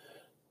team.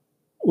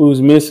 We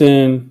was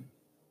missing.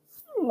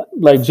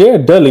 Like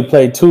Jared Dudley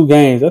played 2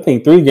 games, I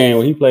think 3 games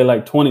where he played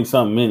like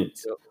 20-something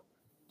minutes. Yep.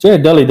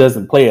 Jared Dudley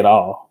doesn't play at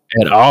all.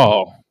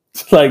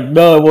 It's like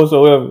none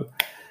whatsoever.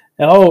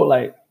 And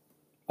like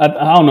I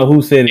don't know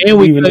who said it. And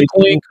we even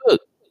Quinn Cook.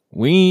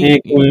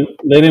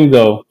 Let him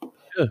go.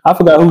 Yeah. I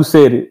forgot who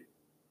said it.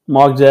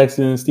 Mark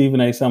Jackson,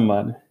 Stephen A.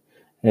 Somebody.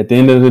 At the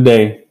end of the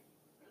day,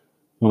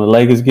 when the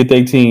Lakers get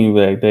their team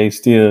back, they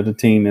still the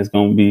team that's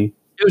gonna be.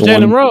 It was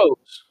Jalen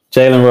Rose.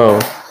 Jalen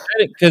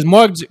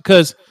Rose.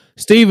 Because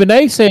Stephen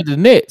A. said the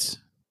Nets.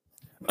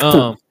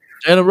 Jalen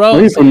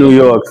Rose. He's from New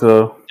York,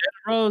 so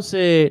Jalen Rose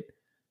said,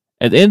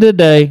 at the end of the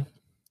day,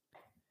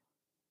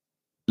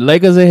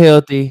 Lakers are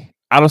healthy.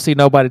 I don't see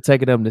nobody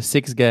taking them to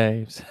 6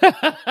 games.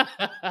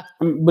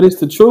 But it's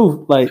the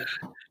truth. Like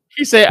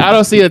he said, I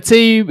don't see a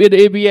team in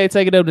the NBA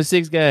taking them to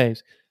 6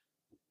 games.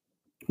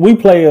 We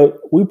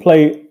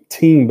play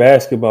team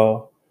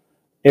basketball.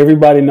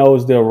 Everybody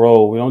knows their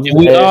role. We don't just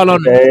all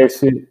on the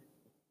shit.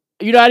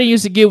 You know how they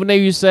used to get when they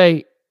used to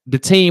say the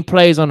team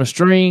plays on a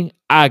string?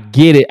 I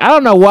get it. I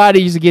don't know why they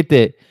used to get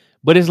that,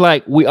 but it's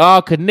like we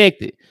all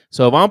connected.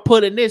 So if I'm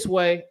putting this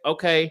way,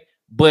 okay,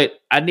 but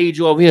I need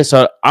you over here,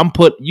 so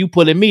you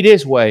pulling me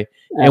this way,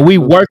 and we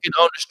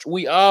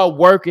all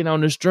working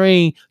on the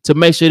string to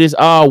make sure this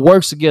all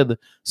works together.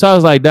 So I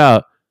was like,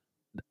 dog,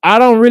 I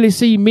don't really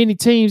see many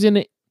teams in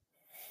it.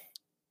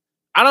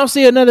 I don't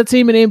see another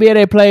team in the NBA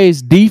that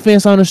plays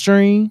defense on the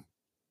string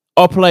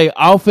or play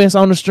offense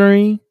on the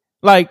string.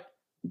 Like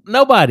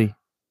nobody.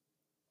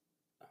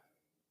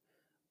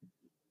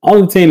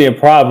 Only team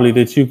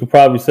that you could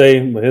probably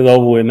say, but it's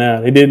over with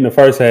now. They did in the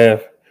first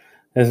half.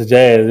 That's the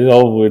Jazz. It's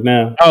over with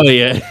now. Oh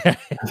yeah.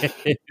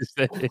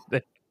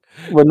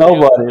 But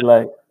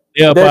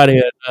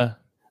nobody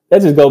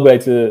that just go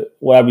back to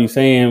what I be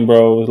saying,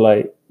 bro. It's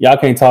like y'all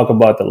can't talk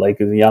about the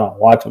Lakers and y'all don't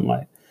watch them,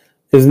 like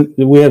because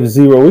we have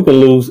 0. We could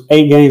lose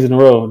 8 games in a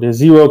row. There's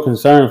 0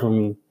 concern for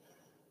me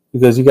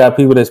because you got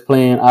people that's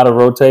playing out of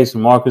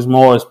rotation. Marcus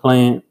Morris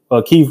playing,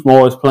 Keith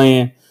Morris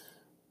playing.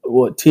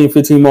 10,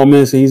 15 more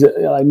minutes. And he's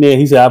like, man,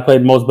 he said, I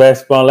played the most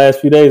basketball the last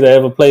few days I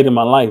ever played in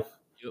my life.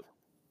 Yep.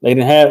 They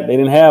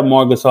didn't have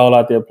Marc Gasol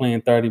out there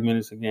playing 30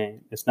 minutes a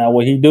game. It's not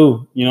what he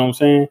do. You know what I'm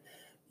saying?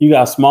 You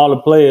got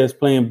smaller players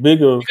playing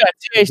bigger. You got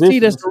THT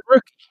that's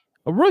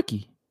a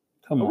rookie.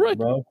 Come on,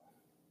 bro.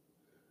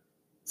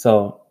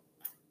 So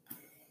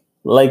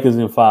Lakers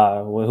in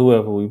 5 with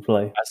whoever we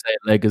play. I say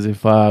Lakers in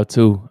 5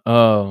 too.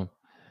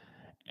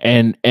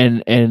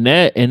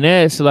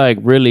 that's like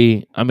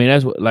really. I mean,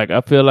 that's what like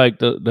I feel like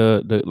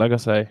the like I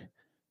say,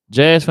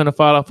 Jazz finna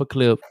fall off a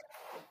cliff.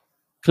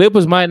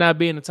 Clippers might not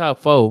be in the top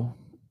 4.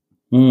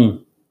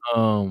 Mm.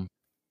 Um,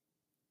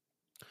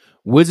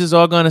 Wizards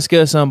are gonna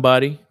scare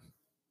somebody,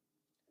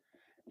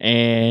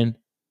 and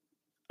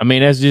I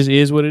mean that's just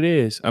is what it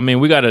is. I mean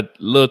we got a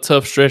little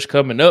tough stretch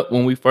coming up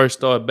when we first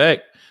start back.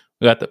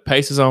 We got the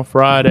Pacers on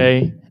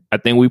Friday. I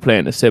think we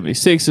playing the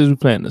 76ers, we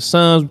playing the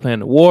Suns, we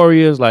playing the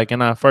Warriors. Like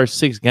in our first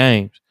 6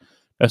 games,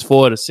 that's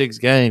 4 of the 6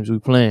 games we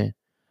playing.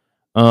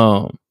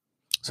 So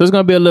it's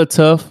gonna be a little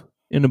tough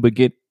in the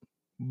beginning,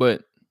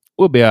 but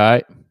we'll be all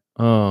right.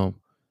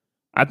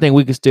 I think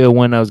we can still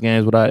win those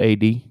games without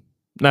AD.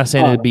 Not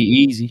saying it'd be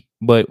easy,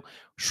 but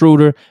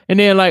Schroeder. And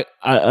then like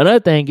another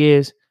thing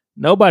is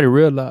nobody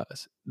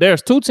realized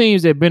there's 2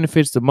 teams that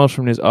benefits the most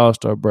from this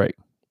All-Star break: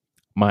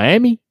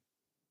 Miami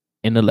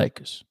and the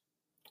Lakers.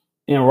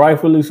 And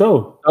rightfully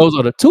so. Those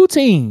are the 2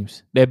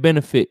 teams that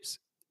benefits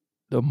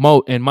the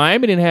most. And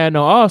Miami didn't have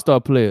no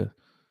All-Star player,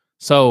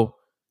 so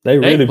they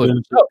really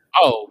benefit.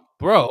 Oh,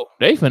 bro,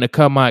 they finna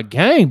come out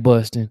gang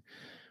busting.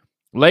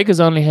 Lakers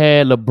only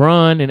had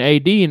LeBron and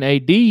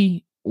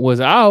AD was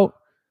out.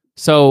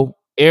 So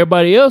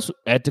everybody else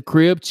at the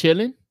crib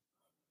chilling.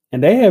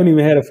 And they haven't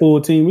even had a full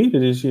team either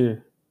this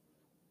year.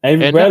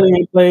 Avery Bradley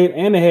ain't played,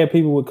 and they had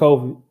people with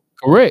COVID.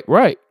 Correct,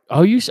 right.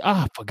 Oh,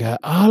 I forgot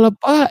all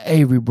about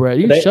Avery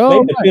Bradley. They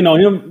depend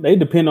on him. They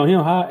depend on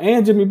him high.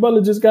 And Jimmy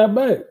Butler just got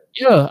back.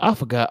 Yeah, I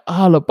forgot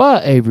all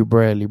about Avery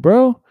Bradley,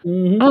 bro.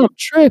 Mm-hmm. I'm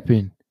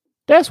tripping.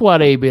 That's why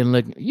they been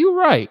looking. You're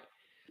right.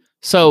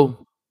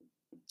 So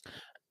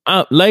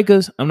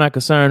Lakers, I'm not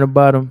concerned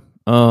about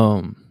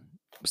them.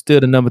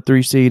 Still the number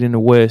 3 seed in the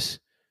West.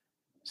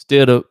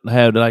 Still to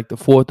have like the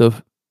fourth. I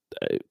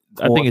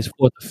think it's 4th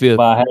or 5th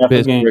by half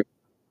a game.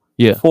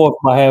 Yeah, 4th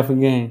by half a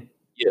game.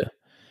 Yeah.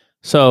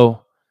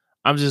 So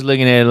I'm just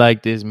looking at it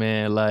like this,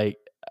 man. Like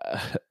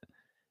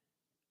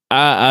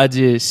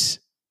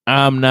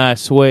I'm not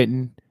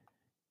sweating.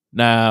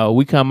 Now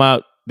we come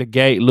out the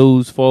gate,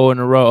 lose 4 in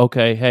a row.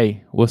 Okay,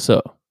 hey, what's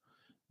up?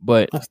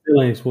 But I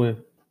still ain't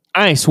sweating.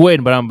 I ain't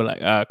sweating, but I'm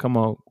like, come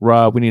on,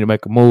 Rob, we need to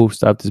make a move,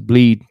 stop this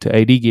bleed till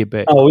AD get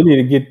back. Oh, we need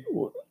to get.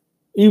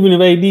 Even if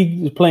AD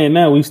is playing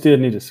now, we still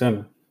need a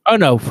center. Oh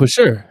no, for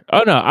sure.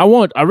 Oh no,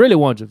 I really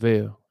want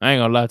JaVale. I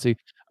ain't gonna lie to you.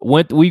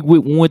 We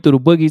went through the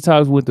Boogie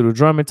talks, went through the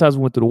Drummond talks,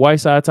 went through the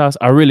Whiteside talks.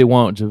 I really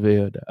want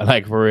JaVale.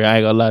 Like for real, I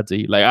ain't gonna lie to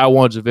you. Like I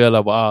want JaVale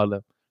over all of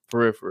them.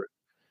 For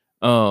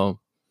real.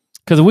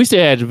 Because we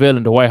still had JaVale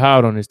and Dwight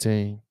Howard on this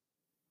team.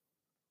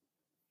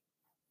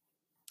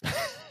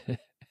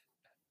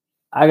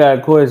 I got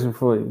a question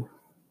for you.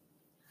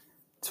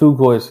 2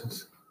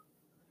 questions.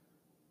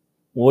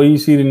 What do you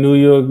see the New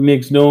York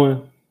Knicks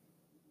doing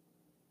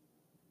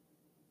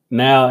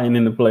now and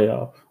in the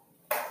playoffs?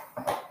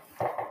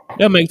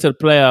 They'll make it to the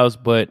playoffs,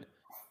 but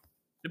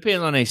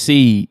depends on their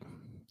seed.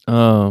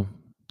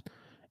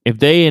 If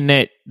they in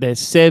that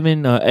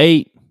 7 or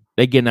 8,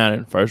 they getting out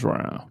in the first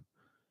round.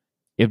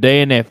 If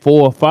they in that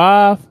 4 or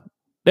 5,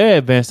 they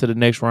advance to the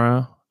next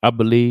round, I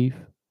believe.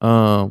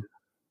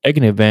 They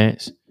can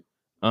advance.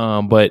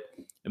 But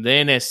if they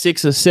in that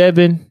 6 or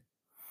 7,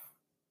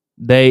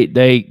 they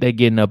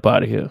getting up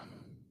out of here.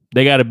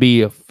 They got to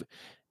be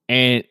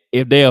and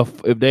if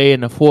they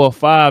in the 4 or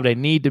 5, they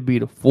need to be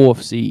the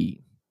 4th seed.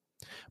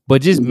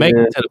 But just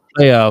making it to the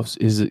playoffs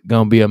is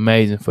gonna be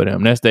amazing for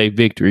them. That's their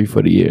victory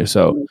for the year.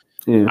 So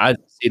I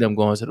see them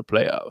going to the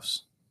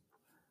playoffs.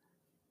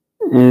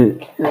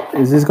 And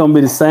is this gonna be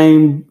the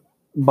same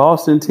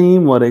Boston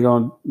team, or they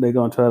gonna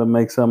try to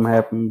make something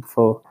happen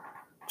before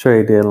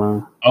trade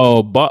deadline?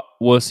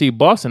 Oh, see,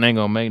 Boston ain't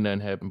gonna make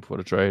nothing happen before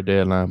the trade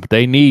deadline, but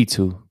they need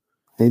to.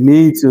 They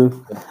need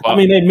to. I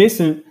mean, they're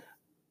missing.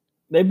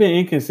 They've been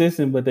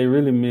inconsistent, but they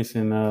really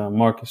missing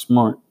Marcus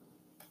Smart.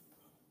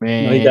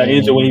 Man, he got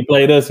injured when he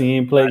played us. He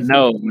ain't played.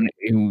 No,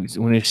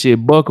 when his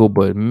shit buckled,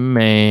 but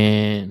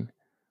man,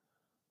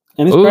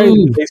 and it's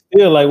crazy. They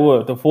still like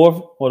what, the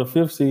 4th or the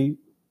 5th seed?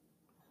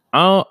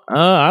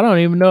 I don't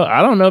even know.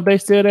 I don't know if they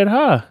still that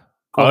high.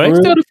 Oh, they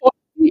still the 4th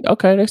seed.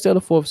 Okay, they still the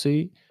 4th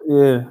seed.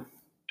 Yeah,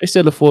 they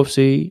still the 4th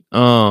seed.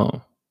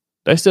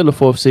 They still the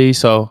 4th seed.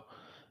 So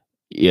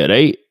yeah,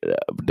 they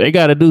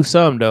got to do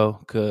something though,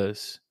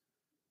 because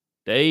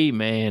they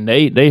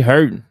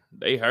hurting.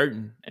 They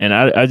hurting. And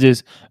I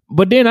just,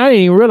 but then I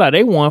didn't even realize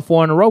they won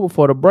 4 in a row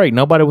before the break.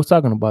 Nobody was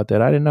talking about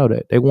that. I didn't know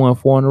that. They won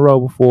 4 in a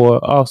row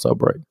before All-Star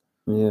break.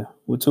 Yeah,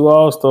 with 2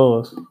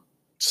 All-Stars.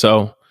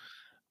 So,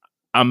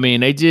 I mean,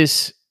 they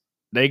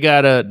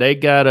gotta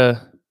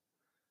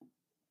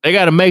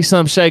make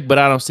something shake, but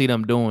I don't see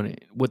them doing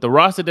it. With the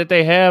roster that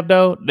they have,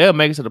 though, they'll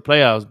make it to the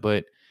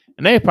playoffs,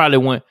 and they probably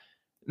win.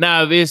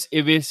 Now, if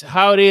it's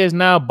how it is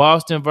now,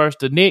 Boston versus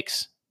the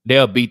Knicks,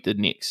 they'll beat the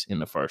Knicks in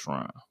the first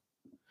round.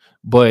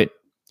 But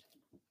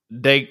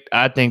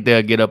I think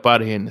they'll get up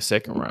out of here in the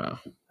second round.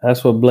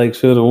 That's what Blake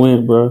should have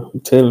went, bro. I'm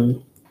telling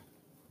you.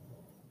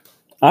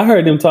 I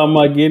heard them talking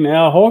about getting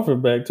Al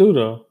Horford back too,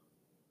 though.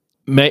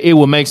 it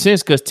would make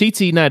sense because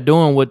TT not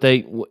doing what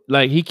they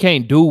like. He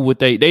can't do what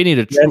they need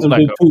a He has true to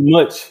like do too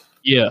much.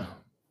 yeah.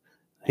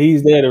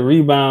 He's there to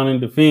rebound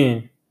and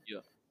defend.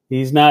 Yeah.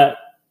 He's not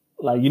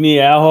like you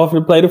need Al Horford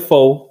to play the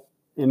 4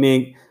 and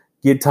then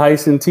get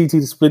Tyson TT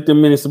to split their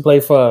minutes to play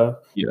 5.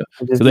 Yeah.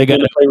 And just So they got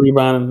to play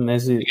rebounding and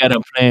that's it. They got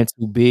them playing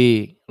too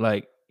big,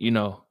 like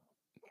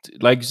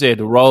like you said,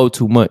 the road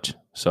too much.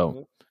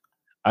 So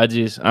I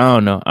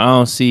don't know.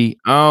 I'm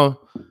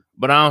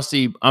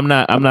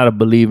not a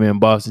believer in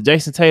Boston.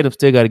 Jason Tatum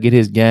still got to get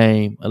his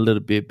game a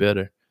little bit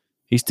better.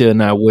 He's still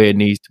not where it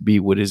needs to be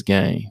with his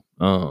game.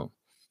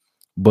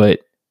 But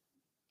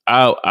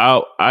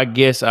I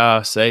guess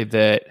I'll say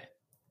that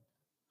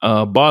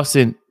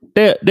Boston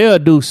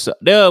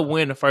they'll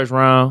win the first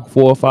round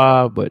 4 or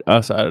 5, but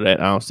outside of that,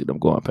 I don't see them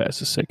going past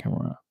the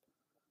second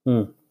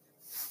round.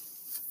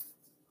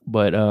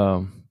 But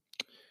I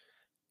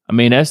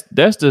mean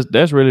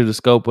that's really the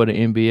scope of the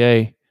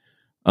NBA.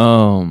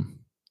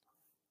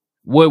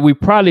 What we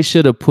probably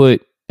should have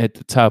put at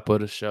the top of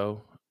the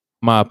show.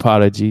 My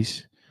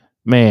apologies,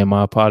 man.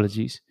 My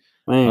apologies.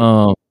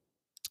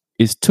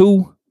 It's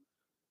two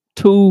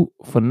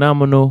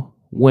phenomenal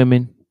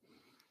women.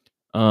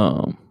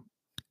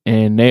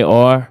 And they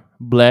are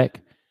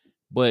black,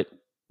 but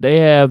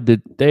they are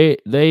the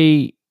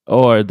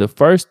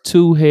first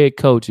two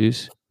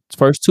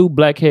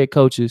black head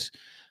coaches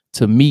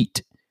to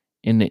meet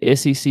in the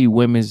SEC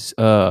Women's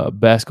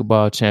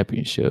Basketball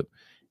Championship,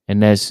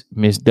 and that's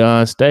Miss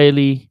Dawn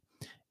Staley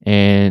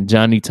and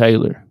Johnny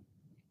Taylor,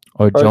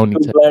 or Joni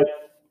Taylor. Black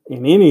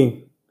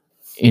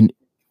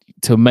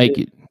to make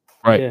it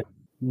right, yeah.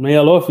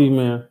 Male or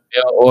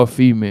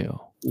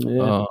female.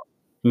 Yeah.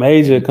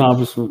 Major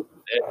accomplishment.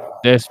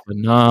 That's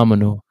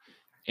phenomenal.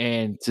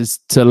 And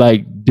to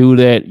like do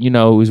that, it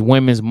was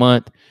Women's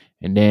Month,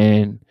 and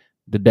then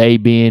the day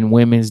being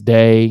Women's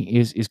Day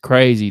is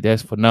crazy.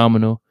 That's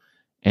phenomenal.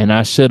 And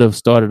I should have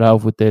started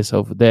off with that.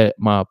 So for that,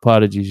 my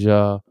apologies,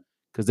 y'all,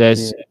 because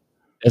that's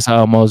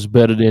almost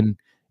better than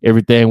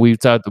everything we've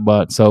talked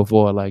about so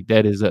far. Like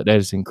that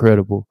is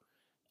incredible.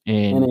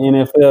 And the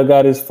NFL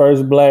got its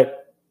first black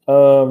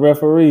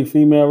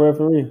female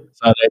referee.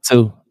 I saw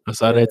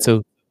that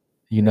too.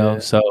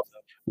 So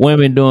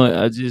women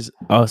are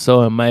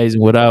so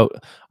amazing. I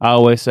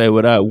always say,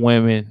 without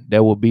women,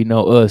 there will be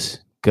no us,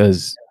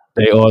 because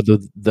they are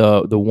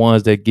the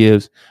ones that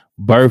gives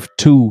birth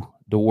to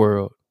the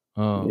world.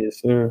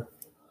 Yes, sir.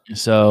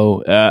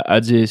 So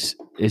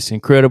it's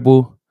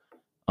incredible.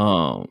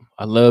 I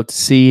love to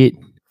see it.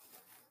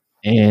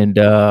 And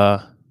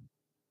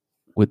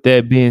with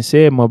that being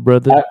said, my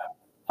brother,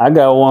 I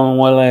got one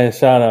last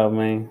shout out,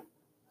 man.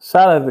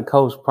 Shout out to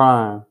Coach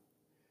Prime.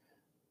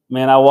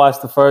 Man, I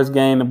watched the first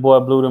game. The boy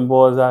blew them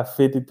boys out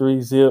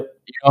 53 zip.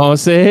 You know what I'm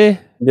saying?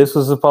 This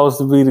was supposed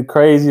to be the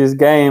craziest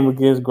game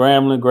against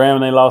Grambling.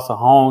 Grambling lost a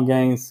home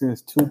game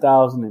since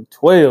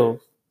 2012.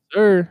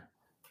 Sure.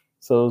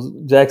 So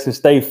Jackson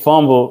State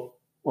fumbled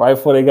right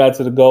before they got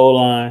to the goal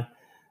line.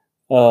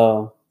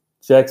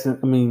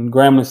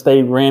 Grambling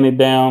State ran it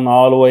down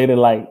all the way to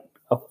like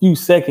a few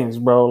seconds,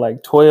 bro,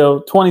 like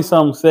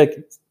 20-something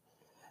seconds.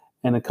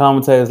 And the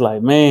commentator's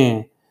like,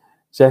 man,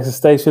 Jackson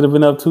State should have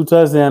been up 2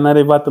 touchdowns. Now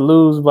they about to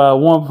lose by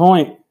 1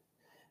 point.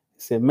 He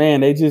said,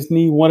 man, they just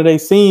need one of their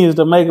seniors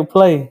to make a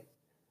play.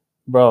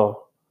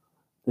 Bro,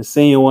 the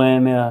senior went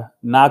in there,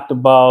 knocked the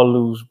ball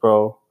loose,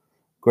 bro.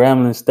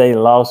 Grambling State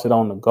lost it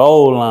on the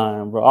goal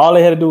line, bro. All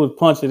they had to do was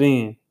punch it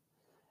in.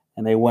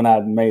 And they went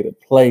out and made a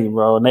play,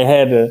 bro. And they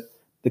had the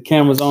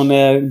cameras on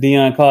there.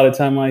 Deion called it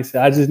time. He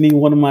said, I just need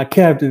one of my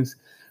captains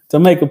to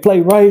make a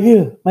play right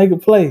here. Make a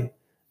play.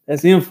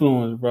 That's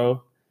influence,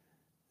 bro.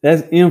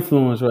 That's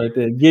influence right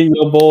there. Get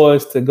your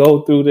boys to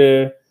go through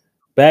their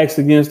backs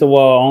against the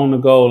wall on the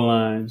goal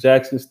line.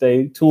 Jackson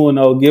State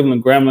 2-0, giving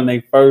them Grambling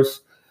their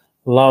first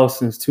loss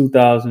since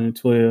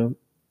 2012.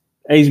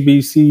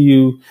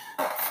 HBCU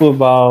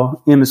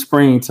football in the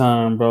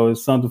springtime, bro.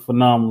 It's something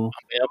phenomenal.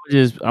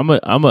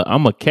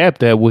 I'm a cap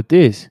that with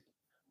this,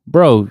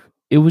 bro.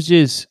 It was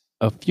just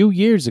a few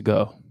years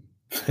ago.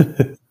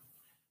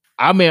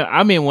 I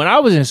mean, when I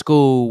was in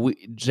school,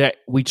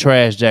 we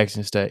trashed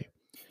Jackson State,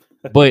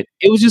 but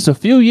it was just a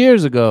few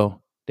years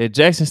ago that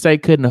Jackson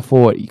State couldn't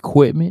afford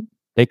equipment.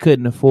 They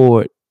couldn't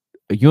afford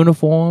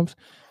uniforms.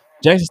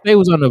 Jackson State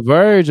was on the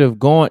verge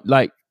of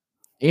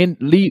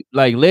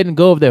letting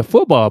go of their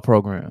football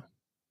program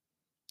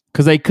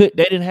because they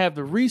didn't have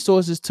the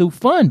resources to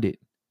fund it.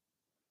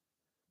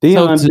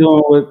 Deion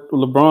doing what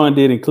LeBron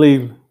did in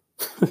Cleveland.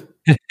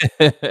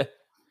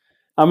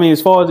 I mean,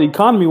 as far as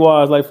economy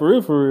wise, like for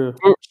real,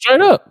 straight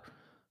up.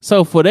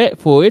 So for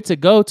it to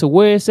go to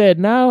where it's at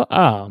now,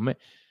 oh man,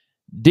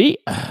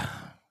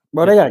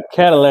 bro, they got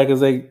Cadillac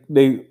as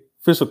they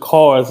official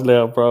cars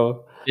now,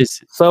 bro.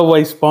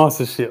 Subway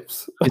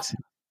sponsorships.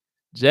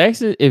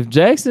 If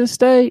Jackson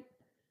State,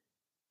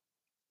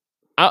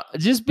 I'll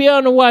just be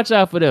on the watch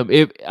out for them.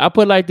 If I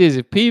put it like this,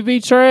 if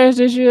PV trash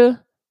this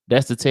year,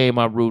 that's the team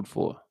I root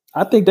for.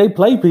 I think they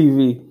play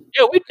PV.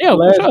 Yeah,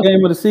 last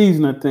game of the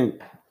season, I think.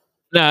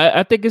 No,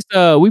 I think it's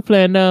we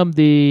playing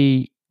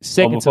the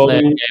second to before last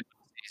the game. game?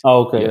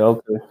 Okay, Yeah.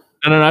 okay.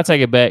 No, I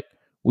take it back.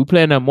 We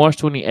playing them March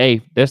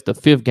 28th. That's the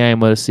 5th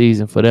game of the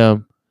season for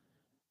them.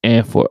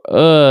 And for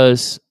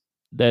us,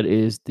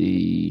 that's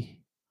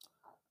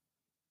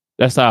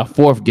our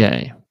 4th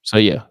game. So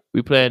yeah,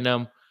 we playing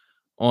them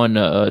on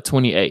the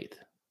 28th.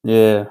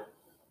 Yeah.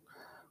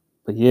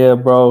 But yeah,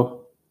 bro.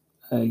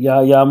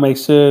 Y'all make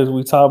sure as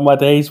we talking about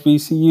the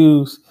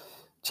HBCUs,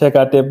 check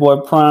out that boy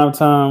Prime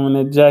Time and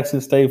that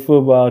Jackson State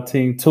football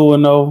team 2-0. You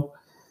know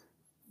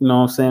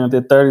what I'm saying? With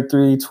that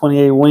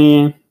 33-28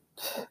 win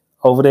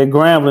over that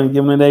Grambling,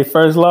 giving them their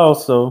first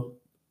loss. So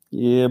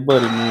yeah,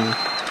 buddy, man.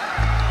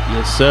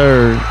 Yes,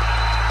 sir.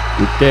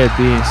 With that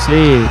being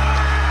said,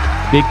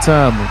 Big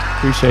Tymers,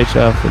 appreciate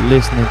y'all for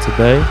listening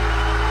today.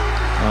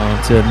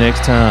 Until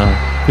next time,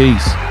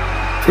 peace.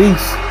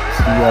 Peace.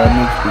 See y'all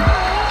next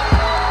week.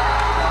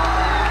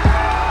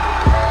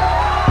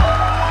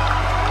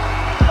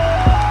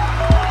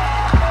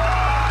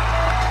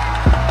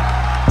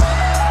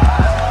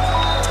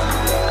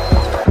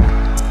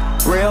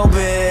 Real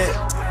big.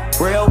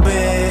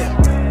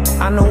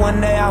 I know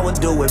one day I would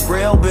do it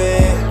real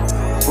big.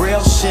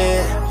 Real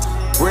shit.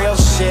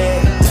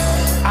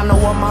 I know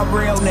what my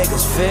real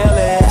niggas feel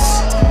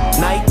is.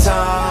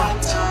 Nighttime,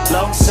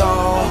 love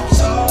songs,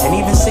 and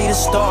even see the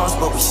stars,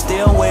 but we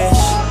still wish.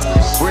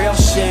 Real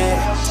shit.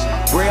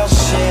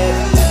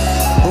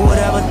 Who would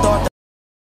ever thought that